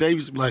stories, and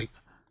David's like,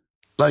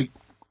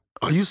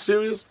 are you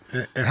serious?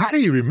 And how do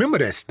you remember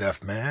that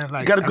stuff, man?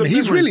 Like,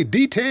 he's really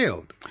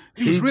detailed.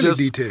 He's really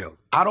detailed.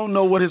 I don't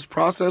know what his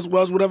process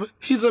was, whatever.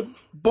 He's a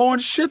born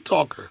shit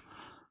talker.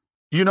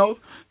 You know?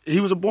 He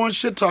was a born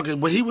shit talker,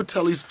 but he would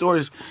tell these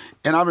stories.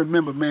 And I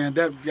remember, man,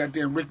 that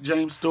goddamn Rick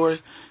James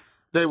story,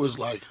 they was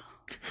like,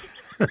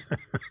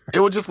 it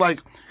was just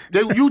like,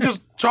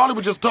 Charlie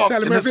would just talk.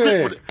 Charlie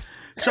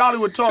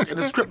would talk,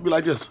 and the script would be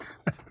like this.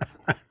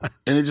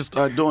 And they just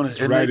started doing it.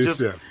 And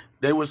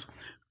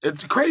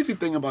the crazy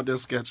thing about that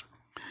sketch,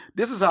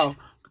 this is how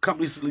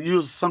companies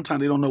use, sometimes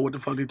they don't know what the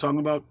fuck they're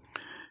talking about.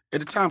 At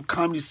the time,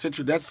 Comedy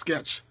Central, that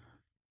sketch,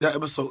 that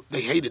episode,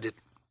 they hated it.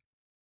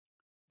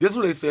 This is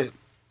what they said.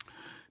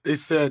 They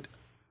said,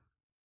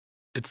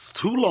 it's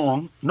too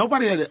long.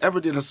 Nobody had ever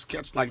did a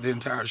sketch like the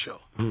entire show.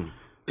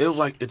 It was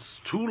like,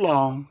 it's too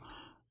long,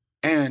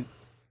 and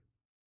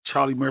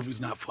Charlie Murphy's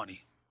not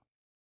funny.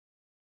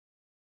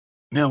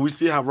 Now, we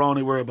see how wrong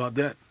they were about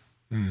that.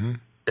 Mm-hmm.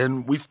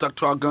 And we stuck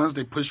to our guns.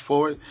 They pushed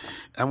forward.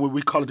 And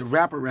we call it the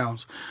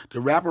wraparounds. The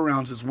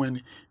wraparounds is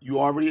when you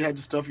already had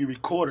the stuff you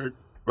recorded,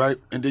 right?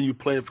 And then you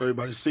play it for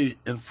everybody to see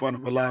in front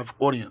of a live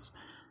audience.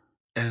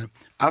 And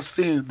I've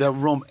seen that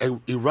room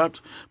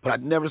erupt, but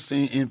I've never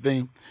seen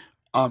anything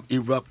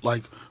erupt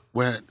like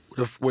when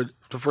the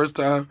first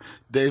time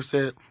Dave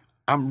said,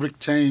 I'm Rick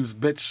James,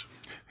 bitch.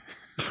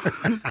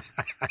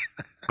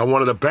 I'm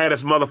one of the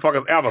baddest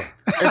motherfuckers ever.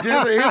 And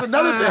here's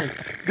another thing.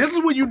 This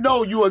is when you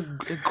know you're an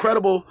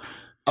incredible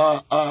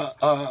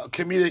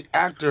comedic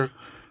actor,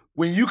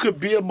 when you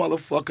could be a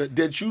motherfucker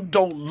that you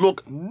don't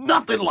look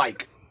nothing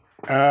like.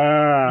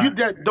 You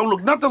don't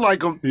look nothing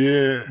like him.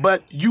 Yeah.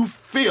 But you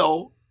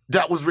feel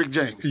that was Rick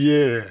James.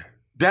 Yeah.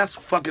 That's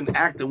fucking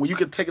acting. When you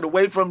can take it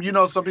away from,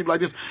 some people like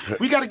this,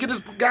 we got to get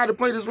this guy to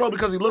play this role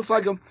because he looks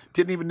like him.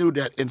 Didn't even knew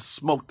that and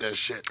smoked that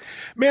shit.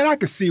 Man, I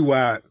can see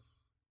why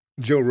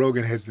Joe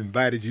Rogan has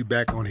invited you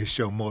back on his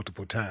show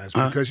multiple times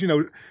because,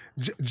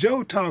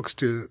 Joe talks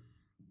to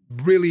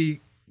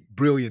really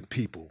brilliant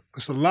people.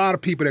 There's a lot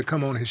of people that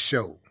come on his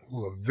show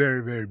who are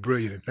very, very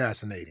brilliant and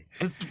fascinating.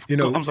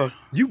 I'm sorry.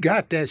 You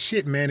got that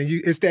shit, man, and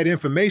it's that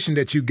information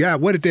that you got.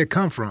 Where did that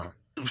come from?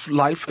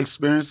 Life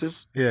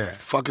experiences. Yeah.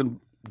 Fucking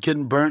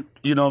getting burnt,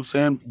 you know what I'm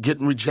saying?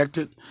 Getting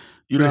rejected.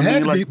 You know what I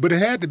mean? But it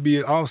had to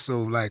be also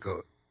like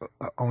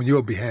on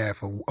your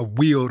behalf, a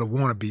will to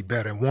want to be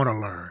better and want to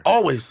learn.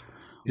 Always.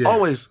 Yeah.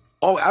 Always.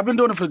 I've been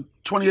doing it for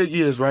 28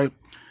 years, right?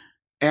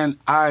 And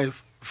right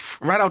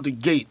out the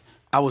gate,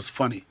 I was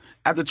funny.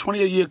 After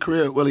 28-year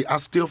career, Willie, I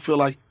still feel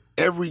like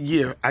every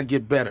year I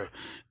get better.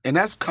 And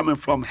that's coming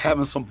from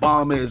having some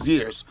bomb-ass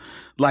years,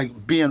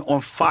 like being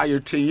on fire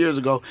 10 years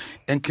ago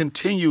and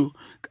continue,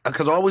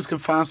 because I always can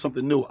find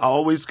something new. I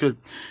always could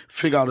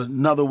figure out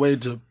another way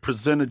to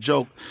present a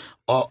joke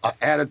or an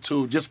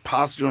attitude, just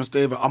posture on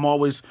stage. I'm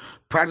always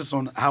practicing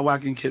on how I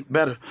can get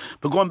better.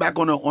 But going back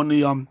on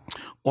the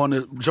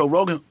Joe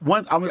Rogan,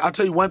 I'll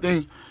tell you one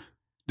thing: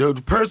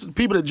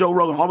 people that Joe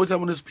Rogan always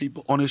have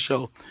on his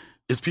show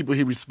is people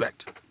he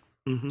respects.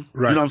 Mm-hmm.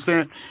 Right. You know what I'm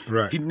saying?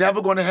 Right. He's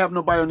never going to have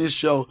nobody on this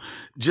show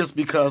just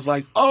because,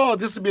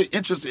 this would be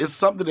interesting. It's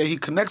something that he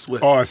connects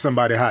with. Or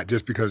somebody hot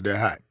just because they're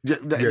hot.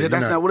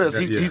 That's not what it is.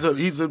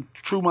 He's a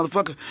true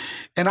motherfucker.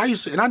 And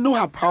I knew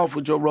how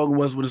powerful Joe Rogan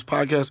was with his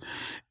podcast.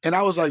 And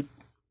I was like,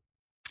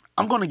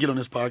 I'm going to get on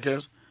this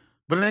podcast.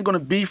 But it ain't going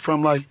to be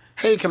from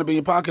hey, can I be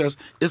in your podcast?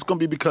 It's going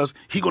to be because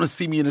he's going to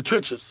see me in the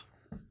trenches.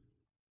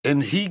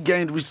 And he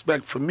gained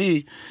respect for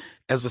me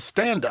as a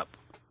stand-up.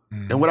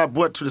 And what I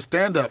brought to the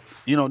stand-up,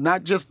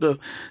 not just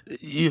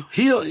he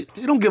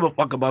don't give a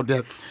fuck about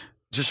that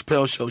just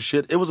Chappelle show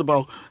shit. It was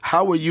about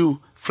how are you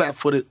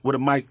flat-footed with a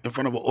mic in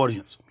front of an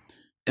audience.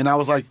 And I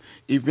was like,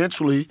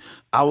 eventually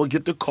I will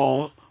get the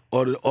call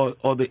or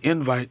the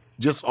invite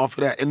just off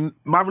of that. And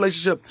my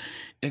relationship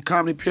in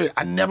comedy period,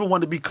 I never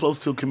wanted to be close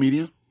to a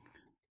comedian.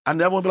 I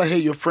never want to be like, hey,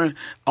 your friend.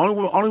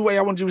 Only way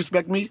I want you to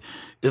respect me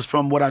is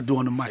from what I do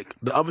on the mic.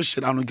 The other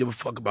shit, I don't give a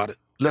fuck about it.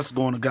 Let's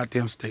go on the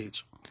goddamn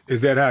stage.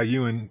 Is that how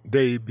you and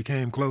Dave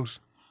became close?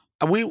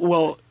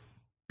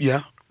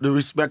 Yeah, the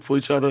respect for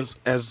each other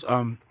as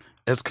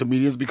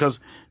comedians, because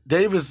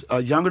Dave is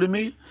younger than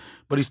me,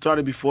 but he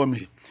started before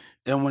me.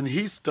 And when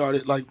he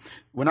started,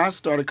 when I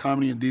started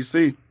comedy in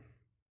D.C.,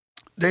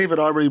 Dave had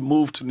already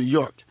moved to New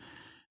York.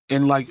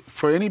 And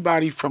for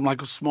anybody from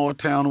a small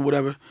town or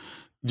whatever,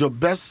 your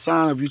best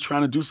sign of you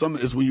trying to do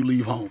something is when you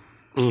leave home.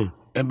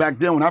 And back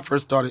then when I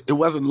first started, it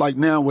wasn't like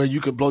now where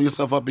you could blow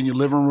yourself up in your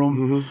living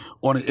room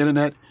on the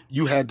internet.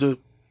 You had to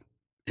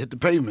hit the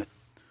pavement.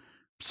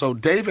 So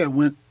Dave had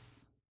went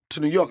to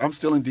New York. I'm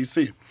still in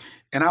D.C.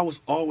 And I was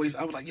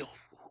like, yo,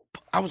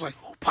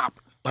 who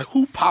popping?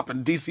 Who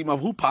popping? D.C.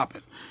 who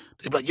popping?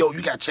 They be like, yo,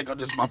 you got to check out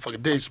this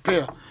motherfucker Dave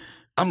Chappelle.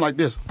 I'm like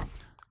this.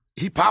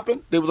 He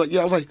popping? They was like,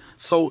 yeah. I was like,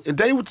 so, and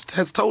Dave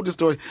has told this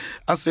story.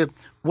 I said,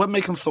 what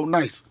make him so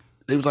nice?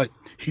 They was like,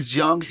 he's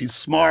young, he's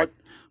smart,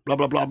 blah,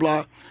 blah, blah,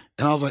 blah.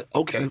 And I was like,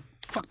 okay,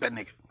 fuck that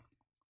nigga,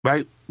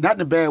 right? Not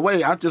in a bad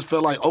way. I just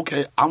felt like,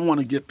 okay, I want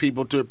to get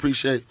people to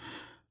appreciate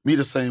me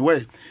the same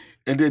way.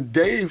 And then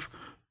Dave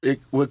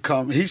would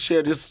come. He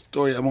shared this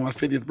story on my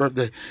 50th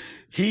birthday.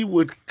 He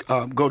would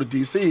go to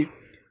D.C.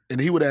 and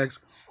he would ask,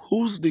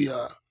 who's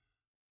the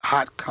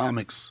hot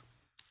comics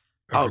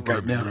out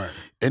right now? Right.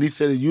 And he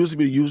said it used to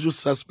be the usual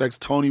suspects,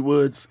 Tony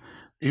Woods.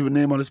 He would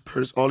name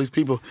all these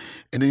people.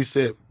 And then he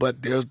said,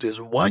 but there's this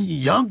one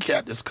young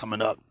cat that's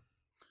coming up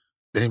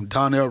named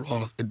Donnell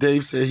Rawlings. And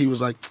Dave said he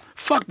was like,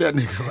 fuck that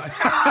nigga.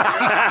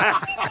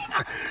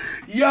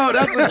 Yo,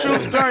 that's a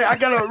true story. I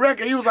got a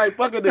record. He was like,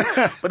 fuck it.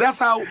 But that's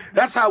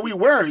how we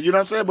were, you know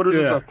what I'm saying? But it was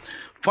just a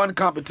fun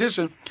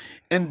competition.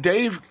 And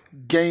Dave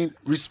gained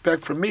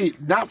respect from me,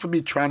 not for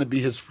me trying to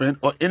be his friend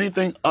or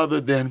anything other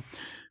than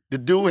the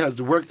dude has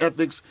the work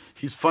ethics,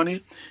 he's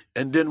funny,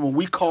 and then when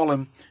we call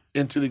him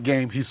into the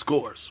game, he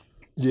scores.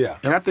 Yeah.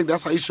 And I think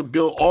that's how you should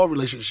build all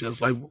relationships.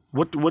 Like,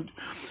 what do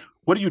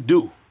you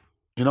do?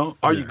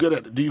 Are you good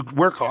at it? Do you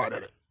work hard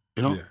at it?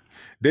 Yeah.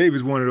 Dave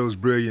is one of those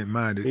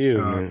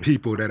brilliant-minded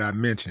people that I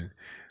mentioned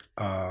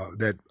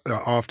that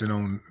are often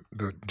on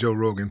the Joe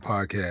Rogan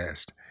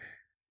podcast.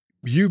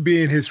 You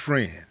being his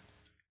friend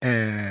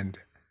and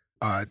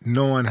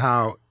knowing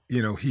how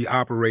he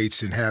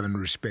operates and having the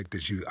respect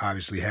that you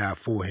obviously have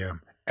for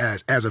him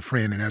as a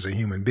friend and as a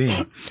human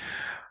being.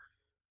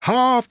 How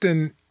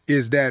often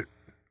is that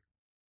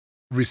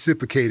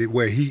reciprocated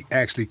where he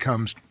actually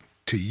comes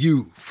to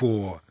you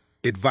for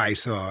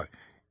advice or,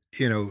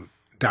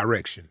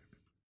 direction?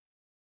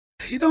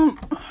 He don't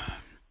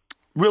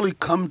really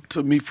come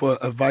to me for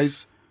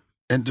advice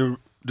and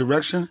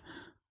direction,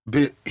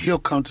 but he'll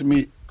come to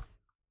me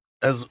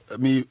as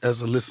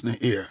a listening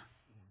ear.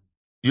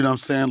 You know what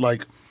I'm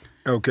saying?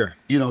 Okay.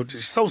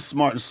 Just so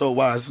smart and so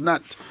wise. It's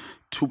not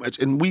too much.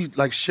 And we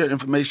share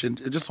information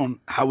just on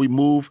how we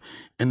move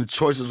and the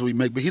choices we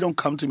make. But he don't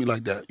come to me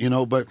like that,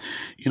 But,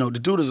 the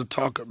dude is a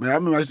talker, man. I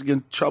remember I used to get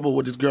in trouble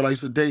with this girl I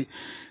used to date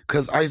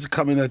because I used to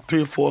come in at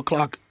 3 or 4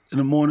 o'clock in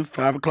the morning,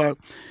 5 o'clock.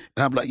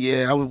 And I'm like,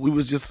 yeah, we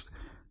was just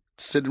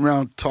sitting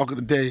around talking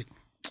today.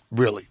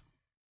 Really?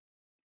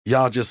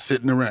 Y'all just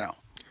sitting around.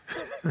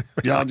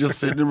 Y'all just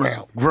sitting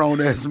around.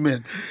 Grown-ass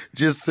men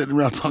just sitting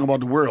around talking about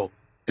the world.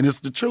 And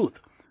it's the truth.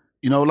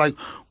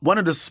 One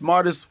of the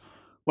smartest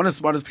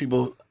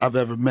people I've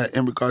ever met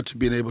in regard to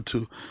being able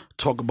to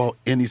talk about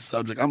any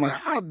subject. I'm like,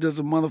 how does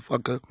a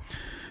motherfucker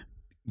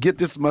get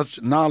this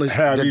much knowledge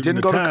that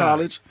didn't go to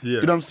college? Yeah.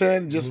 You know what I'm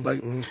saying? Just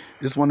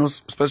just one of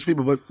those special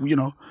people. But,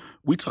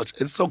 we touch.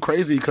 It's so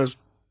crazy because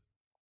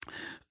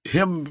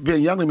him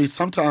being younger than me,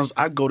 sometimes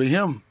I go to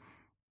him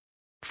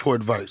for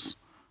advice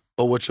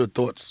or what your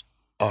thoughts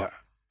are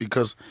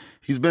because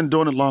he's been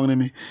doing it longer than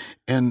me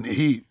and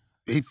he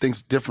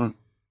thinks different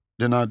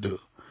than I do.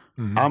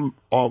 Mm-hmm.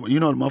 The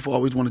motherfucker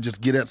always want to just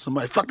get at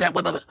somebody. Fuck that,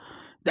 whatever.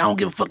 I don't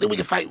give a fuck that we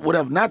can fight,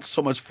 whatever. Not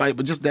so much fight,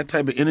 but just that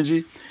type of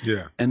energy.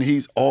 Yeah. And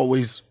he's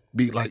always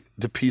be like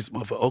the peace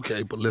motherfucker.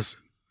 Okay, but listen,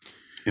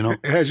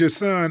 Has your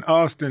son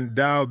Austin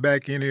dialed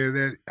back any of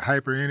that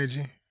hyper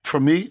energy? For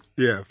me?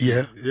 Yeah.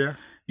 Yeah. Yeah.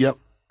 Yep.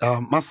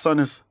 My son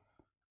is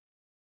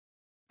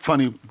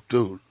funny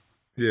dude.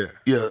 Yeah.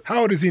 Yeah.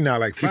 How old is he now?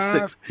 Like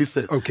 5? He's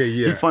 6. Okay,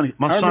 yeah. He's funny.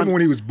 I remember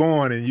when he was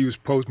born and you was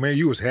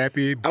you was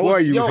happy. Boy,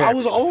 you was happy. I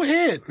was an old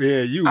head.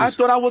 Yeah, you was. I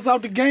thought I was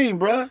out the game,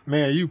 bruh.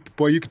 Man, you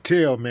could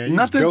tell, man. You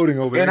Nothing, was doting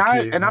over and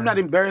that kid. And I'm not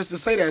embarrassed to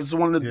say that. It's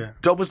one of the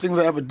dopest things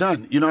I've ever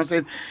done. You know what I'm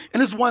saying?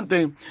 And it's one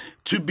thing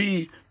to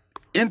be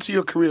into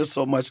your career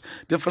so much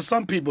that for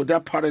some people,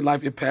 that part of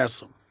life, it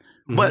passes them.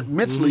 Mm-hmm. But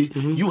mentally,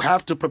 you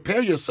have to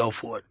prepare yourself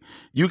for it.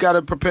 You got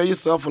to prepare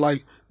yourself for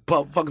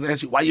motherfuckers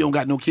ask you, why you don't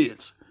got no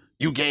kids?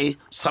 You gay,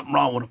 something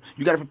wrong with them.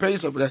 You got to prepare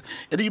yourself for that.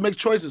 And then you make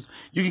choices.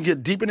 You can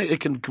get deep in it. It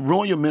can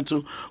ruin your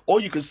mental.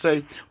 Or you can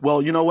say,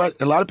 well, you know what?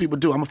 A lot of people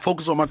do. I'm going to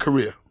focus on my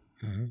career.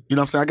 Mm-hmm. You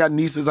know what I'm saying? I got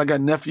nieces. I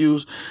got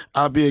nephews.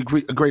 I'll be a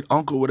great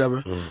uncle,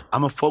 whatever.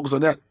 I'm going to focus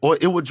on that. Or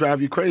it would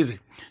drive you crazy.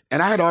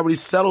 And I had already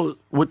settled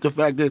with the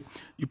fact that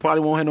you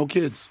probably won't have no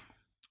kids.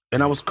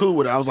 And I was cool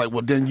with it. I was like,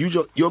 well, then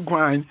your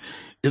grind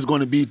is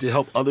going to be to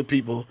help other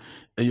people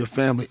and your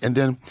family. And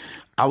then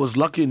I was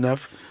lucky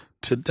enough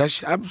to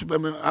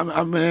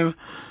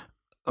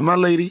my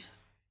lady,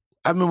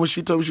 I remember when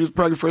she told me she was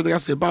pregnant first thing, I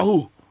said, about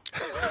who?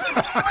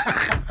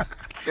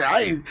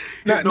 I ain't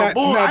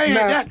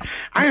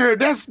heard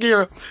that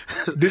scare.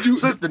 Did you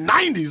since the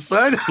 90s,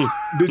 son?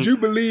 Did you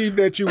believe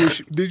that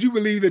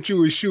you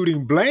were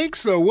shooting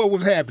blanks, or what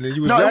was happening?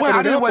 You was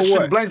I didn't want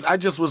shooting blanks.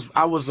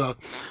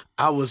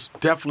 I was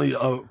definitely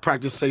a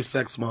practice safe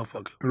sex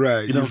motherfucker.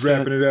 Right. You know,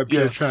 wrapping it up,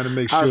 just trying to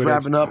make sure. I was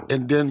wrapping up,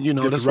 and then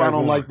that's why I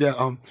don't like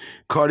that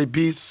Cardi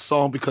B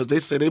song, because they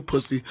say they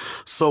pussy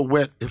so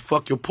wet it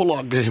fuck your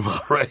pull-out game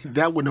up. Right.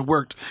 That wouldn't have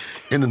worked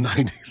in the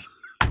 90s.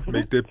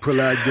 Make that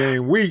pull-out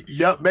game weak.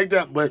 Yep, make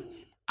that. But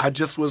I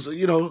just was,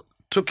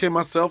 took care of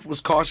myself,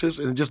 was cautious,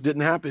 and it just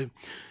didn't happen.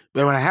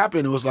 But when it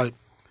happened, it was like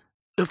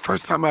the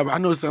first time I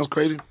know it sounds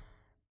crazy,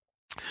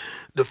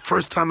 the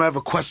first time I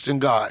ever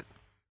questioned God.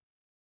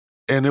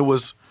 And it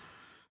was,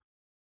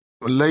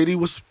 a lady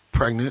was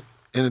pregnant,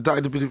 and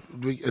at the beginning,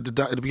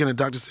 the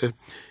doctor said,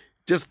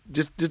 just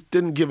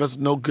didn't give us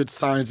no good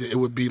signs it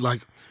would be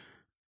like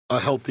a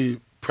healthy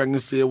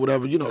pregnancy or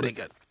whatever. They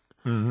got.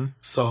 Mm-hmm.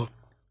 So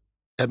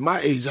at my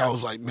age, I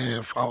was like,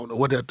 man, I don't know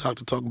what that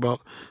doctor talking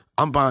about.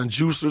 I'm buying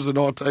juicers and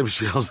all type of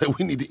shit. I was like,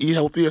 we need to eat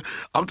healthier.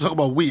 I'm talking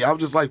about weed. I was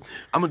just like,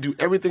 I'm going to do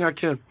everything I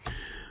can.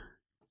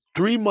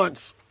 3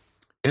 months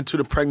into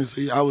the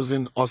pregnancy, I was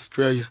in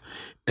Australia,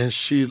 and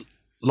she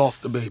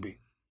lost the baby,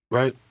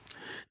 right?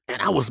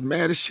 And I was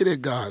mad as shit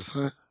at God,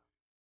 son.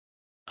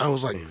 I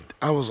was like,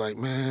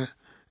 man.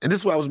 And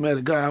this is why I was mad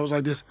at God. I was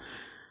like this,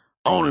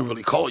 I don't even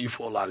really call you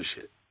for a lot of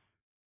shit.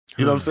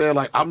 You know what I'm saying?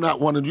 Like, I'm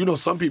not one of,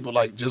 some people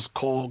like just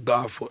call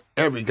God for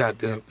every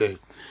goddamn thing.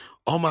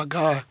 Oh my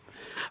God.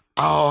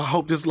 Oh, I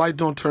hope this light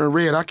don't turn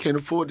red. I can't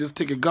afford this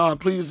ticket. God,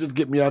 please just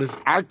get me out of this.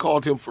 I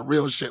called him for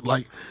real shit.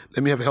 Like,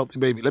 let me have a healthy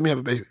baby. Let me have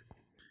a baby.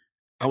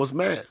 I was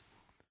mad.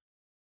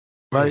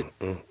 Right?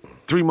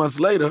 3 months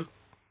later,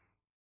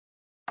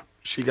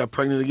 she got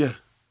pregnant again.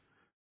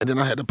 And then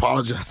I had to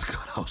apologize to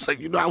God. I was like,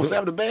 I was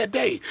having a bad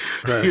day.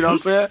 Right. You know what I'm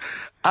saying?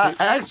 I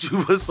asked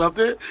you for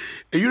something,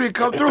 and you didn't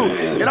come through.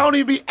 And I don't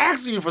even be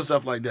asking you for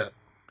stuff like that.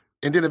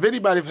 And then if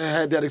anybody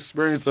had that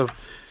experience of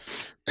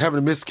having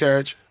a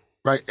miscarriage,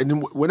 right? And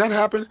then when that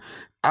happened,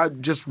 I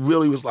just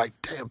really was like,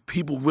 damn,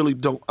 people really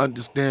don't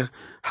understand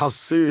how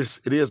serious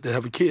it is to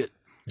have a kid.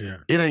 Yeah.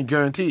 It ain't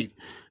guaranteed.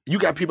 You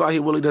got people out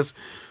here really that's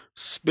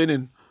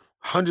spending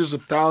hundreds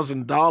of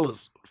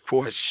 $1,000s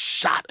for a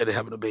shot at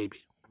having a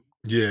baby.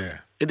 Yeah.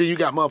 And then you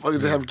got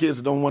motherfuckers that have kids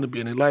that don't want to be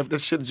in their life.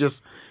 That shit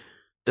just,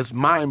 it's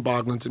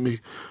mind-boggling to me.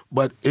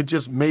 But it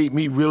just made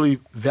me really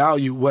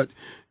value what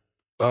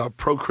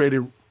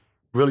procreating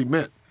really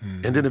meant.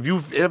 Mm-hmm. And then if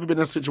you've ever been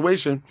in a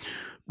situation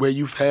where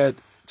you've had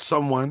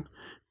someone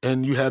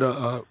and you had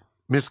a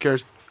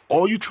miscarriage,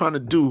 all you're trying to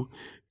do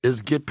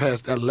is get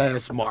past that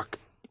last mark.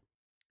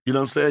 You know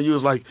what I'm saying? You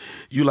was like,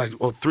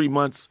 3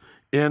 months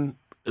in,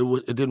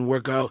 it didn't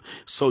work out.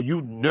 So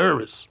you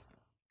nervous.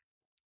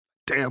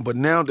 Damn, but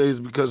nowadays,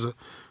 because of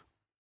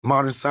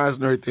modern science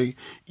and everything,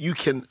 you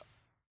can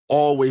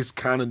always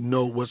kind of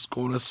know what's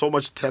going on. There's so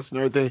much testing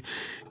and everything.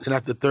 And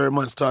after the 3rd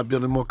month, start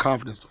building more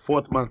confidence. The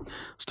 4th month,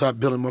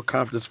 start building more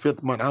confidence.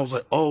 5th month, I was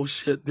like, oh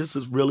shit, this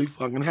is really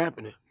fucking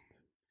happening.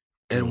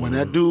 And when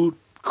that dude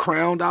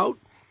crowned out,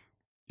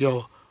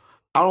 I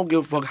don't give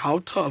a fuck how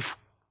tough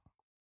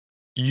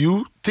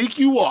you think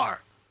you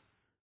are.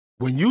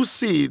 When you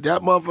see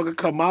that motherfucker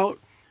come out,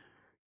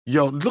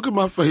 look at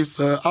my face,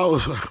 son. I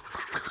was like,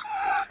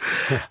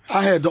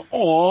 I had the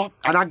awe,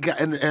 and I got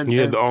and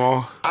you had the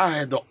awe. I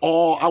had the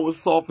awe. I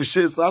was soft as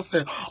shit. So I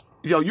said,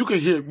 you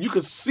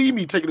could see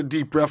me taking a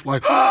deep breath,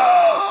 like,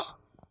 ah!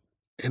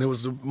 And it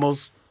was the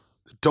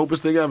dopest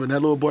thing ever. And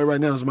that little boy right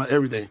now is my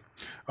everything.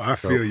 I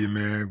feel you,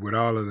 man. With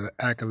all of the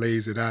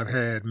accolades that I've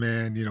had,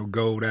 man,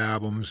 gold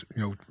albums,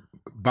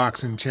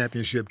 boxing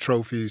championship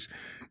trophies,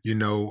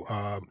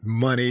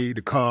 money,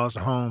 the cars,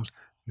 the homes,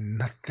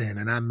 nothing,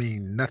 and I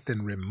mean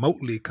nothing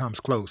remotely comes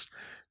close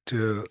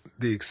to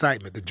the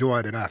excitement, the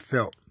joy that I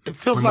felt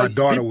when my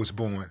daughter was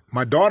born.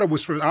 My daughter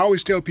was first. I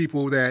always tell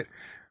people that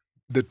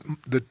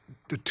the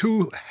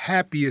 2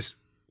 happiest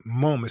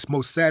moments,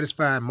 most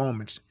satisfying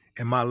moments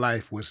in my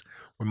life was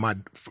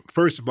when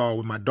first of all,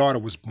 when my daughter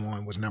was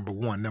born was number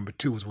 1. Number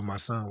 2 was when my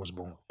son was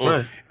born.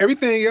 Right.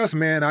 Everything else,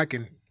 man, I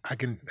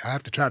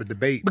have to try to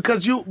debate.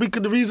 Because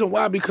the reason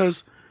why,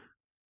 because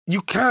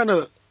you kind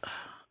of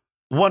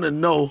want to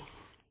know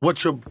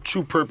what your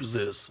true purpose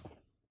is,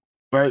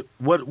 right?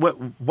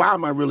 Why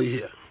am I really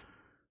here?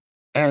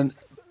 And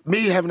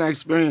me having that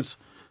experience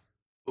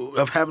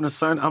of having a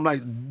son, I'm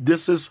like,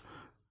 this is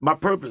my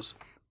purpose.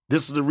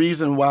 This is the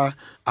reason why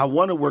I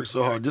want to work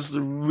so hard. This is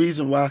the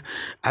reason why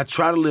I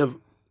try to live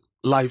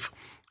life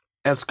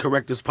as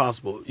correct as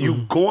possible.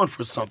 You going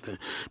for something.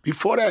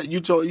 Before that,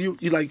 you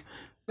like,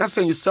 not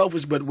saying you're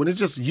selfish, but when it's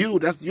just you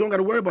don't got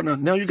to worry about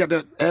nothing. Now you got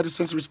that added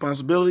sense of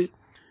responsibility.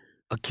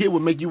 A kid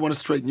would make you want to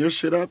straighten your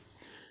shit up.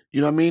 You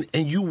know what I mean?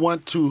 And you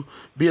want to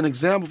be an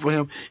example for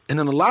him. And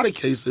in a lot of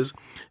cases,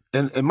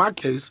 and in my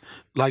case,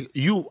 like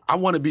I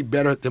want to be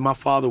better than my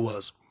father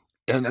was.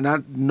 And I,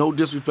 no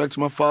disrespect to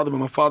my father, but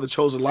my father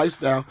chose a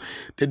lifestyle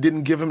that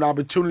didn't give him the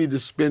opportunity to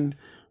spend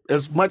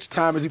as much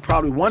time as he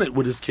probably wanted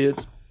with his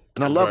kids.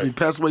 And I love him. He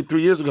passed away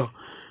 3 years ago.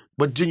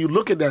 But then you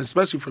look at that,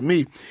 especially for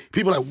me,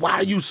 people are like, why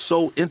are you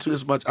so into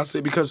this much? I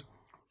say, because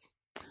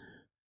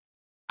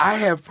I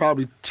have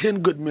probably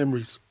 10 good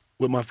memories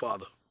with my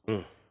father,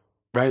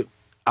 right?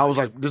 I was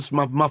like,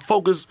 my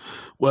focus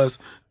was,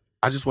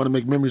 I just want to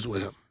make memories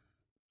with him.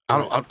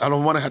 I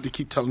don't want to have to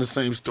keep telling the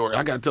same story.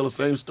 I got to tell the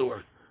same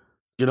story.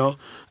 You know,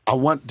 I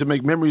want to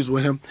make memories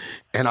with him,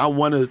 and I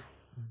want to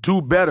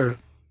do better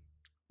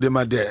than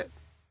my dad.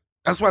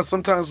 That's why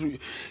sometimes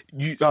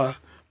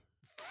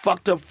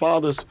fucked up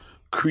fathers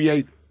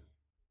create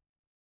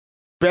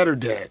better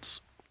dads.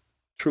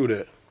 True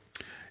that.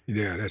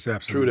 Yeah, that's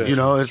absolutely true. That. You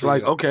know, it's true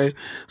like, that. okay,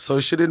 so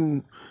she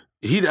didn't.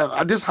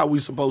 This is how we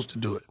supposed to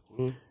do it.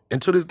 Mm-hmm.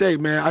 And to this day,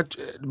 man,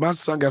 my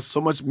son got so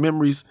much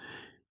memories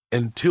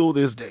until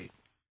this day.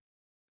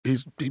 He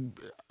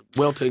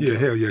well taken care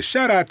of. Hell yeah.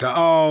 Shout out to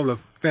all the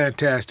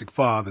fantastic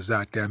fathers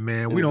out there,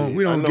 man. We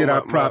don't get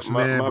our props,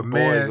 man. But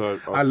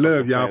man, I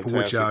love y'all for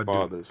what y'all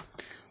fathers. do.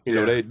 You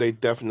know, they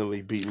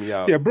definitely beat me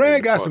out. Yeah,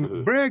 Brad got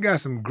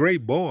some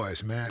great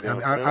boys, man. Yeah,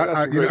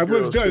 I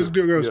there's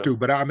girls too,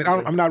 but I mean,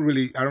 I'm not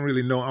really. I don't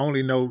really know. I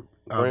only know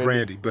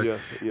Brandy, but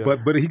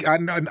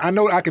I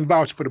know I can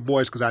vouch for the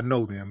boys because I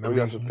know them. We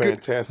got some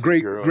fantastic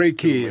girls, great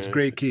kids.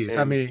 And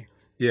I mean,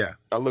 yeah.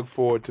 I look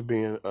forward to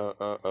being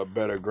a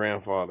better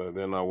grandfather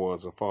than I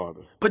was a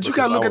father. But you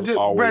gotta look at this,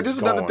 Brad. This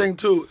is another thing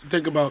too.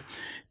 Think about.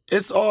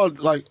 It's all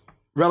like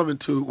relevant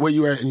to where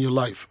you are in your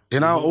life.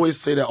 And I always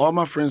say that all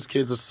my friends'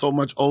 kids are so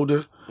much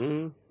older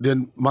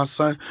than my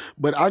son.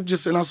 But I'll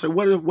say,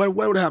 what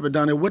would happen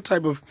down there? What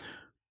type of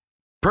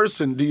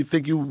person do you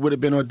think you would have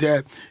been, or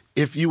dad,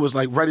 if you was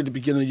like right at the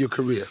beginning of your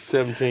career?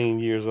 17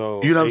 years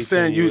old. You know what I'm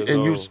saying?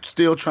 You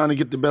still trying to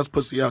get the best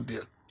pussy out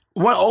there.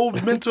 One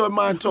old mentor of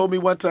mine told me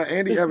one time,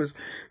 Andy Evans,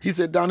 he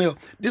said, Donnell,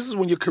 this is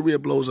when your career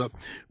blows up.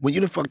 When you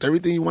done fucked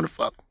everything you want to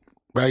fuck,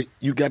 right?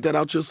 You got that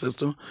out your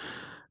system.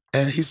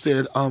 And he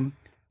said,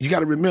 you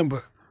got to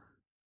remember,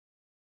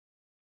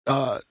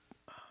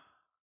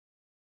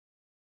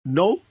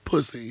 no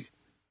pussy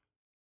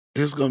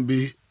is going to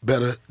be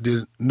better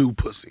than new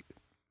pussy.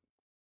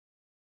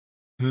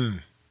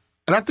 And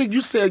I think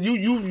you said,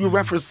 you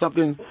referenced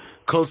something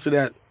close to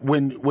that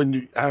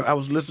when I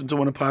was listening to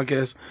one of the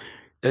podcasts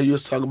and you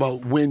was talking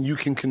about when you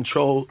can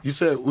control, you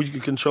said when you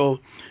can control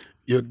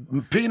your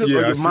penis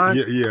or your mind?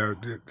 Yeah,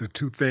 the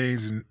two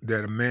things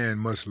that a man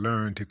must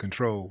learn to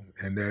control,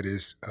 and that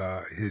is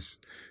his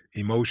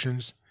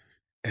emotions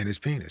and his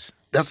penis.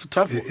 That's a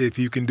tough one. If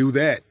you can do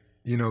that,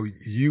 you know,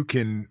 you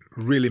can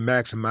really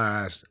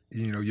maximize,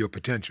 you know, your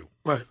potential.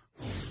 Right.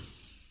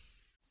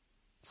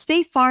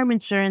 State Farm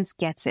Insurance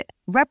gets it.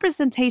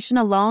 Representation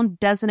alone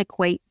doesn't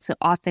equate to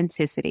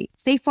authenticity.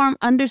 State Farm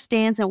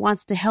understands and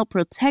wants to help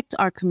protect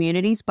our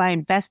communities by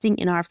investing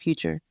in our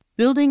future,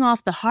 building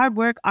off the hard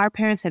work our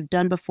parents have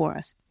done before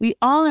us. We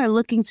all are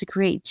looking to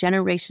create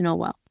generational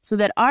wealth so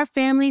that our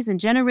families and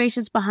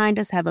generations behind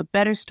us have a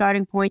better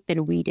starting point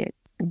than we did.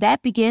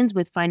 That begins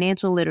with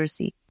financial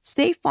literacy.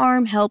 State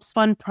Farm helps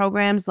fund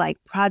programs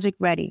like Project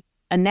Ready,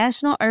 a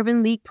National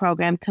Urban League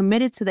program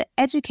committed to the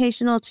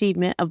educational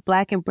achievement of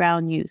Black and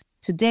Brown youth.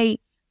 To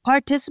date,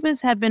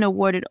 participants have been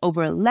awarded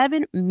over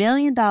 $11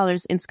 million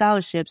in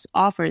scholarships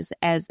offers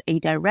as a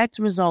direct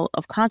result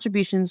of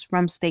contributions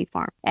from State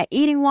Farm. At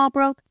Eating While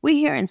Broke, we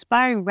hear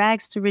inspiring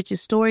rags to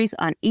riches stories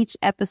on each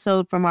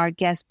episode from our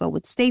guests, but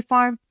with State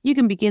Farm, you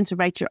can begin to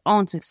write your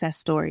own success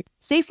story.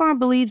 State Farm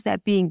believes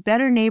that being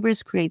better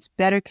neighbors creates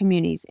better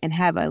communities and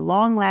have a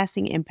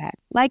long-lasting impact.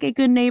 Like a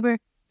good neighbor,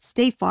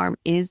 State Farm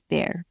is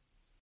there.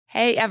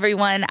 Hey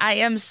everyone, I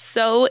am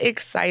so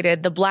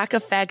excited. The Black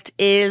Effect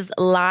is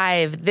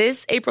live.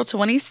 This April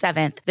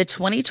 27th, the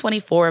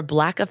 2024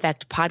 Black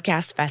Effect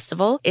Podcast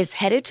Festival is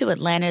headed to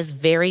Atlanta's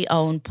very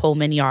own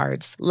Pullman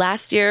Yards.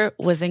 Last year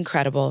was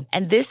incredible,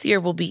 and this year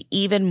will be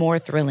even more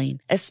thrilling,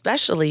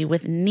 especially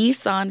with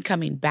Nissan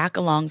coming back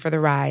along for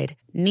the ride.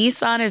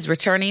 Nissan is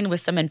returning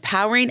with some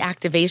empowering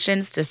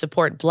activations to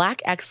support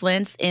Black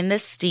excellence in the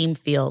STEAM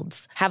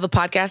fields. Have a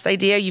podcast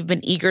idea you've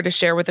been eager to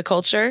share with the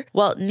culture?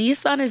 Well,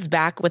 Nissan is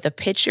back with a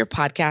Pitch Your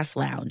Podcast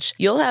Lounge.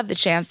 You'll have the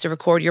chance to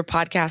record your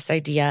podcast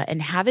idea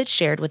and have it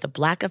shared with the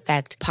Black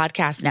Effect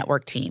Podcast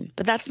Network team.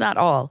 But that's not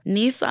all.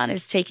 Nissan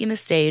is taking the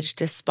stage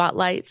to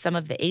spotlight some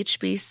of the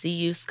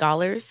HBCU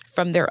scholars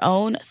from their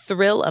own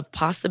Thrill of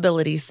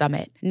Possibility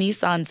Summit,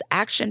 Nissan's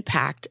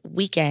action-packed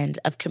weekend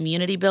of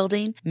community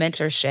building,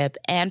 mentorship,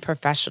 and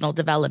professional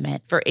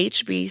development for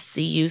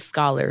HBCU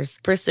scholars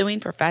pursuing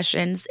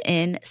professions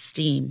in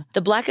STEAM.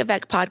 The Black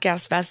Effect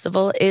Podcast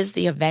Festival is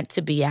the event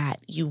to be at.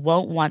 You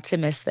won't want to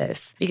miss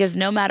this because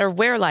no matter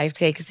where life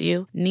takes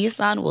you,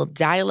 Nissan will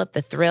dial up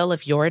the thrill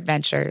of your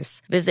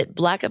adventures. Visit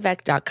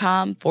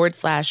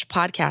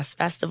blackeffect.com/podcast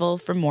festival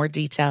for more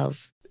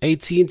details.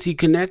 AT&T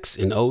connects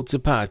an ode to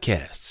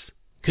podcasts.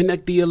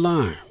 Connect the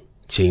alarm.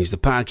 Change the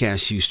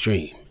podcast you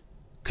stream.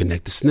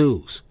 Connect the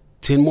snooze.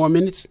 10 more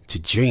minutes to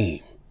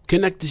dream.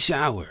 Connect the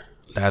shower.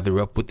 Lather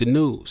up with the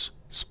news,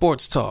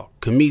 sports talk,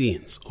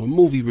 comedians, or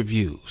movie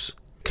reviews.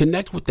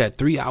 Connect with that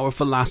 3-hour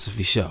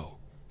philosophy show.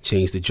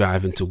 Change the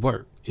drive into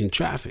work in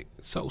traffic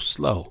so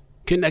slow.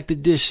 Connect the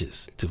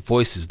dishes to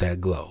voices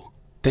that glow.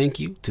 Thank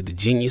you to the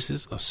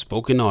geniuses of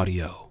spoken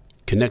audio.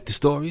 Connect the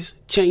stories,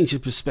 change your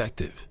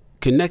perspective.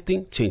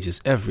 Connecting changes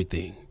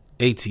everything.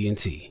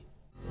 AT&T.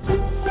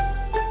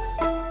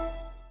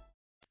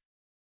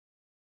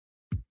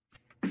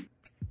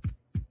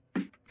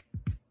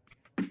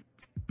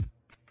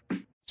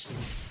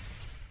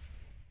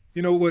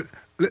 You know what?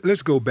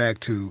 Let's go back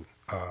to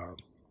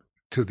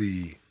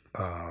the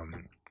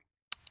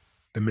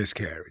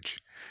miscarriage.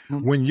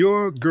 Mm-hmm. When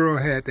your girl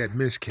had that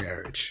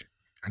miscarriage,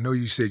 I know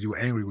you said you were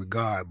angry with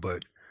God,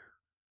 but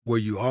were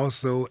you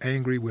also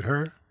angry with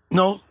her?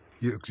 No.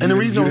 You and the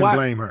reason didn't why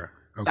blame her.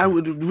 Okay.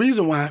 The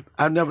reason why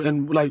I never,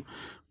 and like,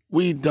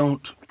 we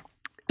don't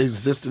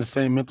exist in the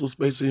same mental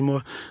space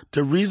anymore.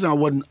 The reason I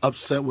wasn't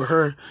upset with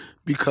her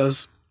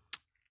because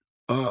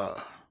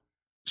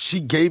she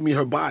gave me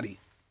her body.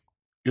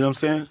 You know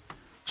what I'm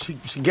saying?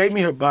 She gave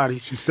me her body.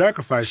 She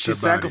sacrificed her body.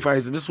 She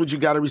sacrificed it. This is what you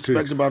got to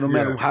respect about no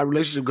matter how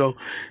relationship go.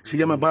 She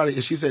gave my body,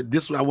 and she said,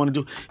 this is what I want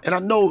to do. And I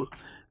know,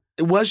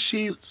 was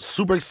she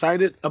super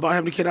excited about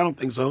having a kid? I don't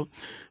think so.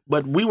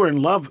 But we were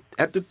in love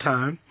at the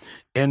time,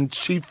 and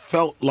she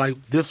felt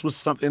like this was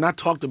something, and I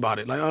talked about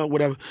it, like, oh,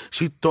 whatever.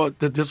 She thought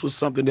that this was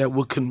something that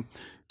would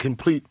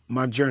complete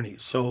my journey.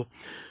 So,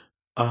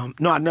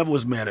 no, I never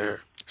was mad at her.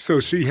 So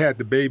she had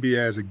the baby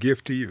as a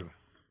gift to you,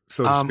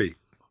 so to speak.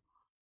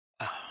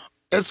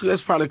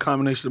 It's probably a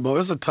combination of both.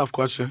 It's a tough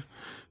question.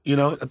 You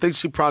know, I think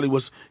she probably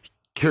was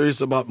curious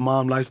about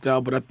mom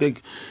lifestyle, but I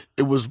think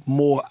it was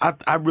more,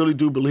 I really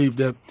do believe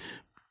that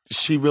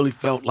she really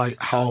felt like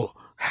how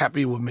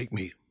happy it would make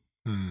me.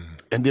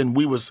 And then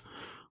we was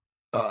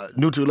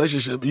new to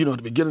relationship. You know, at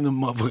the beginning of the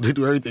motherfucker, they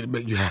do everything to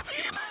make you happy.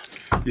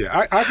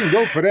 Yeah, I can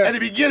go for that. At the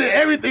beginning,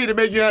 everything to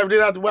make you happy.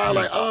 Then after a while,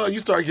 like, oh, you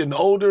start getting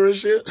older and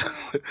shit.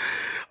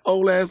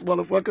 Old ass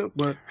motherfucker,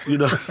 but you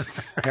know.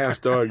 Hair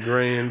start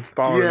graying,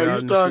 falling out. Yeah,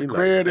 you start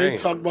graying. They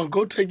talk about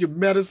go take your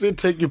medicine,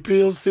 take your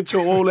pills, sit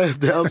your old ass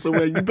down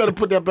somewhere. You better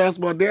put that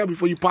basketball down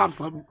before you pop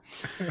something.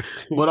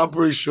 But I'm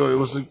pretty sure it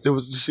was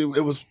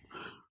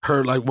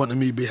her like wanting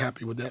me to be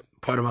happy with that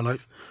part of my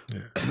life.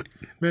 Yeah.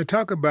 Man,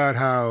 talk about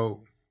how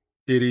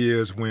it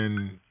is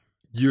when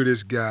you're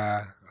this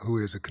guy who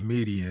is a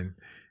comedian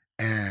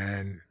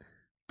and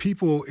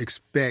people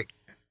expect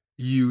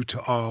you to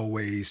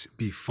always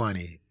be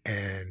funny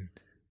and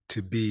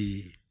to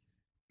be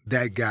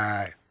that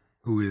guy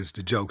who is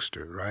the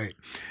jokester, right?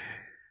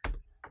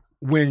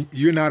 When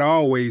you're not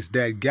always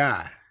that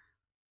guy,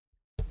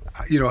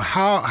 you know,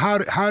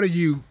 how do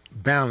you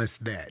balance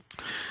that?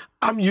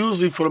 I'm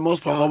usually, for the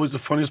most part, always the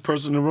funniest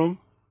person in the room.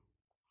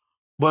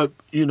 But,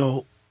 you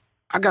know,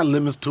 I got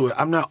limits to it.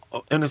 I'm not,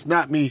 and it's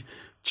not me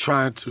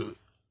trying to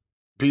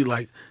be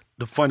like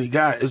the funny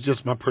guy. It's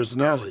just my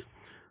personality.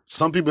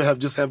 Some people have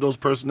those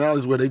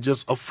personalities where they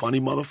just a funny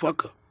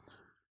motherfucker.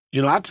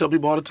 You know, I tell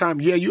people all the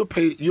time, yeah, you'll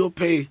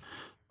pay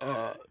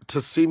to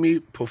see me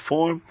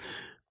perform,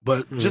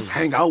 but just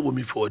hang out with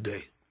me for a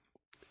day.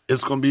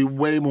 It's gonna be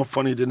way more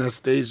funny than that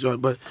stage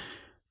joint. But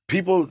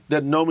people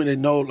that know me, they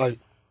know like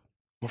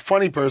I'm a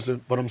funny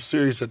person, but I'm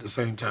serious at the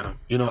same time.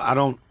 You know, I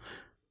don't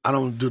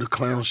do the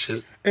clown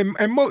shit. And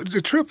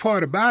the trip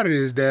part about it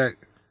is that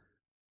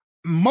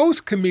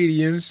most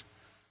comedians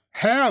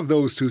have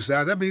those two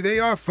sides. I mean, they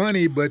are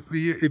funny, but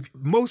if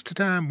most of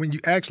the time when you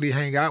actually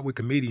hang out with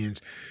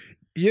comedians,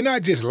 you're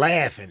not just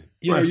laughing.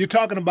 You know, you're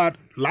talking about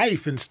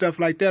life and stuff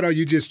like that, or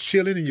you just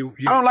chilling and you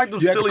I don't like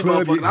them silly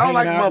motherfuckers. I don't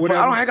like motherfuckers.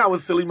 I don't hang out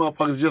with silly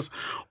motherfuckers. Just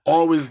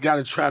always got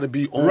to try to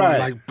be on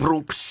like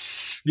boom.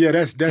 Yeah,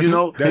 that's you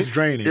know, that's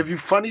draining. If you're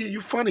funny,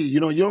 you're funny. You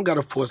know, you don't got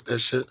to force that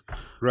shit.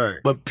 Right.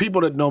 But people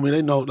that know me,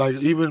 they know. Like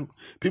even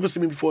people see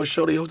me before a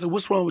show, they go,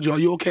 "What's wrong with you? Are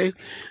you okay?"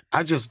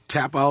 I just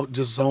tap out,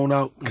 just zone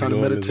out, kind of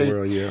meditate,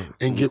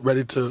 and get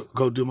ready to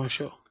go do my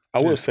show.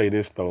 I will say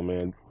this though,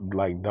 man.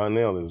 Like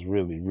Donnell is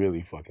really,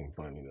 really fucking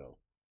funny though.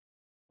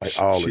 Like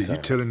all the time.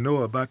 You telling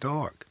Noah about the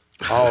arc?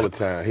 All the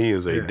time. He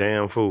is a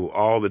damn fool.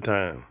 All the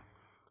time.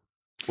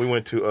 We was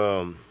at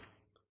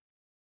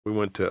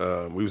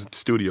the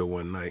studio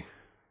one night.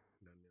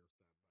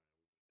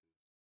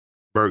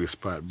 Burger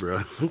spot,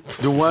 bro.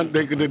 The one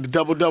the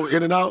double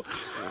In-N-Out.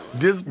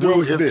 This dude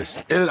was this?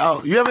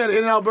 In-N-Out. You ever had an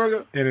In-N-Out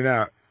burger?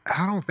 In-N-Out.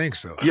 I don't think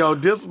so. Yo,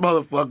 this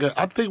motherfucker,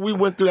 I think we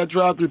went through that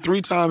drive-thru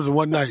 3 times in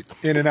one night.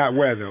 In-N-Out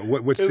where though?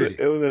 What city?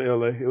 It was in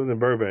L.A. It was in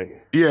Burbank.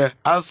 Yeah,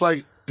 I was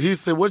like, He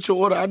said, "What's your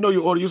order?" I know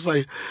your order. You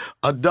say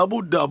a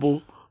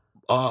double,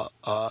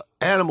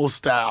 animal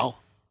style.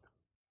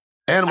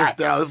 Animal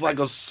style. It's like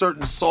a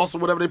certain sauce or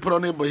whatever they put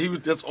on there,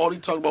 but that's all he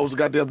talked about was a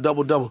goddamn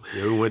double.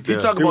 Yeah, we went there.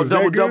 He talked about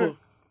double.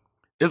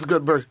 It's a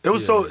good burger. It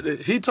was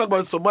he talked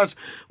about it so much.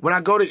 When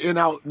I go to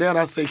In-Out now, and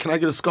I say, "Can I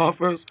get a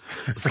Scarface?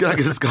 Can I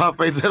get a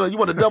Scarface?" He said, "You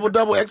want a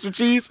double, extra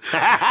cheese?"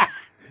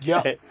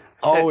 Yeah.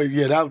 Oh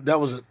yeah, that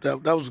was a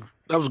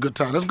good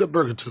time. That's a good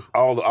burger too.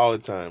 All the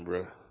time,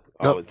 bro.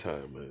 All the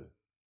time, man.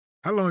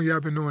 How long y'all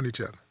been knowing each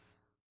other?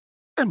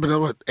 It's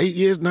been what, 8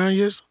 years, 9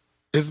 years?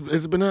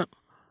 It's been up.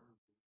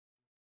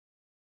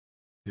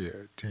 Yeah,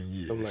 10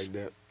 years. Something like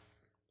that.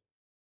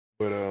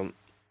 But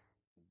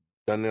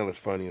Donnell is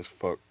funny as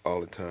fuck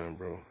all the time,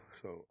 bro.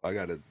 So I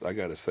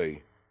gotta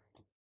say,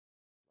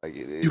 like,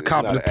 you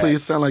copping it,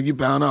 please. Sound like you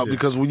bound out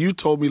because when you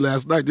told me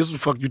last night, this is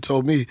fuck you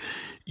told me.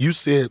 You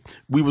said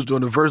we was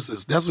doing the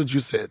verses. That's what you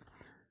said.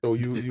 So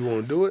you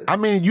want to do it? I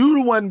mean, you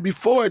the one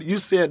before it. You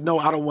said no,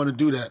 I don't want to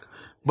do that.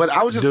 But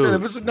I was just saying,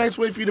 if it's a nice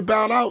way for you to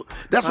bow out,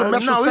 that's what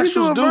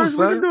metrosexuals do,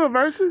 son. We can do a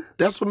verses.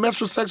 That's what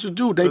metrosexuals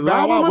do. They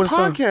bow out with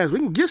some podcast. We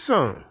can get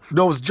some.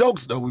 No, it's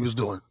jokes though. We was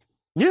doing.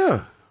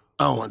 Yeah.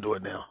 I don't want to do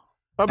it now.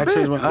 I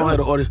changed my. I don't have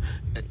the audience.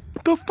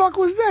 The fuck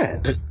was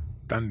that?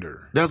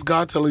 Thunder. That's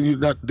God telling you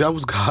that. That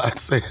was God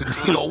saying,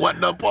 "You don't want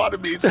no part of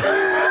me."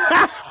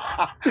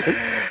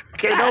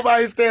 Can't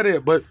nobody stand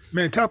here. But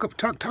man, talk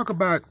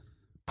about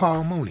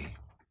Paul Mooney.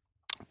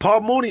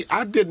 Paul Mooney,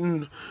 I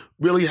didn't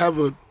really have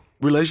a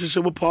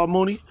relationship with Paul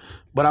Mooney,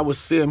 but I would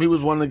see him. He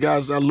was one of the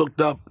guys I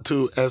looked up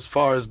to as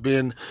far as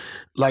being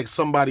like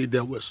somebody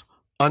that was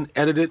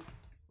unedited.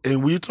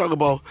 And when you talk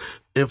about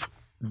if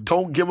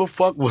Don't Give a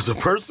Fuck was a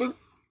person.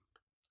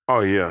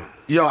 Oh, yeah.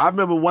 Yo, I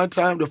remember one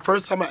time, the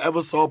first time I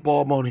ever saw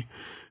Paul Mooney,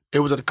 it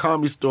was at a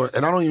comedy store.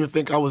 And I don't even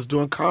think I was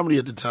doing comedy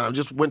at the time.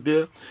 Just went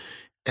there.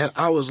 And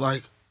I was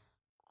like,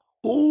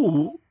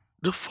 who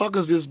the fuck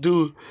is this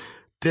dude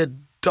that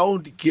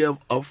don't give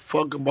a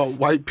fuck about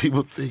white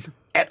people thinking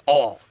at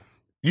all?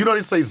 You know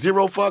they say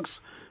zero fucks?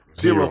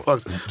 Zero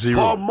fucks. Zero.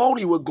 Paul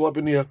Mooney would go up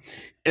in there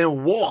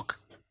and walk,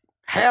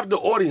 have the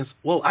audience,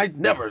 well, I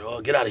never,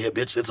 get out of here,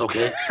 bitch, it's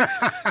okay.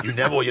 You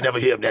never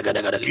hear him,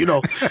 nigga. You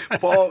know,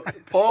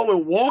 Paul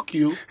would walk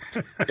you,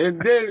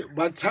 and then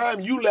by the time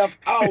you left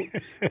out,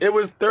 it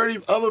was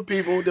 30 other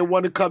people that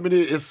wanted to come in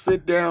there and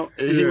sit down.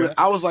 And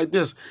I was like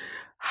this.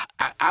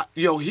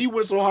 He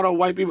went so hard on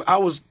white people, I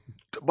was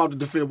about to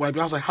defend white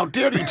people. I was like, how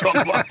dare you talk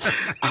about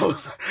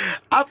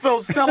I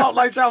felt sellout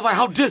like that. I was like,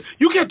 how dare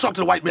you can't talk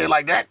to the white man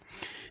like that.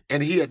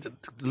 And he had the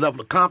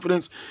level of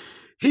confidence.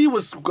 He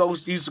used to go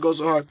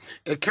so hard.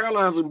 At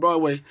Caroline's and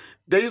Broadway,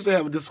 they used to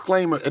have a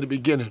disclaimer at the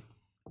beginning.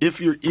 If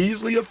you're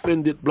easily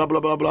offended, blah, blah,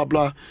 blah, blah,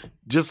 blah,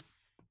 just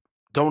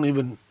don't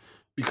even,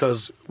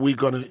 because we're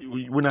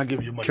not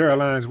giving you money.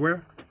 Caroline's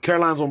where?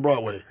 Caroline's on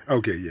Broadway.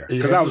 Okay, yeah.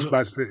 Because I was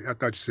about to say, I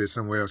thought you said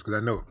somewhere else,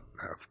 because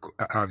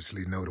I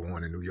obviously know the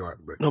one in New York.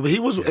 But no, but he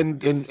was,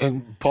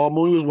 and Paul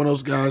Mooney was one of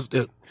those guys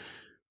that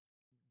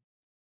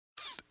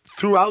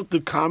throughout the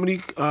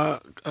comedy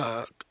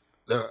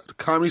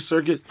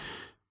circuit,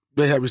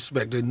 they had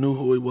respect. They knew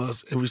who he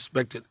was and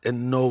respected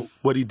and know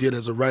what he did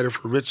as a writer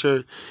for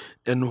Richard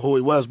and who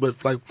he was.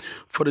 But like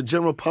for the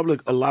general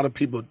public, a lot of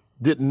people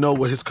didn't know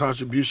what his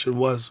contribution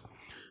was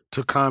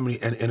to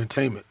comedy and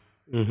entertainment.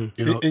 Mm-hmm.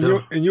 You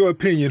know, in your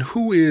opinion,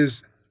 who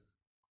is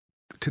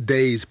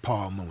today's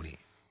Paul Mooney?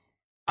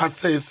 I'd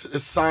say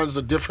it's signs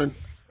are different.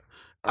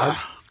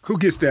 Who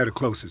gets there the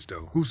closest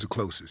though? Who's the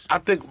closest? I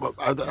think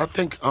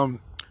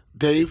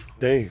Dave.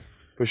 Dave,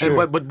 for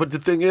sure. But the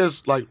thing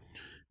is, like,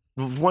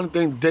 one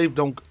thing Dave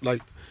don't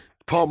like,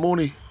 Paul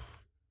Mooney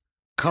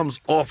comes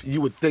off, you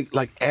would think,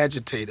 like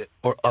agitated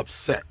or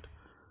upset.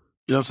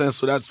 You know what I'm saying?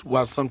 So that's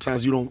why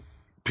sometimes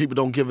people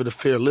don't give it a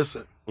fair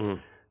listen.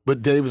 Mm-hmm.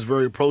 But Dave is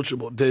very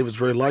approachable. Dave is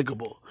very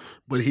likable.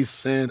 But he's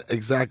saying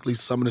exactly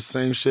some of the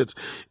same shits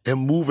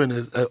and moving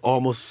is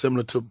almost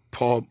similar to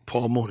Paul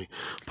Mooney.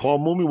 Paul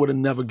Mooney would have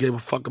never gave a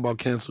fuck about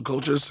cancel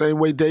culture the same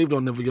way Dave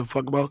don't never give a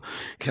fuck about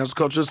cancel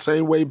culture the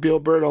same way Bill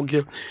Burr don't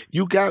give.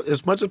 You got,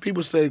 as much as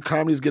people say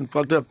comedy's getting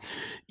fucked up,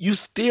 you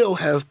still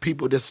have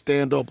people that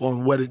stand up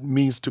on what it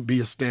means to be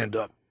a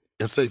stand-up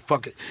and say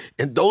fuck it.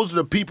 And those are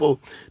the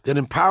people that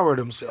empower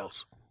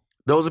themselves.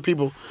 Those are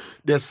people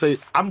that say,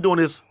 I'm doing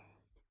this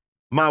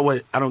my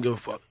way, I don't give a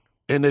fuck.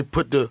 And they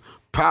put the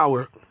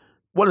power.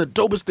 One of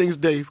the dopest things,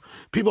 Dave,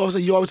 people always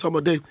say, you always talk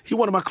about Dave. He's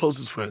one of my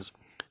closest friends.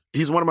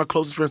 He's one of my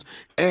closest friends,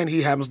 and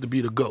he happens to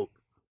be the GOAT.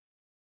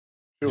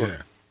 Sure.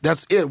 Yeah.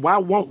 That's it. Why are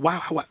you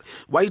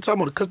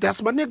talking about it? Because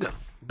that's my nigga.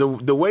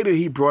 The way that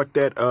he brought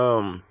that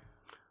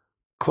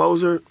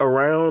closer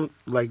around,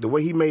 like the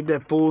way he made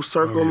that full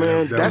circle,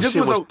 man, that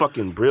shit was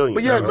fucking brilliant.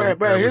 But yeah,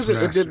 Brad, this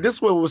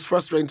is what was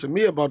frustrating to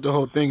me about the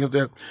whole thing is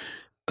that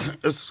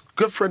it's a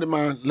good friend of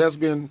mine,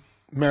 lesbian,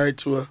 married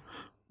to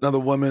another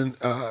woman.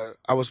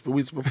 We was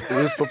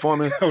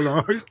performing. Hold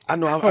on. I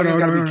know. I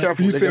gotta be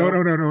careful. You said hold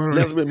on.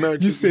 Lesbian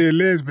married. You said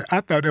lesbian.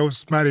 I thought that was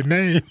somebody's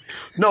name.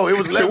 No, it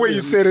was lesbian. The way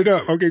you set it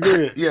up. Okay, go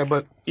ahead. Yeah,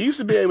 but you used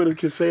to be able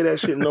to say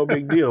that shit, no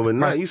big deal. But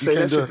now you say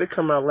that shit, they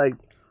come out like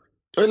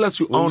Unless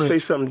you when own you it. say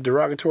something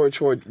derogatory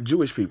toward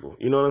Jewish people.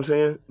 You know what I'm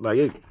saying? Like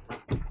it.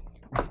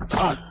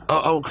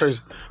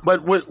 Crazy.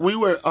 But we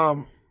were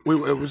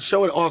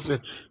showing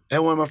Austin,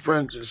 and one of my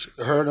friends,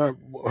 her and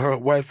her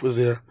wife was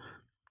there.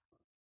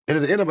 And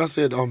at the end of it, I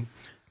said,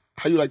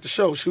 how you like the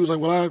show? She was like,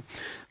 well,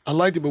 I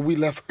liked it, but we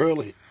left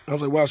early. I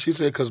was like, wow. She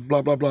said, because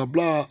blah, blah, blah,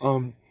 blah.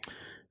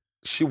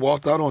 She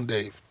walked out on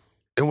Dave.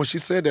 And when she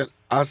said that,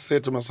 I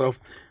said to myself,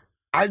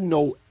 I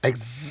know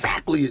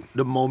exactly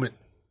the moment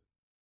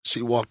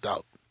she walked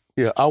out.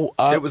 Yeah,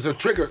 it was a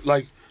trigger.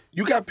 Like,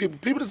 you got people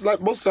that's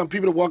like, most of the time,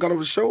 people that walk out of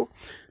a show,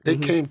 they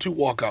came to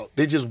walk out.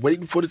 They just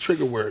waiting for the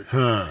trigger word.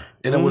 And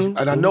it was,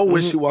 and I know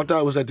when she walked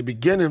out, it was at the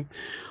beginning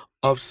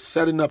of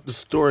setting up the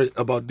story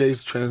about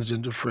Dave's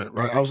transgender friend,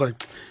 right? I was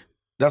like,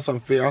 that's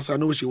unfair. I said, I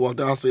knew when she walked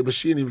out, I said, but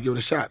she didn't even give it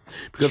a shot.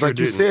 Because Sure like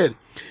you didn't. said,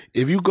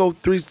 if you go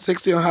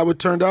 360 on how it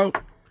turned out,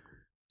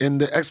 in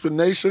the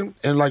explanation,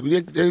 and like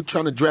they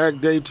trying to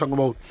drag Dave talking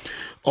about,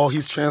 oh,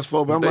 he's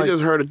transphobic. I'm They like,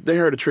 just heard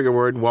a trigger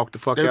word and walked the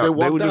fuck out. They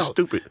walked were just out.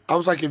 stupid. I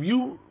was like, if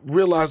you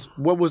realize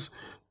what was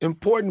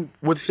important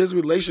with his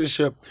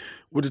relationship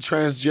with the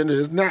transgender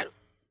is not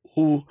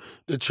who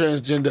the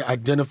transgender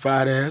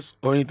identified as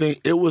or anything.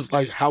 It was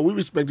like how we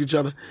respect each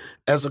other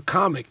as a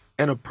comic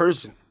and a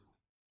person.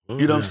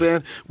 You know what I'm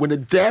saying? When the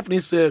Daphne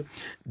said,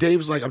 Dave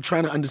was like, I'm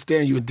trying to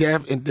understand you.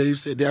 And Dave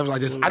said, Dave was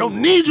like this, I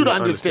don't need you to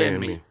understand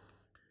me.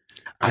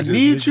 I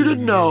need you to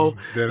know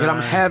that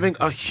I'm having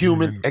a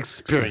human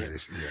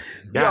experience.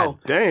 God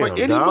damn, for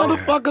any dog.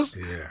 motherfuckers,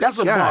 that's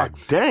a bar. God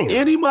damn.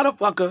 Any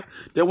motherfucker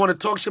that want to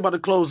talk shit about the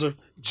closer,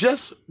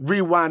 just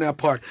rewind that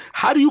part.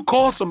 How do you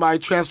call somebody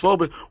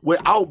transphobic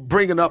without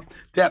bringing up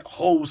that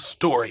whole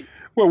story?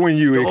 Well, when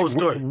The whole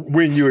story.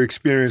 when you're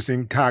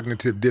experiencing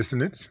cognitive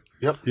dissonance,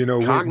 Yep. you know,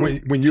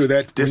 when you're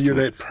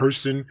that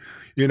person,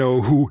 you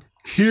know, who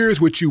hears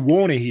what you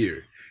want to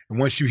hear, and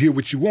once you hear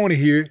what you want to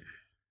hear,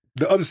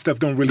 the other stuff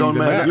don't really even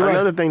matter.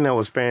 Another thing that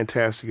was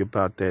fantastic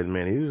about that,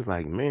 man, he was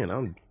like, man,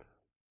 I'm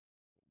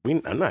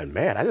not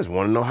mad. I just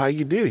want to know how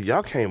you did it.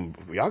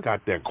 Y'all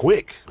got there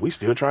quick. We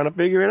still trying to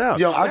figure it out.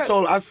 Yo,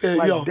 I said,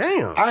 like,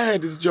 damn. I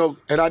had this joke,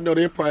 and I know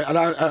they're probably, and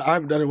I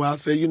haven't done it well. I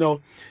said, you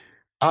know,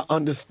 I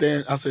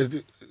understand. I said,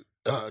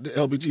 the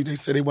LBG, they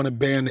said they want to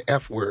ban the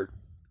F word,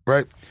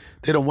 right?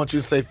 They don't want you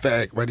to say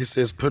fag, right? It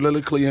says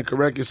politically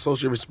incorrect, it's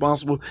socially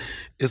responsible.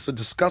 It's a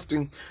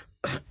disgusting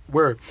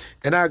word.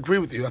 And I agree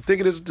with you. I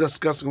think it is a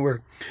disgusting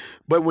word.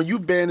 But when you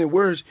ban in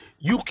words,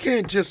 you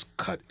can't just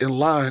cut in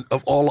line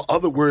of all the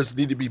other words that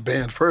need to be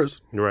banned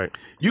first. Right.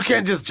 You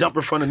can't just jump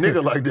in front of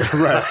nigger like that.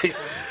 Right.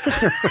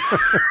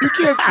 You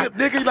can't skip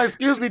nigger. You're like,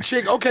 excuse me,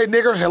 chick. Okay,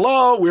 nigger,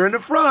 hello, we're in the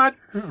front.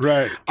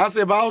 Right. I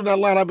said, if I was in that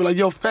line, I'd be like,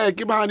 yo, fag,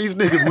 get behind these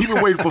niggas. We've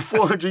been waiting for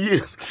 400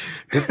 years.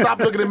 And stop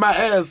looking at my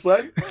ass,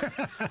 son.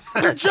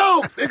 It's a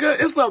joke, nigga.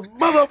 It's a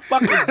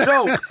motherfucking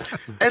joke.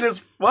 And it's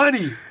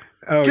funny.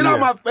 Oh, Get yeah. out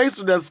my face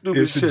with that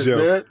stupid It's shit, a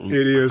joke. man.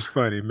 It is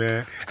funny,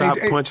 man. Stop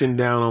Hey, punching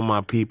down on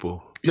my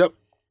people. Yep.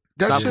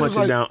 That Stop shit was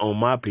punching like, down on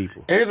my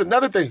people. and here's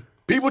another thing.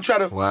 People try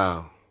to,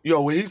 Wow. yo,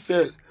 when he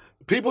said,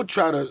 people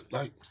try to,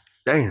 like,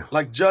 Damn.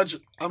 judge.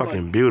 I'm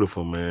Fucking like,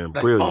 beautiful, man.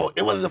 like, Brilliant. oh,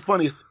 it wasn't the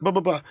funniest. Blah,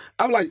 blah, blah.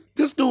 I'm like,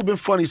 this dude been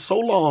funny so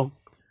long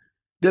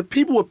that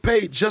people would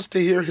pay just to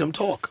hear him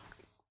talk.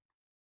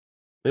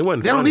 It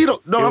wasn't They don't funny. need a,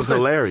 no, It I'm was saying,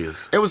 hilarious.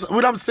 It was,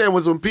 what I'm saying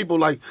was when people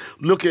like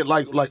look at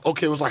like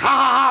okay, it was like ha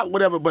ha ha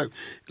whatever, but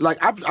like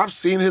I've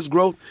seen his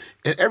growth,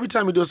 and every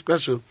time he do a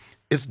special,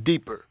 it's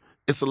deeper.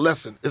 It's a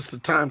lesson. It's the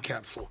time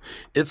capsule.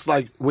 It's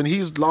like when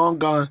he's long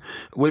gone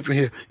away from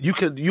here,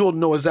 you'll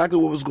know exactly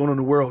what was going on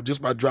in the world just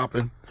by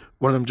dropping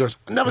one of them jokes.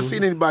 I've never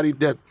seen anybody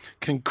that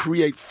can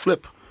create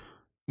flip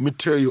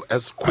material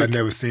as quick. I've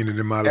never seen it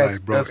in my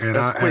life, bro. as quick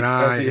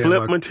I as he am is.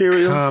 Flip a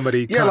material?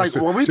 comedy Yeah, like,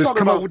 connoisseur. when we just talk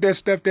come about- up with that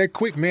stuff that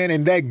quick, man,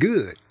 and that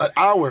good. An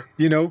hour.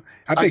 You know,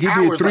 I think Like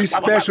he did hours, 3 like, blah,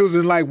 blah, blah. specials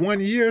in like 1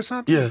 year or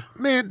something. Yeah.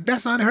 Man,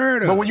 that's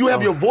unheard of. But when you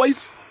have your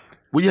voice,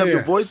 your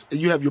Yeah. voice and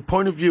you have your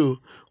point of view,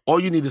 all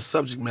you need is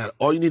subject matter.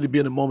 All you need to be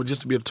in the moment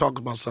just to be able to talk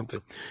about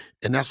something.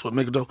 And that's what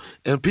makes it dope.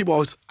 And people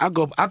always, I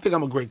think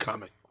I'm a great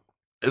comic.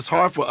 It's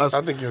hard for us.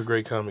 I think you're a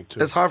great comic, too.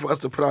 It's hard for us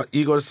to put our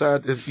ego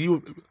aside.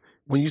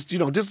 When you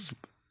know, just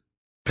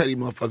petty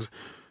motherfuckers.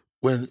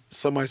 When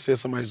somebody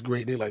says somebody's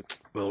great, they're like,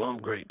 well, I'm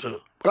great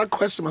too. But I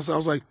question myself. I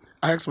was like,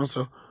 I asked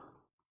myself,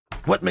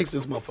 what makes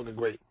this motherfucker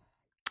great?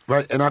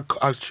 Right? And I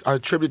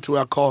attribute to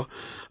what I call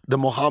the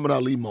Muhammad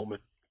Ali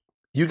moment.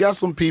 You got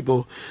some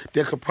people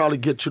that could probably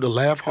get you to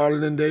laugh harder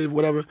than Dave,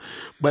 whatever,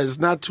 but it's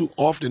not too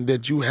often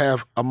that you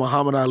have a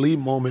Muhammad Ali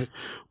moment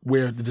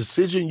where the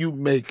decision you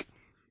make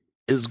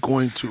is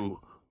going to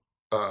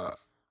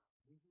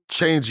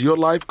change your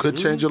life, could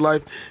change your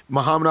life.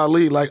 Muhammad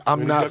Ali, like,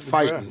 I'm not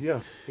fighting. Yeah.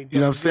 You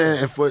know what I'm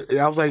saying? And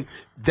I was like,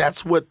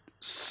 that's what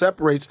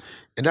separates,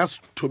 and that's,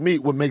 to me,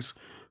 what makes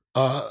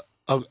a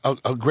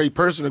great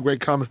person, a great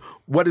comic.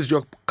 What is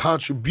your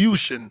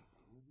contribution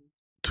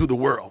to the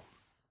world?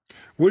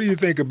 What do you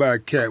think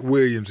about Cat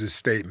Williams'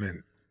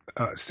 statement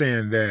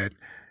saying that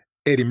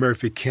Eddie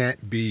Murphy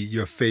can't be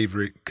your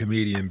favorite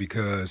comedian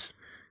because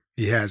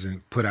he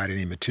hasn't put out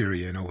any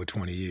material in over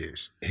 20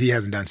 years? He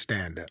hasn't done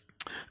stand-up.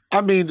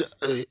 I mean,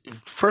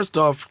 first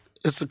off,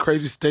 it's a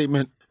crazy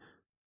statement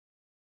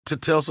to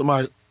tell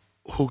somebody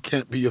who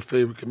can't be your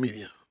favorite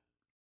comedian.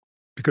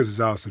 Because it's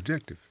all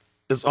subjective.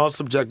 It's all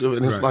subjective,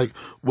 and it's Right. like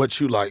what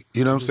you like.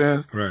 You know what I'm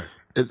saying? Right.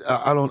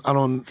 I don't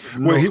know.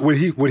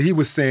 What he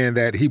was saying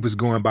that he was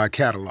going by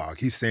catalog.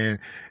 He's saying,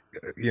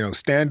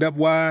 stand up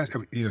wise,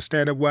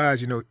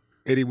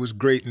 Eddie was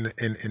great in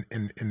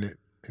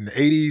the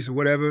 80s or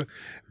whatever,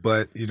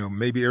 but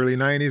maybe early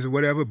 90s or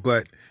whatever.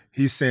 But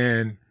he's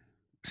saying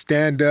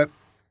stand up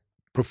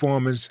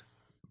performance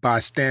by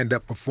stand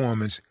up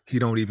performance, he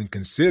don't even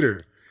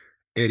consider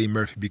Eddie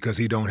Murphy because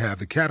he don't have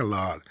the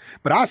catalog.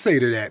 But I say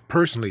to that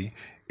personally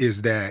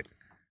is that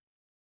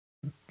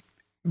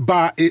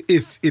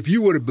if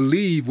you were to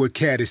believe what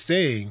Cat is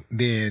saying,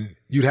 then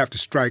you'd have to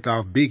strike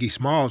off Biggie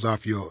Smalls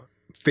off your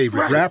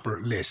favorite Right.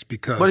 rapper list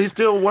because But he's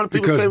still one of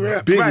people's favorite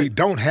rapper. Biggie Right.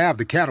 don't have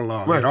the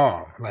catalog Right. at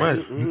all. Like,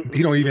 Right.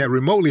 he don't even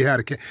remotely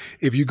have the.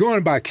 If you're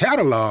going by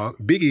catalog,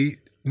 Biggie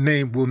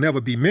name will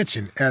never be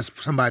mentioned as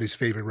somebody's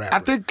favorite rapper. I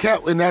think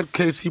Cat, in that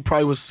case, he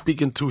probably was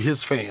speaking to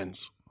his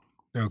fans.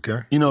 Okay.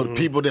 The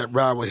people that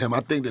ride with him.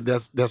 I think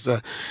that's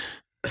a,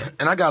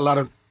 and I got a lot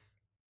of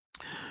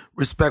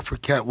respect for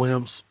Cat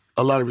Williams.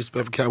 A lot of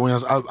respect for Cat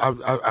Williams.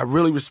 I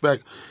really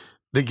respect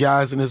the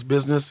guys in this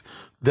business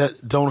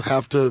that don't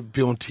have to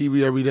be on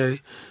TV every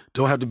day,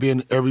 don't have to be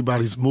in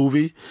everybody's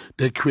movie.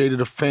 They created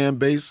a fan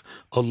base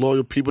of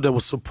loyal people that will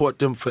support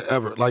them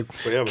forever. Like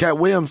Cat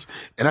Williams,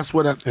 and that's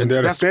what and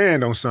that'll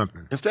stand on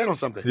something. And stand on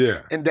something.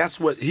 Yeah. And that's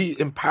what he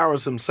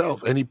empowers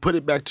himself, and he put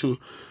it back to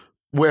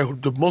where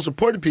the most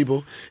important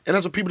people, and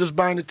that's the people that's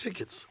buying the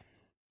tickets,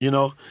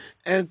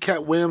 And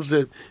Cat Williams,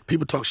 that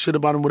people talk shit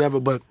about him, whatever,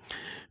 but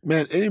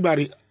man,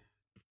 anybody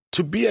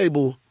to be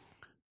able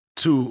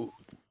to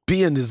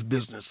be in this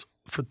business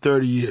for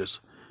 30 years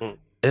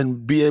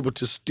and be able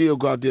to still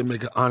go out there and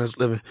make an honest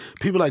living.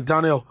 People like,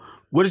 Donnell,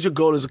 what is your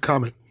goal as a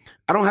comic?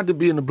 I don't have to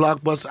be in the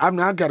blockbuster.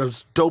 I got a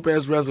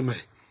dope-ass resume.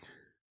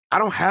 I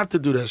don't have to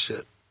do that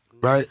shit,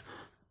 right?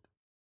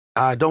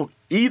 I don't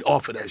eat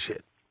off of that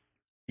shit.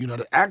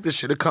 The acting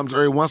shit, it comes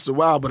every once in a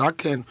while, but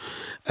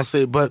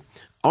but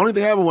only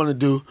thing I ever wanted to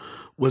do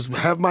was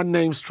have my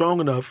name strong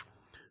enough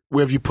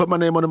where if you put my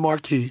name on the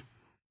marquee,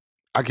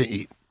 I can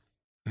eat.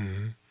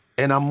 Mm-hmm.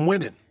 And I'm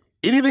winning.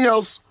 Anything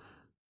else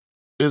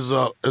is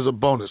a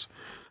bonus.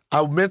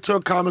 I mentor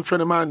a comic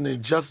friend of mine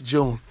named Just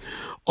June,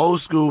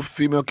 old school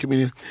female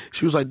comedian.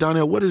 She was like,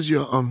 Donnell, what is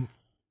your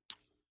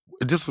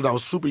this was I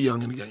was super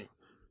young in the game.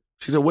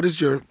 She said, what do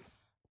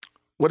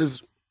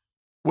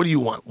you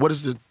want? What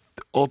is the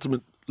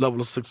ultimate level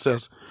of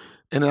success?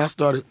 And then I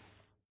started,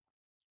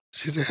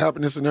 she said,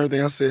 happiness and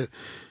everything. I said,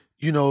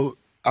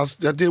 I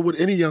did with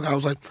any young, I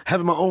was like,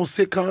 having my own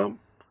sitcom,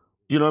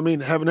 you know what I mean?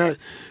 Having that.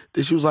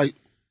 Then she was like,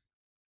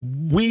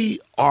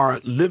 we are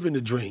living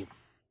the dream.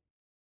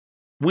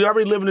 We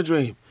already living the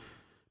dream.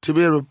 To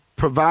be able to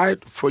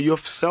provide for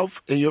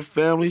yourself and your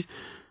family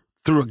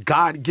through a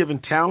God-given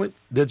talent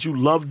that you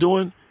love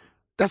doing,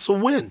 that's a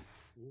win.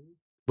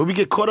 But we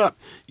get caught up.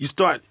 You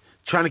start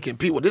trying to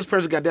compete with this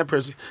person got that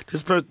person,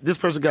 this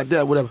person got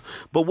that, whatever.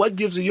 But what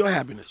gives you your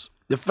happiness?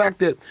 The fact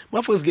that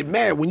motherfuckers get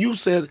mad. When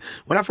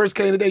I first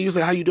came today, you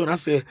said, how you doing? I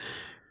said,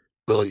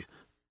 Billy,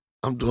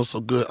 I'm doing so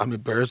good, I'm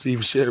embarrassed to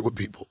even share it with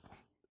people.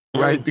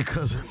 Right?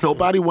 Because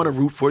nobody want to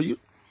root for you.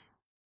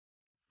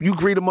 You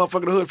greet a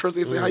motherfucker in the hood, first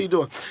they say, how you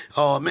doing?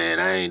 Oh, man,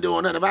 I ain't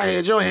doing nothing. If I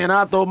had your hand,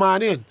 I'd throw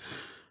mine in.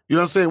 You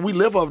know what I'm saying? We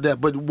live off that.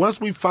 But once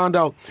we find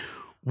out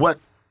what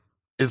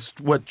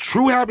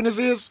true happiness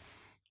is,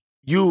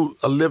 you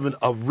are living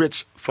a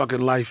rich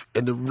fucking life.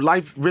 And the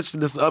life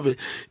richness of it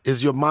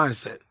is your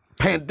mindset.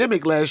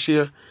 Pandemic last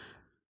year,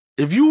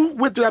 if you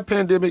went through that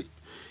pandemic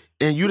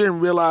and you didn't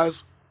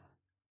realize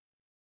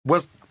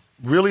what's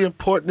really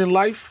important in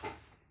life,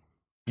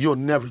 you'll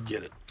never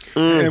get it.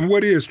 And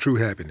what is true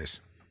happiness?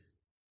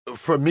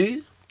 For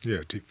me? Yeah,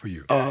 for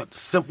you.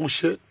 Simple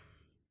shit.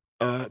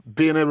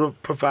 Being able to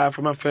provide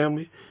for my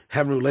family,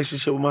 having a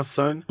relationship with my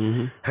son,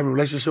 having a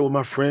relationship with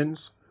my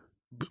friends,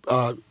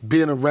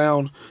 being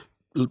around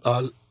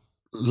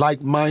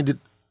like-minded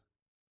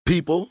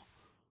people,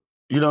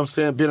 you know what I'm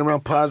saying? Being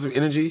around positive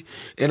energy.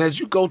 And as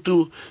you go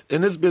through,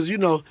 in this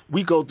business,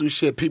 we go through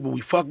shit, people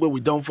we fuck with,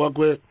 we don't fuck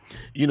with.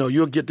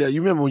 You'll get that.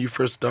 You remember when you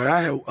first started,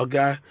 I had a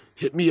guy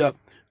hit me up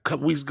a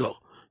couple weeks ago.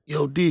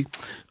 Yo, D,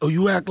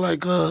 you act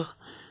like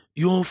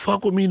you don't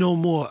fuck with me no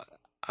more.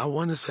 I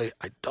want to say,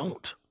 I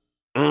don't.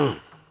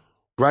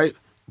 Right?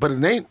 But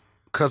it ain't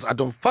because I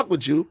don't fuck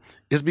with you.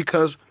 It's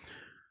because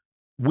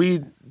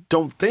we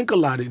don't think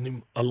alike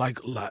a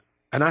lot.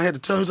 And I had to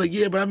tell her, I was like,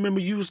 yeah, but I remember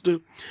you used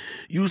to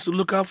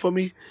look out for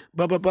me,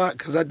 blah, blah, blah.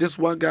 Because this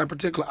one guy in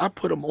particular, I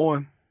put him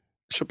on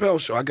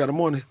Chappelle's show. I got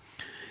him on it.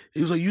 He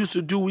was like, used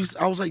to do,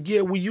 I was like,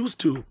 yeah, we used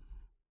to.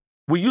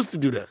 We used to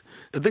do that.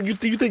 You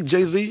think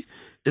Jay-Z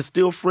is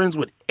still friends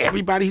with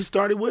everybody he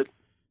started with?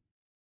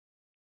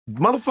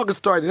 Motherfucker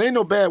started, it ain't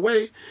no bad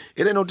way.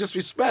 It ain't no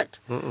disrespect.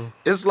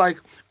 It's like,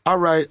 all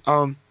right,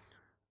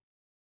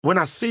 when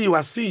I see you,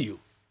 I see you.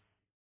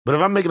 But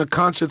if I'm making a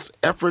conscious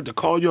effort to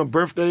call you on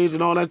birthdays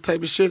and all that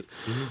type of shit,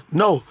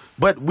 no.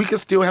 But we can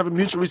still have a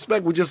mutual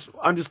respect. We just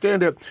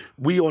understand that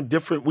we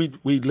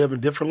live in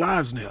different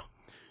lives now.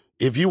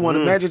 If you want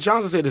to, Magic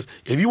Johnson said this,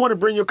 if you want to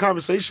bring your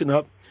conversation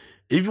up,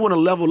 if you want to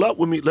level up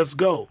with me, let's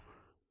go.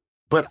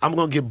 But I'm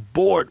going to get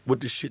bored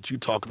with the shit you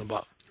talking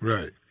about.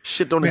 Right.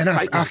 Shit don't man,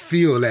 excite me. I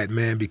feel that,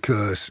 man,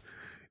 because,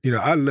 you know,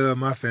 I love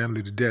my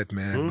family to death,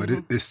 man. But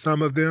it's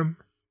some of them,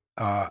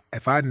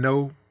 if I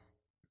know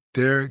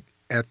they're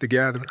at the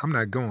gathering, I'm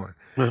not going.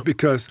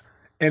 Because,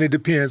 and it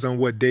depends on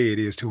what day it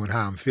is, too, and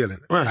how I'm feeling.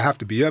 Right. I have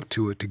to be up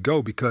to it to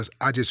go because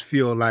I just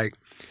feel like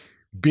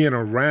being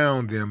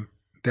around them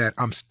that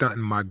I'm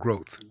stunting my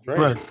growth.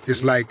 Right.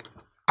 It's like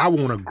I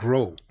want to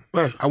grow.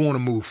 Right. I want to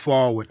move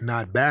forward,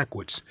 not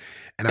backwards.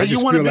 And I you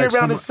just want to feel be like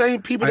around the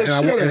same people that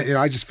share that. and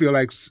I just feel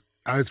like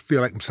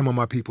some of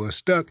my people are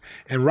stuck.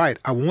 And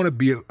I want to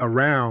be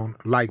around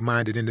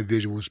like-minded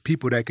individuals,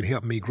 people that can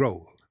help me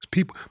grow,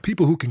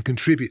 people who can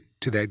contribute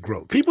to that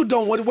growth. People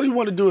don't. What you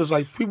want to do is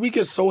like we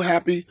get so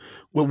happy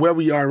with where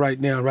we are right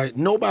now. Right.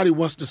 Nobody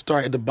wants to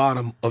start at the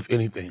bottom of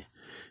anything.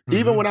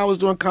 Even when I was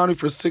doing comedy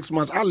for 6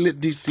 months, I lit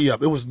DC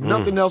up. It was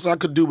nothing else I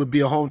could do but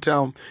be a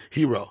hometown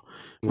hero.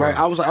 Right.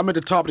 I was like, I'm at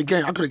the top of the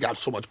game. I could have got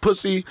so much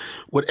pussy,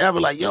 whatever.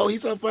 Like, yo,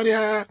 he's so funny,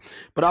 huh?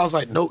 But I was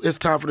like, no, it's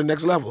time for the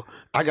next level.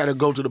 I got to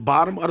go to the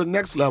bottom of the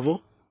next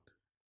level,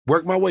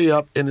 work my way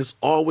up, and it's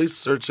always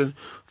searching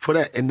for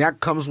that. And that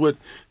comes with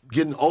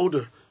getting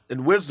older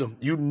and wisdom.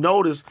 You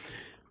notice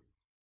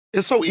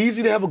it's so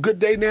easy to have a good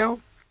day now.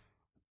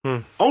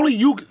 Only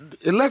you,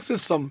 unless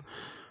it's some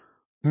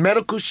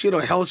medical shit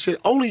or health shit,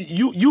 only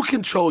you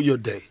control your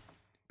day.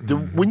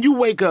 When you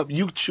wake up,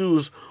 you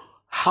choose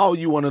how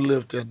you want to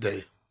live that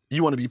day.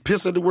 You want to be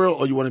pissed at the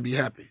world or you want to be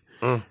happy?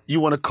 You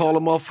want to call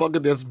a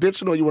motherfucker that's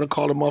bitching or you want to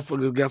call a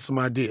motherfucker that's got some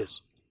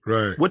ideas?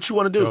 Right. What you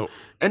want to do?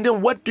 And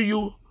then what do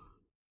you,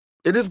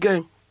 in this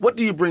game, what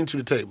do you bring to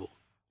the table?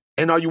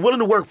 And are you willing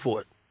to work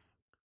for it?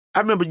 I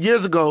remember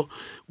years ago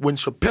when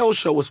Chappelle's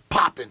show was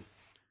popping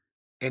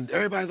and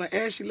everybody's like,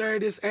 Ashley Larry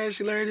this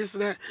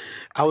and that.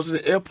 I was in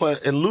the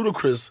airport and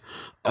Ludacris,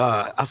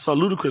 I saw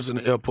Ludacris in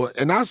the airport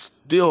and I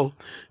still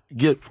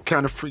get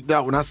kind of freaked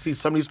out when I see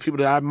some of these people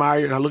that I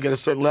admire and I look at a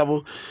certain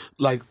level,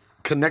 like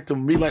connecting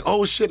with me like,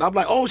 oh shit. I'm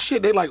like, oh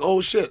shit. They like,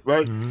 oh shit,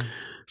 right?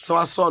 So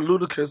I saw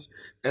Ludacris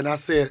and I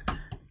said,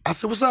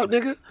 what's up,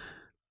 nigga?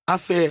 I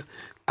said,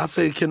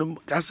 can a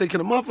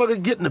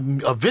motherfucker get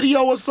in a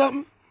video or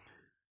something?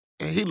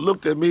 And he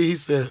looked at me, he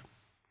said,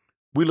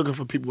 we looking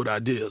for people with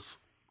ideas.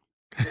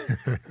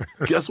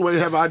 Guess what? They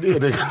have an idea,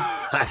 nigga.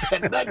 I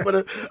had nothing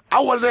but I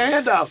wanted a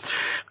handout.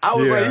 I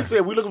was like, he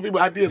said, we looking for people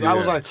with ideas. I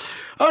was like,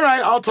 all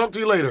right, I'll talk to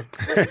you later.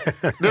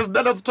 There's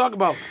nothing else to talk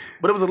about.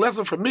 But it was a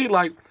lesson for me,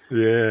 like,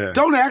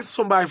 don't ask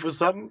somebody for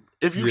something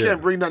if you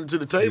can't bring nothing to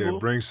the table. Yeah,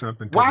 bring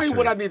something to Why the table.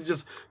 would I need to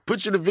just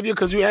put you in the video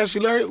because you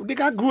Ashley Larry?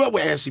 Nigga, I grew up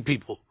with Ashley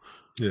people.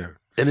 Yeah.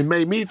 And it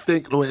made me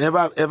think,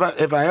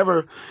 if I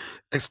ever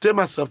extend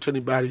myself to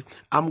anybody,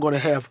 I'm going to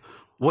have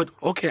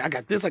I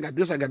got this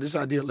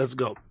idea, let's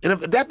go. And if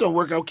that don't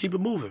work, I'll keep it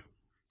moving.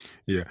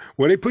 Yeah.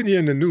 Well, they putting you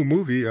in the new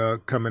movie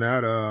coming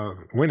out,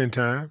 Winning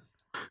Time.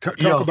 Talk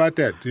about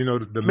that, you know,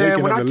 the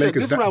making of the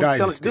Lakers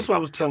dynasty. This is what I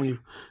was telling you.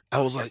 I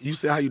was like, you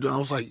said how you doing? I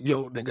was like,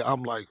 yo, nigga,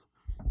 I'm like,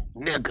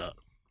 nigga,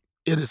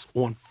 it is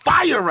on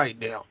fire right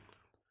now.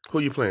 Who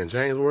you playing,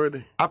 James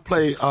Worthy? I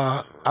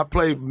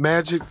play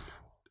Magic,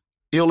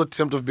 ill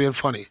attempt of being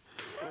funny.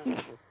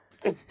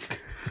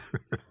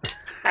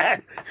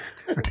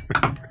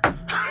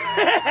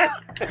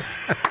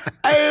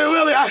 Hey,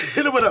 really, I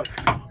hit him with a.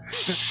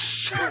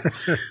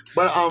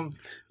 But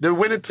the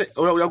winning.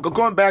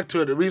 Going back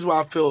to it, the reason why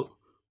I feel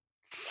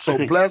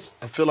so blessed,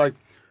 I feel like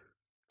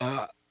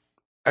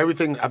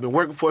everything I've been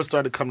working for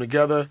started to come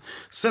together.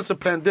 Since the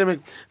pandemic,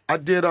 I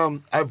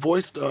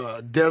voiced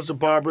Des the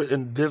Barber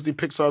in Disney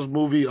Pixar's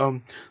movie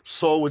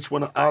Soul, which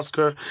won an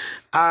Oscar.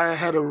 I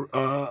had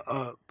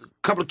a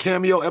couple of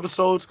cameo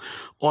episodes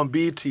on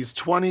BET's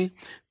 20.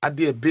 I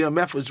did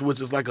BMF,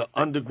 which is like an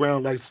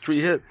underground, like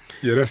street hit.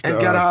 Yeah, that's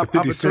the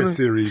 50 Cent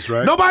series,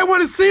 right? Nobody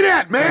want to see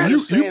that, man. You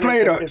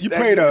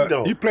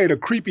played a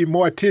creepy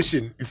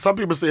mortician. Some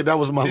people said that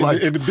was my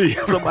life. In the beat.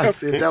 Somebody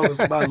said that was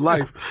my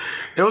life.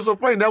 It was so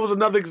funny. That was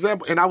another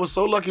example, and I was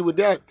so lucky with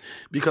that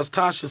because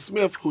Tasha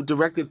Smith, who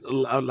directed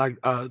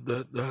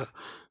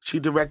she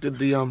directed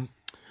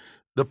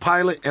the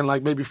pilot and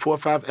like maybe 4 or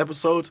 5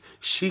 episodes.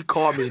 She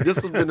called me. This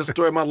has been the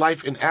story of my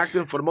life in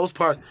acting. For the most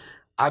part,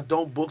 I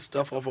don't book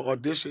stuff off of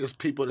audition. It's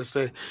people that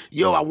say,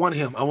 yo, I want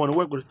him. I want to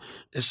work with him.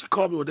 And she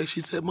called me one day. She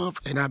said,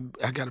 and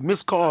I got a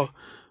missed call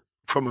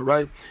from her,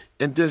 right?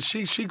 And then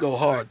she go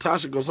hard.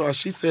 Tasha goes hard.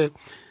 She said,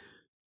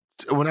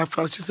 when I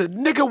found it, she said,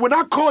 nigga, when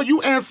I call,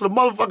 you answer the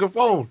motherfucking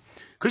phone.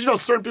 Because, you know,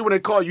 certain people, when they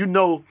call, you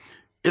know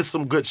it's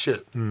some good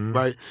shit,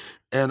 right?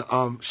 And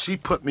she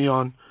put me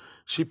in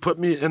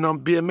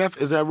BMF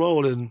as that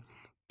role. And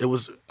it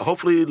was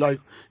hopefully, like,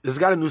 it's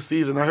got a new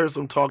season. I heard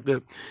some talk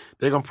that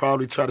they're going to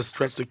probably try to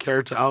stretch the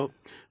character out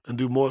and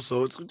do more.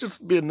 So it's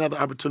just be another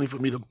opportunity for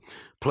me to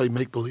play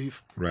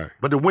make-believe. Right.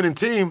 But the winning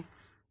team,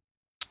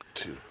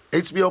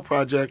 HBO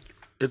project.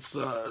 It's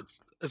a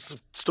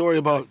story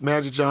about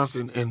Magic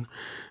Johnson in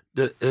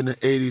the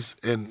 80s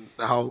and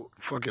how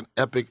fucking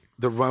epic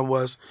the run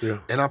was. Yeah.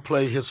 And I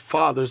play his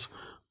father's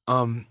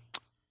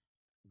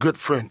good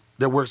friend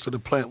that works at the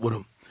plant with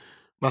him.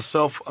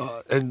 Myself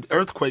and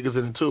Earthquake is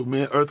in it too.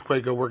 Me and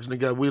Earthquake are working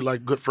together. We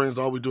like good friends.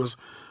 All we do is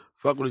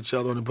fuck with each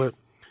other on it. But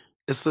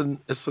it's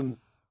another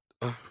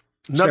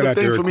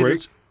thing for me.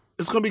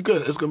 It's gonna be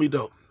good. It's gonna be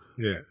dope.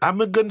 Yeah. I've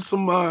been getting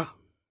some. I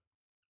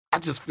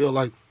just feel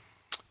like,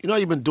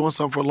 you've been doing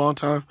something for a long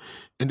time,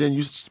 and then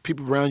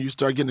people around you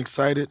start getting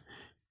excited,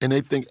 and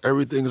they think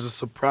everything is a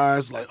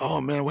surprise. Like,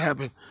 oh man, what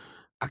happened?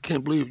 I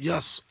can't believe it.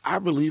 Yes, I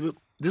believe it.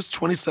 This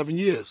 27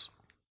 years.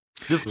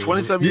 This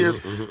 27 years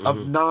of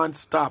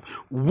nonstop.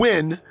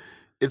 When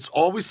it's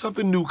always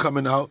something new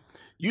coming out.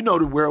 You know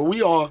the word.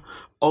 We all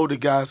older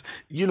guys.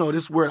 You know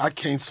this word I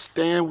can't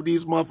stand with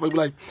these motherfuckers.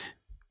 Like,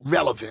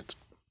 relevant.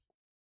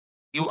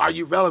 Are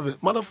you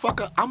relevant?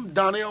 Motherfucker, I'm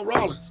Donnell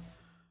Rawlings.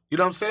 You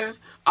know what I'm saying?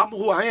 I'm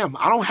who I am.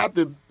 I don't have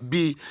to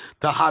be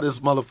the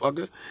hottest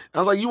motherfucker. I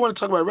was like, you want to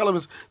talk about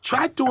relevance?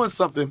 Try doing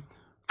something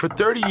for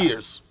 30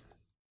 years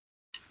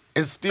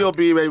and still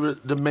be able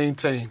to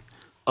maintain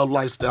a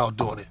lifestyle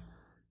doing it.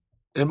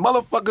 And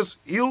motherfuckers,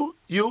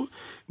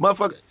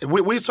 motherfucker,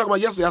 we was talking about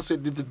yesterday. I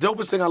said the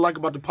dopest thing I like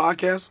about the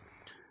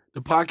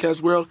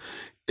podcast world,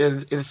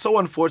 is so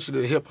unfortunate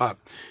in hip-hop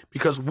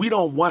because we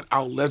don't want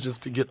our legends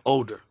to get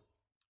older.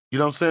 You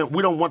know what I'm saying?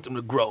 We don't want them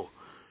to grow.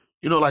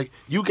 Like,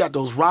 you got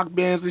those rock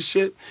bands and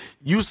shit.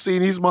 You see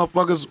these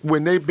motherfuckers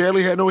when they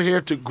barely had no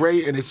hair to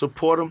gray and they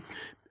support them.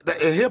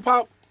 In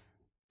hip-hop,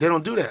 they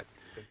don't do that.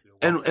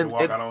 And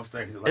walk out on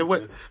stage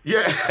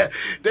yeah,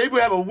 they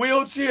would have a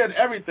wheelchair and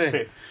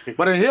everything.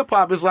 But in hip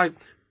hop, it's like,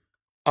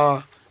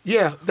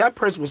 yeah, that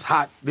person was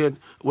hot then,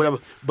 whatever.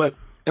 But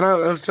I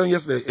was telling you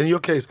yesterday, in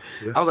your case,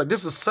 I was like,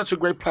 this is such a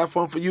great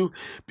platform for you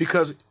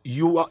because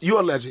you're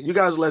a legend. You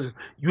guys are legends.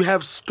 You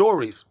have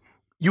stories.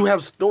 You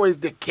have stories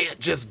that can't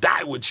just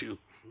die with you.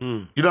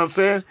 You know what I'm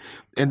saying?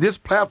 And this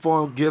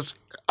platform gives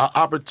an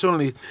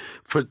opportunity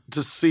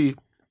to see,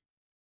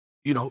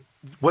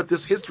 what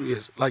this history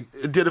is. Like,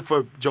 it did it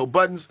for Joe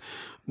Buttons,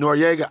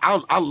 Noriega.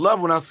 I love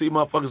when I see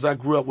motherfuckers I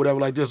grew up whatever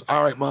like this.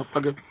 All right,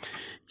 motherfucker.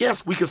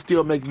 Yes, we can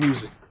still make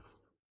music.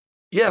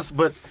 Yes,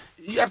 but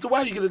after a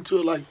while you get into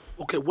it like,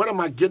 okay, what am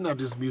I getting out of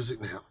this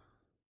music now?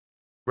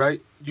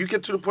 Right? You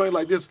get to the point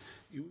like this,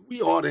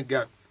 we all done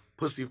got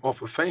pussy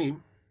off of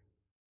fame,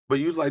 but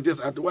you like this,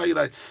 after a while you're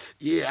like,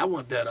 yeah, I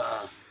want that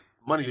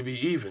money to be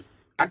even.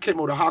 I came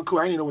up with a haiku.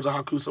 I didn't know it was a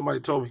haiku. Somebody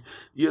told me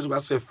years ago. I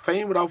said,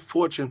 fame without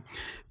fortune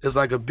is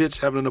like a bitch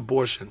having an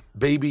abortion.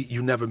 Baby,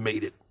 you never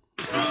made it.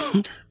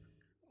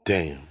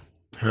 Damn.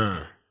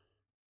 Huh.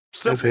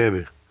 That's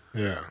heavy.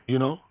 Yeah.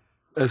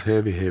 That's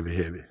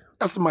heavy.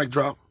 That's a mic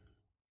drop.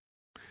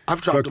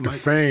 I've dropped Fuck the the mic.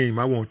 fame.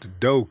 I want the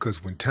dough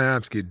because when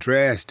times get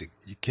drastic,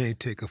 you can't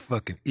take a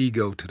fucking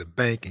ego to the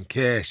bank and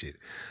cash it.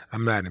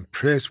 I'm not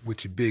impressed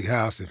with your big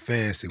house and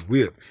fancy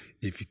whip.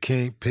 If you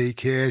can't pay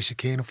cash, you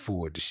can't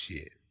afford the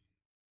shit.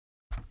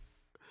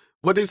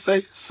 What they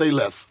say? Say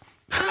less.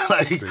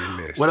 Say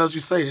less. What else you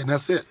say? And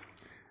that's it.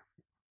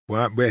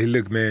 Well, hey,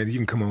 look, man, you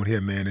can come on here,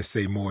 man, and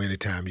say more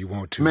anytime you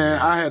want to. Man,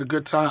 I had a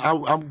good time.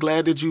 I'm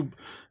glad that you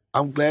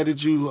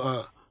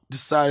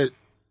decided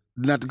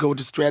not to go with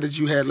the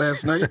strategy you had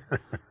last night.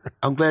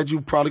 I'm glad you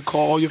probably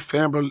called all your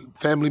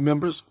family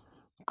members,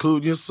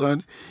 including your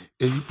son,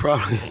 and you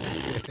probably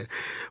said,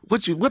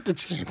 what the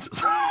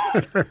chances?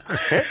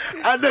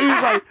 I know he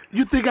was like,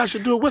 you think I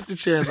should do it? What's the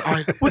chance? All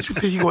right, what you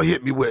think you gonna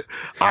hit me with?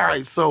 All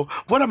right, so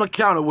what I'm gonna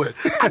counter with?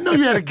 I know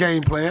you had a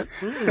game plan.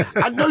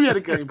 I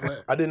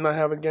I did not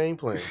have a game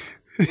plan.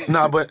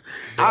 Nah, but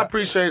I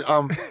appreciate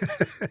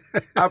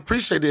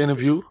the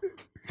interview.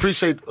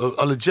 Appreciate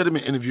a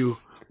legitimate interview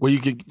where you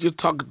can just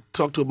talk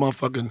to a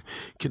motherfucker and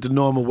get to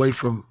know him away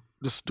from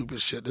this stupid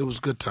shit. It was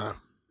a good time.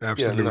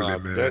 Absolutely,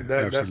 man.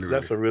 Absolutely.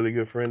 That's a really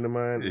good friend of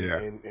mine. Yeah.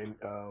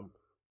 And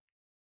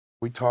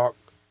we talk,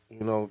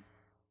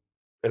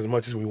 as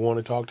much as we want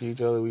to talk to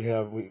each other, we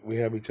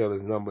have each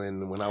other's number.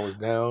 And when I was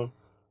down,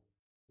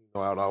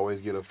 I'd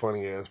always get a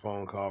funny ass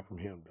phone call from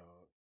him, dog.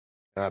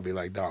 And I'd be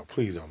like, dog,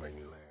 please don't make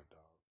me laugh,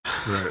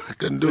 dog. Right. I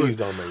couldn't do Please it.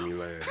 don't make me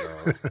laugh,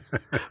 dog.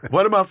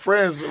 One of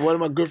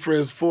my good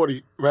friends,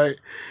 40, right?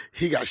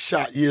 He got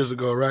shot years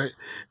ago, right?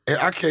 And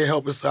I can't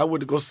help it, so I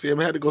went to go see him.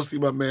 I had to go see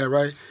my man,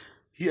 right?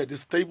 He had the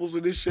staples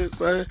in this shit,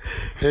 son.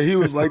 And he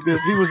was like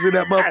this. He was in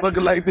that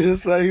motherfucker like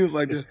this, son. He was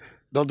like this.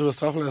 Don't do it.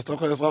 Stop playing. Stop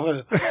playing. Stop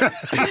playing.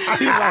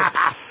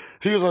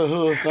 He was like,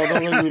 oh, stop.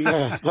 Don't make me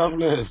laugh. Stop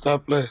playing.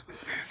 Stop playing.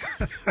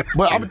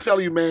 But I'm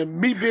telling you, man,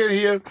 me being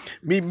here,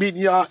 me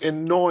meeting y'all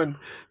and knowing,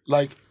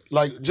 like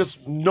just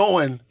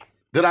knowing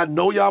that I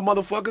know y'all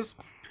motherfuckers,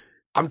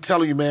 I'm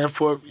telling you, man,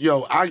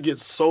 I get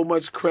so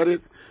much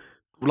credit,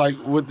 like,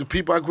 with the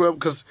people I grew up,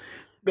 because,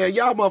 man,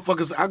 y'all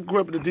motherfuckers, I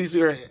grew up in the D.C.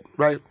 area,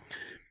 right?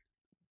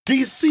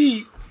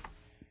 D.C.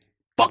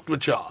 fucked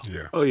with y'all.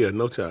 Yeah. Oh, yeah,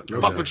 no doubt.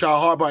 Fuck with y'all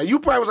hard by. You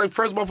probably was like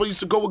first motherfucker used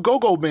to go with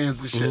go-go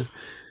bands and shit.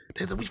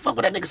 They said, we fuck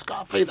with that nigga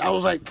Scarface. I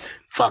was like,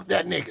 fuck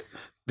that nigga.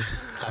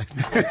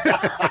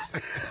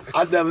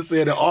 I never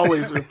said that.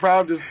 Always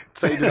proud to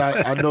say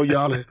that I know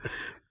y'all are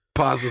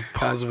positive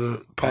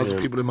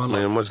people in my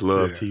life. Man, much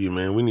love to you,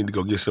 man. We need to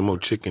go get some more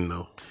chicken,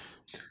 though.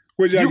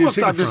 Where'd y'all You get gonna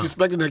stop chicken from?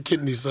 disrespecting that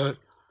kidney, son.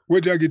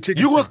 Where'd y'all get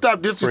chicken You gonna from?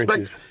 stop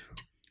disrespecting?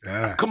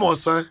 Ah. Come on,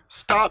 son.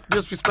 Stop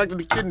disrespecting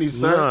the kidneys,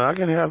 son. No, I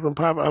can have some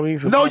pop. No,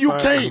 Popeyes you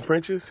and can't.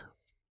 Frenchies.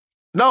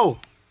 No.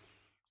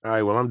 All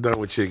right, well, I'm done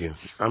with chicken.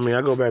 I mean,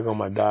 I go back on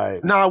my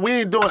diet. Nah, we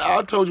ain't doing.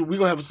 I told you we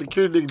gonna have a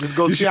security nigga just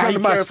go You see should how come you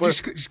to my care for. you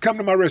should come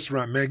to my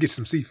restaurant, man. Get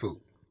some seafood.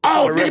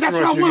 Oh, What nigga, that's what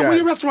I restaurant you want. got? Where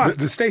your restaurant?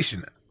 The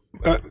station.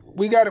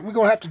 We got it. We're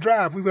gonna have to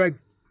drive. We were like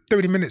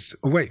 30 minutes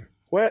away.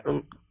 What?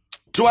 I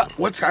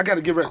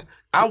gotta get ready.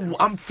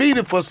 I'm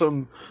feeding for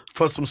some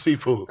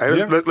seafood.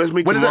 Hey, let's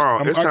meet What is it?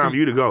 tomorrow. It's time for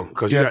you to go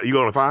because you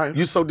go on a 5.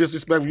 You so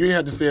disrespectful. You ain't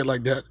have to say it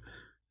like that.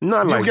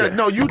 Not like that.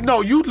 No, you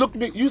looked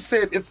me. You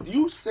said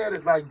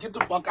it like get the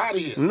fuck out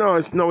of here. No,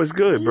 it's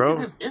good, Where bro. you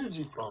get this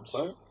energy from,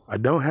 sir? I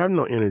don't have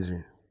no energy.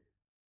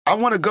 I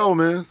want to go,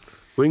 man.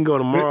 We can go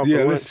tomorrow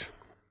for lunch.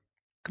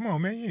 Come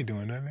on, man. You ain't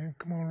doing nothing, man.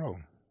 Come on, roll.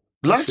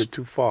 Lunch? Shit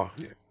too far.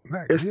 Yeah.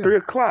 It's 3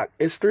 o'clock.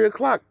 It's 3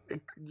 o'clock.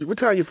 What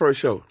time your first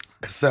show?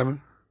 At 7.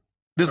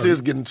 This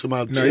is getting to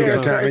my. No, you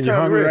got time. And you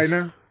hungry right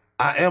now?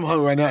 I am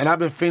hungry right now, and I've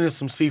been feeding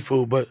some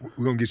seafood, but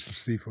we're gonna get some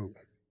seafood.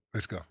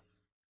 Let's go.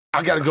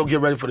 I got to go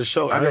get ready for the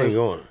show. I ain't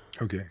going.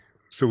 Okay.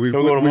 So we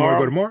Can want we to go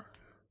go tomorrow? tomorrow?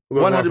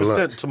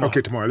 100% tomorrow.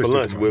 Okay, tomorrow. Let's For do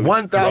lunch, it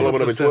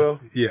tomorrow.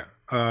 1,000%.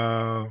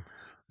 Yeah.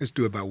 Let's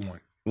do about 1.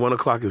 1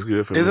 o'clock is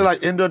good for me. Is it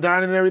like indoor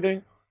dining and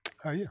everything?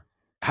 Oh yeah.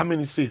 How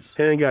many seats?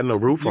 It ain't got no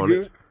roof You on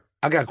good? it.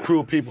 I got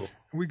crew of people.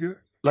 We good.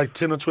 Like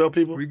 10 or 12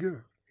 people? We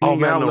good. He Oh,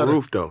 ain't man, got I'm no gonna-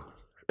 roof though.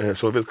 And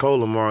so if it's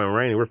cold tomorrow and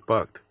rainy, we're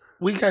fucked.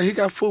 He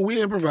got food.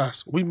 We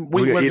improvise. We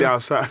We can eat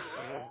outside.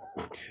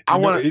 I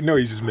want to. You know,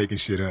 he's just making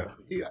shit up.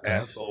 You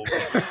asshole.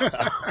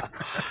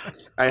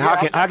 Hey, how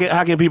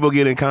can people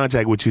get in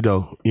contact with you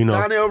though? You know,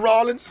 Donnell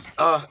Rollins,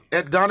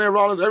 at Donnell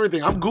Rollins,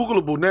 everything. I'm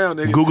Googleable now,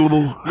 nigga.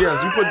 Googleable.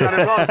 Yes, you put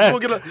Donnell Rollins.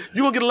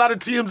 You gonna get a lot of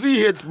TMZ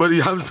hits, but you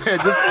know what I'm saying?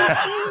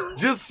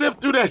 Just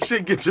sift through that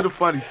shit, get you the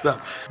funny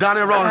stuff.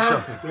 Donnell Rollins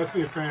show. That's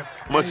it, fam.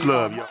 Much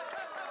love, yo.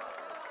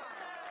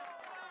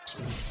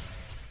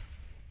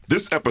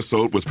 This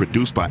episode was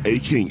produced by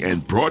A-King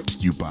and brought to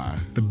you by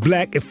The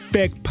Black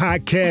Effect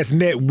Podcast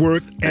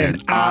Network and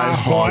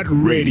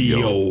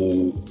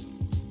iHeartRadio.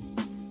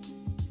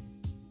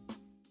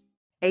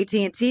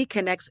 AT&T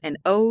connects an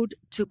ode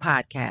to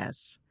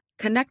podcasts.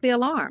 Connect the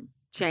alarm.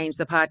 Change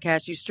the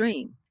podcast you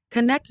stream.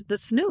 Connect the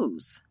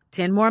snooze.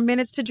 10 more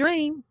minutes to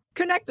dream.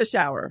 Connect the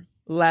shower.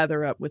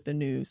 Lather up with the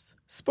news.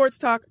 Sports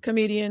talk,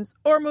 comedians,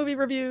 or movie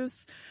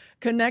reviews.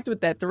 Connect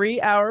with that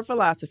 3-hour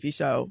philosophy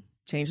show.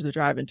 Change the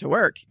drive into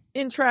work.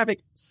 In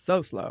traffic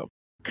so slow.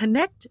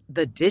 Connect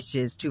the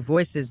dishes to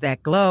voices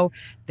that glow.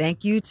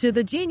 Thank you to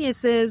the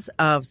geniuses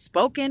of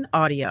spoken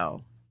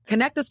audio.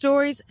 Connect the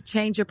stories,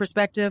 change your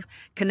perspective.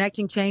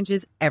 Connecting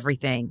changes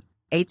everything.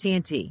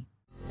 AT&T.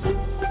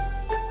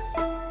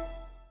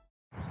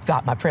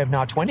 Got my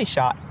Prevnar 20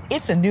 shot.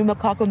 It's a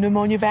pneumococcal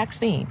pneumonia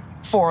vaccine.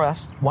 For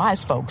us,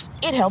 wise folks,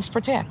 it helps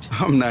protect.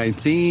 I'm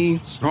 19,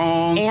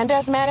 strong. And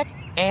asthmatic,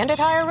 and at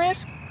higher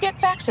risk. Get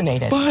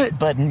vaccinated.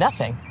 But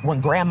nothing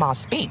when grandma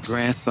speaks.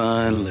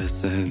 Grandson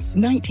listens.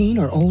 19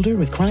 or older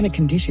with chronic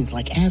conditions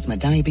like asthma,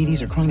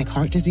 diabetes, or chronic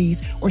heart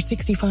disease, or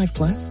 65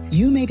 plus,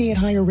 you may be at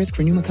higher risk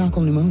for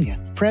pneumococcal pneumonia.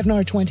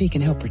 Prevnar 20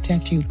 can help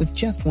protect you with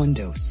just 1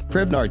 dose.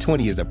 Prevnar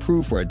 20 is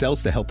approved for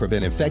adults to help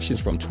prevent infections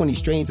from 20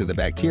 strains of the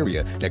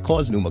bacteria that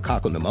cause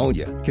pneumococcal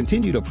pneumonia.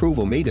 Continued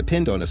approval may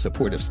depend on a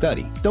supportive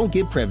study. Don't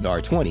get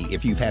Prevnar 20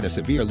 if you've had a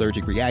severe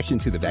allergic reaction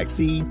to the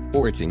vaccine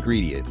or its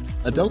ingredients.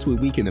 Adults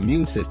with weakened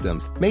immune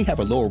systems may have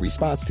a lower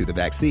response to the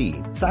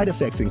vaccine. Side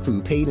effects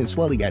include pain and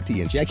swelling at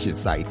the injection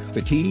site,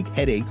 fatigue,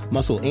 headache,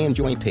 muscle, and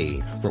joint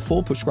pain. For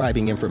full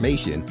prescribing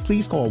information,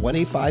 please call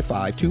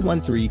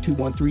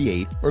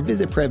 1-855-213-2138 or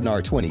visit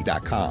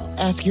Prevnar20.com.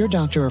 Ask your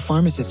doctor or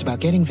pharmacist about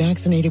getting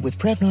vaccinated with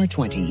Prevnar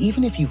 20,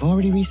 even if you've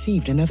already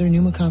received another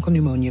pneumococcal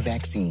pneumonia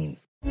vaccine.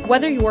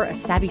 Whether you're a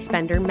savvy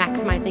spender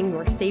maximizing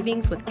your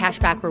savings with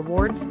cashback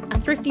rewards, a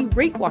thrifty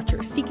rate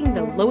watcher seeking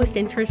the lowest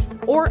interest,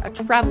 or a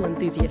travel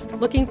enthusiast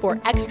looking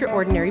for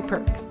extraordinary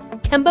perks,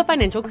 Kemba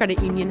Financial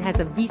Credit Union has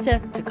a visa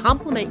to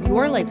complement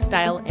your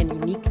lifestyle and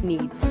unique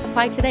needs.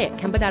 Apply today at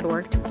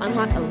Kemba.org to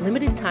unlock a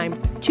limited time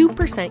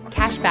 2%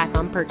 cash back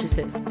on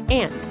purchases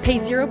and pay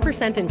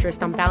 0%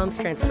 interest on balance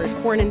transfers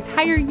for an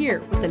entire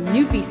year with a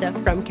new visa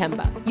from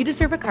Kemba. You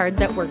deserve a card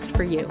that works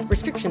for you.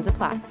 Restrictions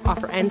apply.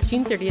 Offer ends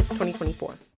June 30th, 2024.